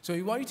 So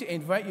we want you to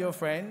invite your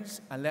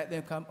friends and let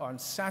them come on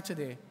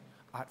Saturday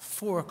at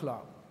 4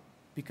 o'clock,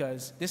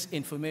 because this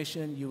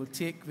information you will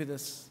take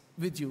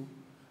with you,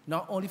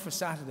 not only for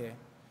Saturday,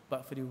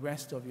 but for the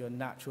rest of your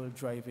natural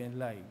driving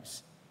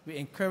lives. We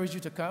encourage you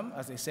to come.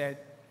 As I said,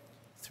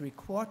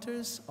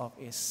 3/4 of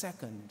a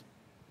second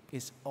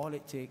is all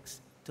it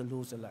takes to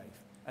lose a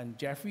life. And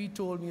Jeffrey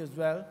told me as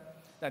well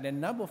that the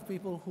number of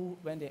people who,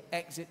 when they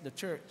exit the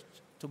church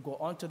to go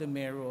onto the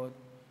main road,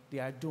 they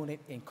are doing it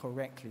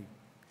incorrectly,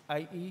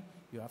 i.e.,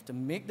 you have to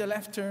make the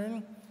left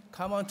turn,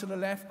 come onto the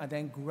left, and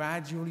then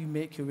gradually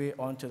make your way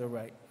onto the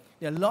right.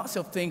 There are lots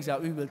of things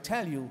that we will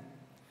tell you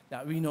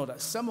that we know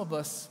that some of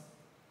us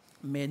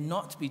may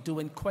not be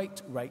doing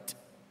quite right.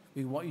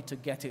 We want you to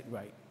get it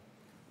right.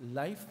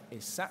 Life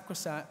is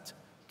sacrosanct,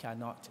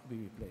 cannot be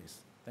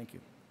replaced. Thank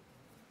you.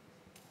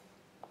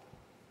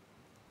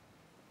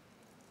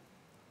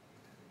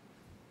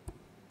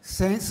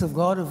 Saints of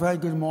God, a very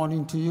good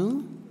morning to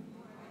you.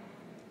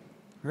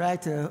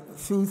 Right, a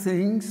few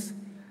things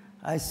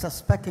I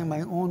suspect in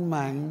my own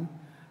mind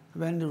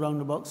when the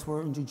roundabouts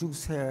were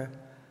introduced here,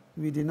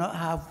 we did not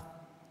have,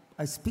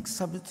 I speak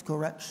subject to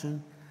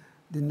correction,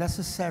 the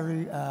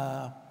necessary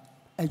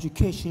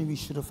education we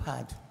should have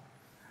had.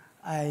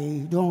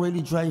 I don't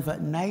really drive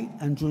at night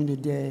and during the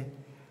day.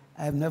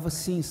 I've never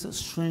seen such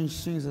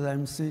strange things as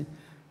I'm seeing.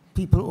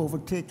 People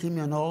overtaking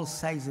me on all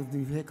sides of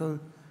the vehicle,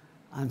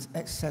 and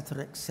et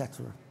cetera, et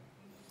cetera.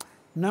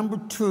 Number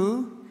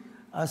two,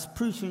 as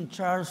preaching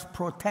charge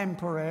pro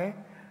tempore,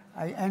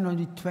 I end on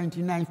the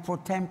 29th, pro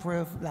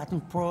tempore,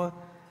 Latin pro,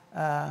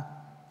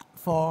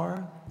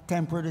 for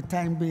tempore the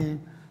time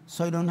being,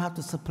 so I don't have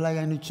to supply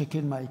any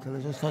chicken, Michael.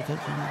 I just thought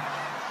that, you know.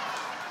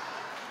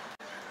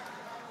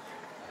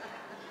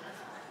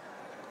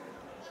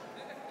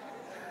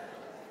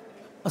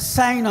 A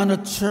sign on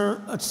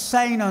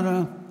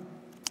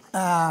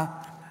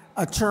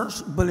a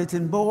church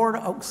bulletin board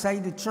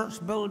outside the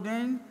church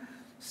building,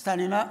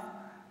 standing up,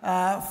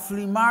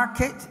 flea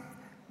market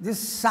this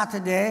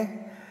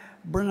Saturday.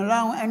 Bring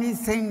along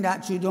anything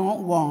that you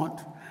don't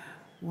want.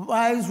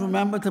 Wives,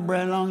 remember to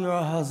bring along your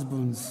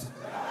husbands.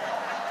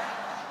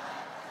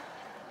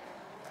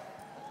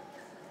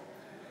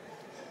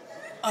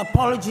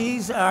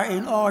 Apologies are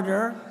in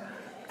order.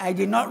 I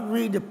did not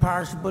read the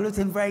parish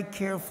bulletin very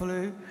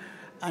carefully,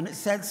 and it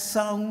said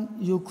sung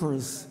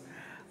Eucharist.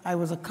 I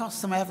was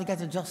accustomed, I have to get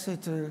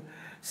adjusted to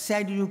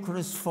say the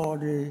Eucharist for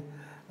the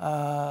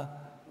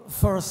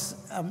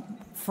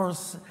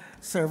first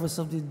service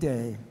of the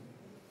day.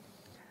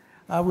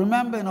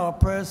 Remember in our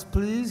prayers,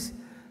 please,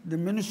 the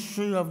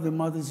ministry of the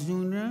Mothers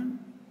Union,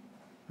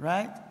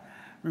 right?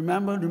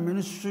 Remember the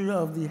ministry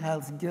of the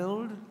Health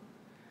Guild.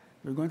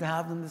 We're going to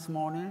have them this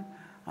morning.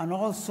 And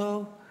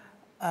also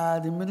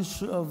the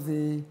ministry of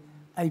the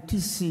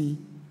ITC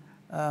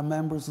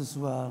members as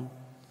well.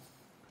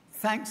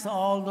 Thanks to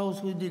all those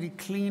who did the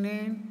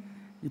cleaning,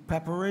 the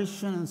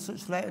preparation, and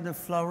such like the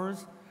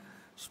flowers.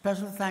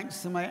 Special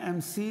thanks to my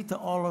MC, to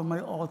all of my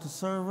altar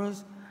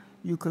servers,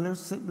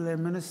 Eucharistic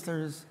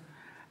ministers,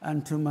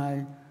 and to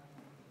my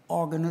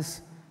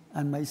organist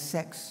and my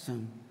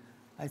sexton.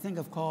 I think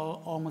I've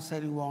called almost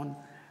anyone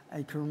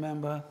I can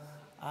remember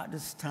at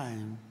this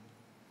time.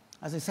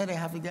 As I said, I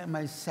have to get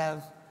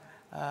myself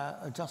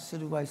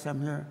adjusted whilst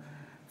I'm here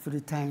for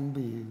the time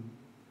being.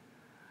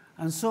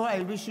 And so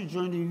I wish you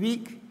during the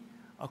week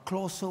a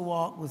closer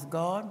walk with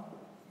God.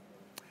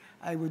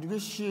 I would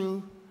wish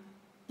you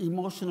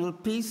emotional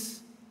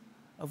peace,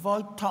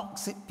 avoid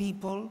toxic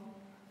people,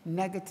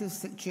 negative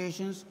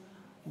situations,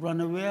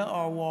 run away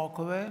or walk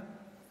away.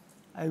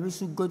 I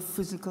wish you good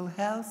physical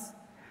health,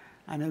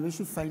 and I wish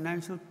you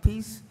financial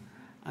peace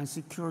and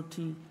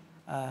security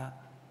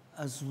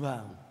as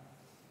well.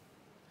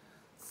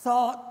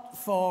 Thought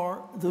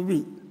for the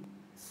week.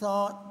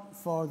 Thought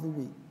for the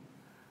week.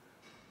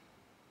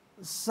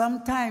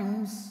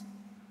 Sometimes,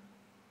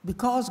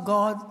 because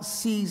God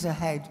sees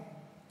ahead,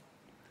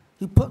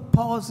 He put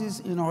pauses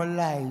in our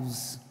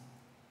lives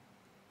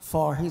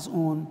for His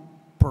own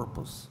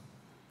purpose.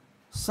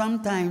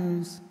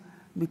 Sometimes,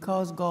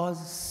 because God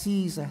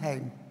sees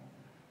ahead,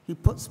 He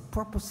puts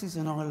purposes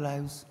in our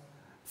lives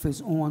for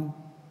His own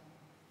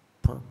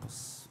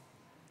purpose.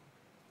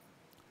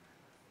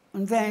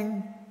 And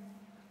then,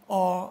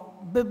 our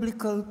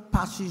biblical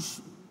passage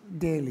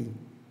daily.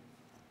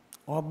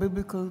 Our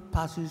biblical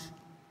passage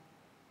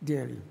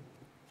daily.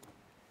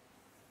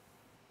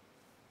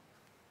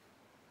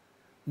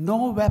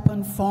 No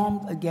weapon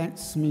formed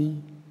against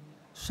me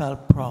shall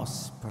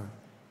prosper.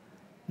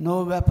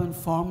 No weapon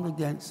formed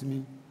against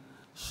me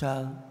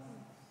shall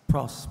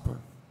prosper.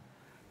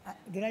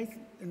 Did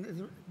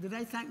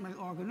I thank my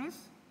organist?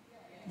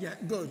 Yeah,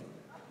 good.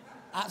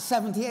 At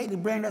 78, the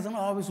brain doesn't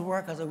always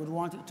work as I would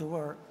want it to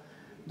work.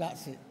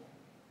 That's it.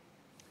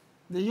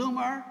 The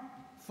humor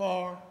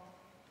for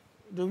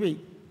the week.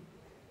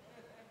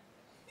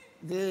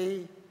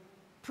 The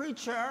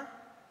preacher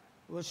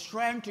was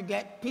trying to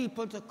get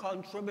people to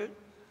contribute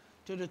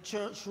to the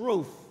church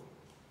roof.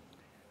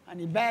 And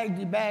he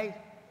begged.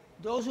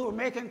 Those who were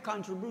making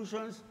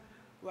contributions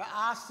were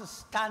asked to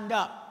stand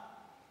up.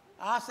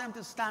 Asked them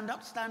to stand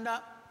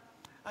up.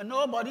 And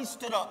nobody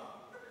stood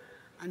up.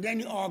 And then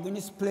the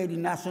organist played the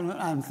national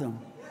anthem.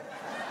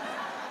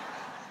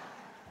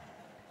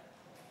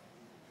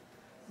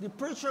 The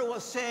preacher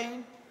was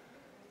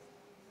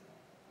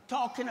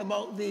talking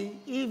about the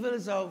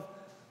evils of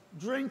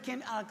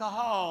drinking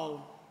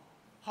alcohol,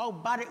 how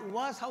bad it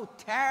was, how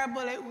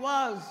terrible it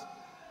was.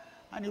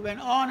 And he went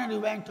on and he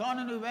went on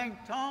and he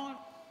went on.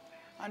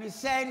 And he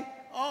said,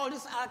 oh,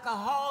 this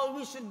alcohol,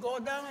 we should go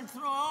down and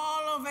throw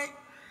all of it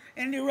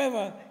in the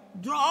river.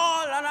 Throw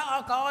all of the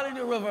alcohol in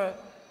the river.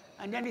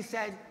 And then he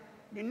said,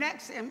 the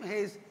next hymn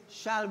is,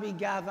 shall we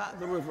gather at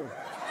the river?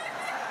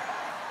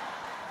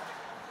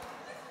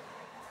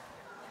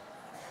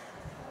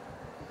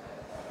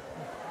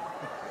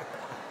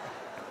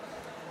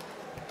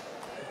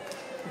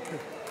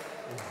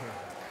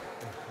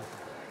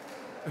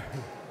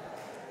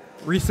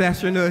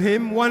 Recessional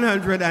hymn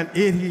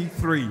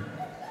 183.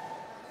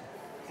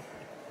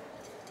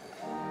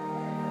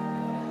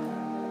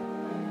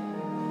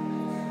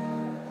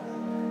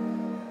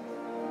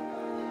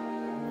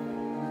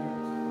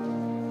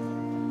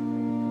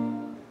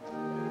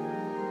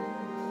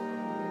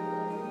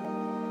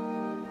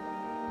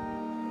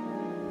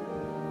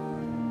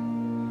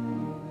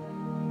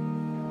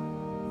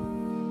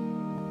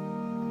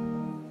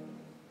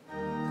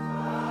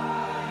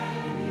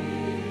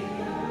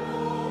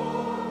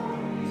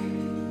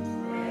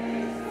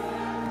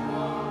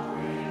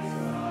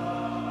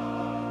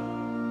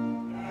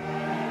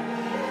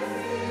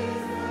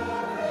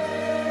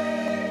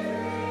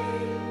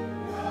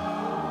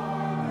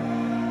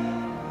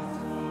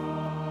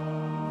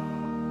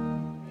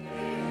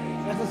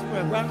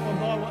 Grant, O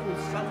God, what we've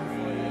suffered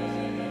for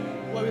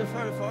years, what we've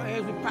heard for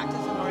years, we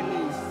practice in our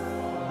lives.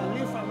 And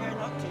live from here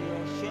not to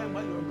your shame,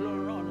 but your glory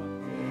and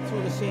honor.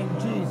 Through the same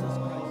Jesus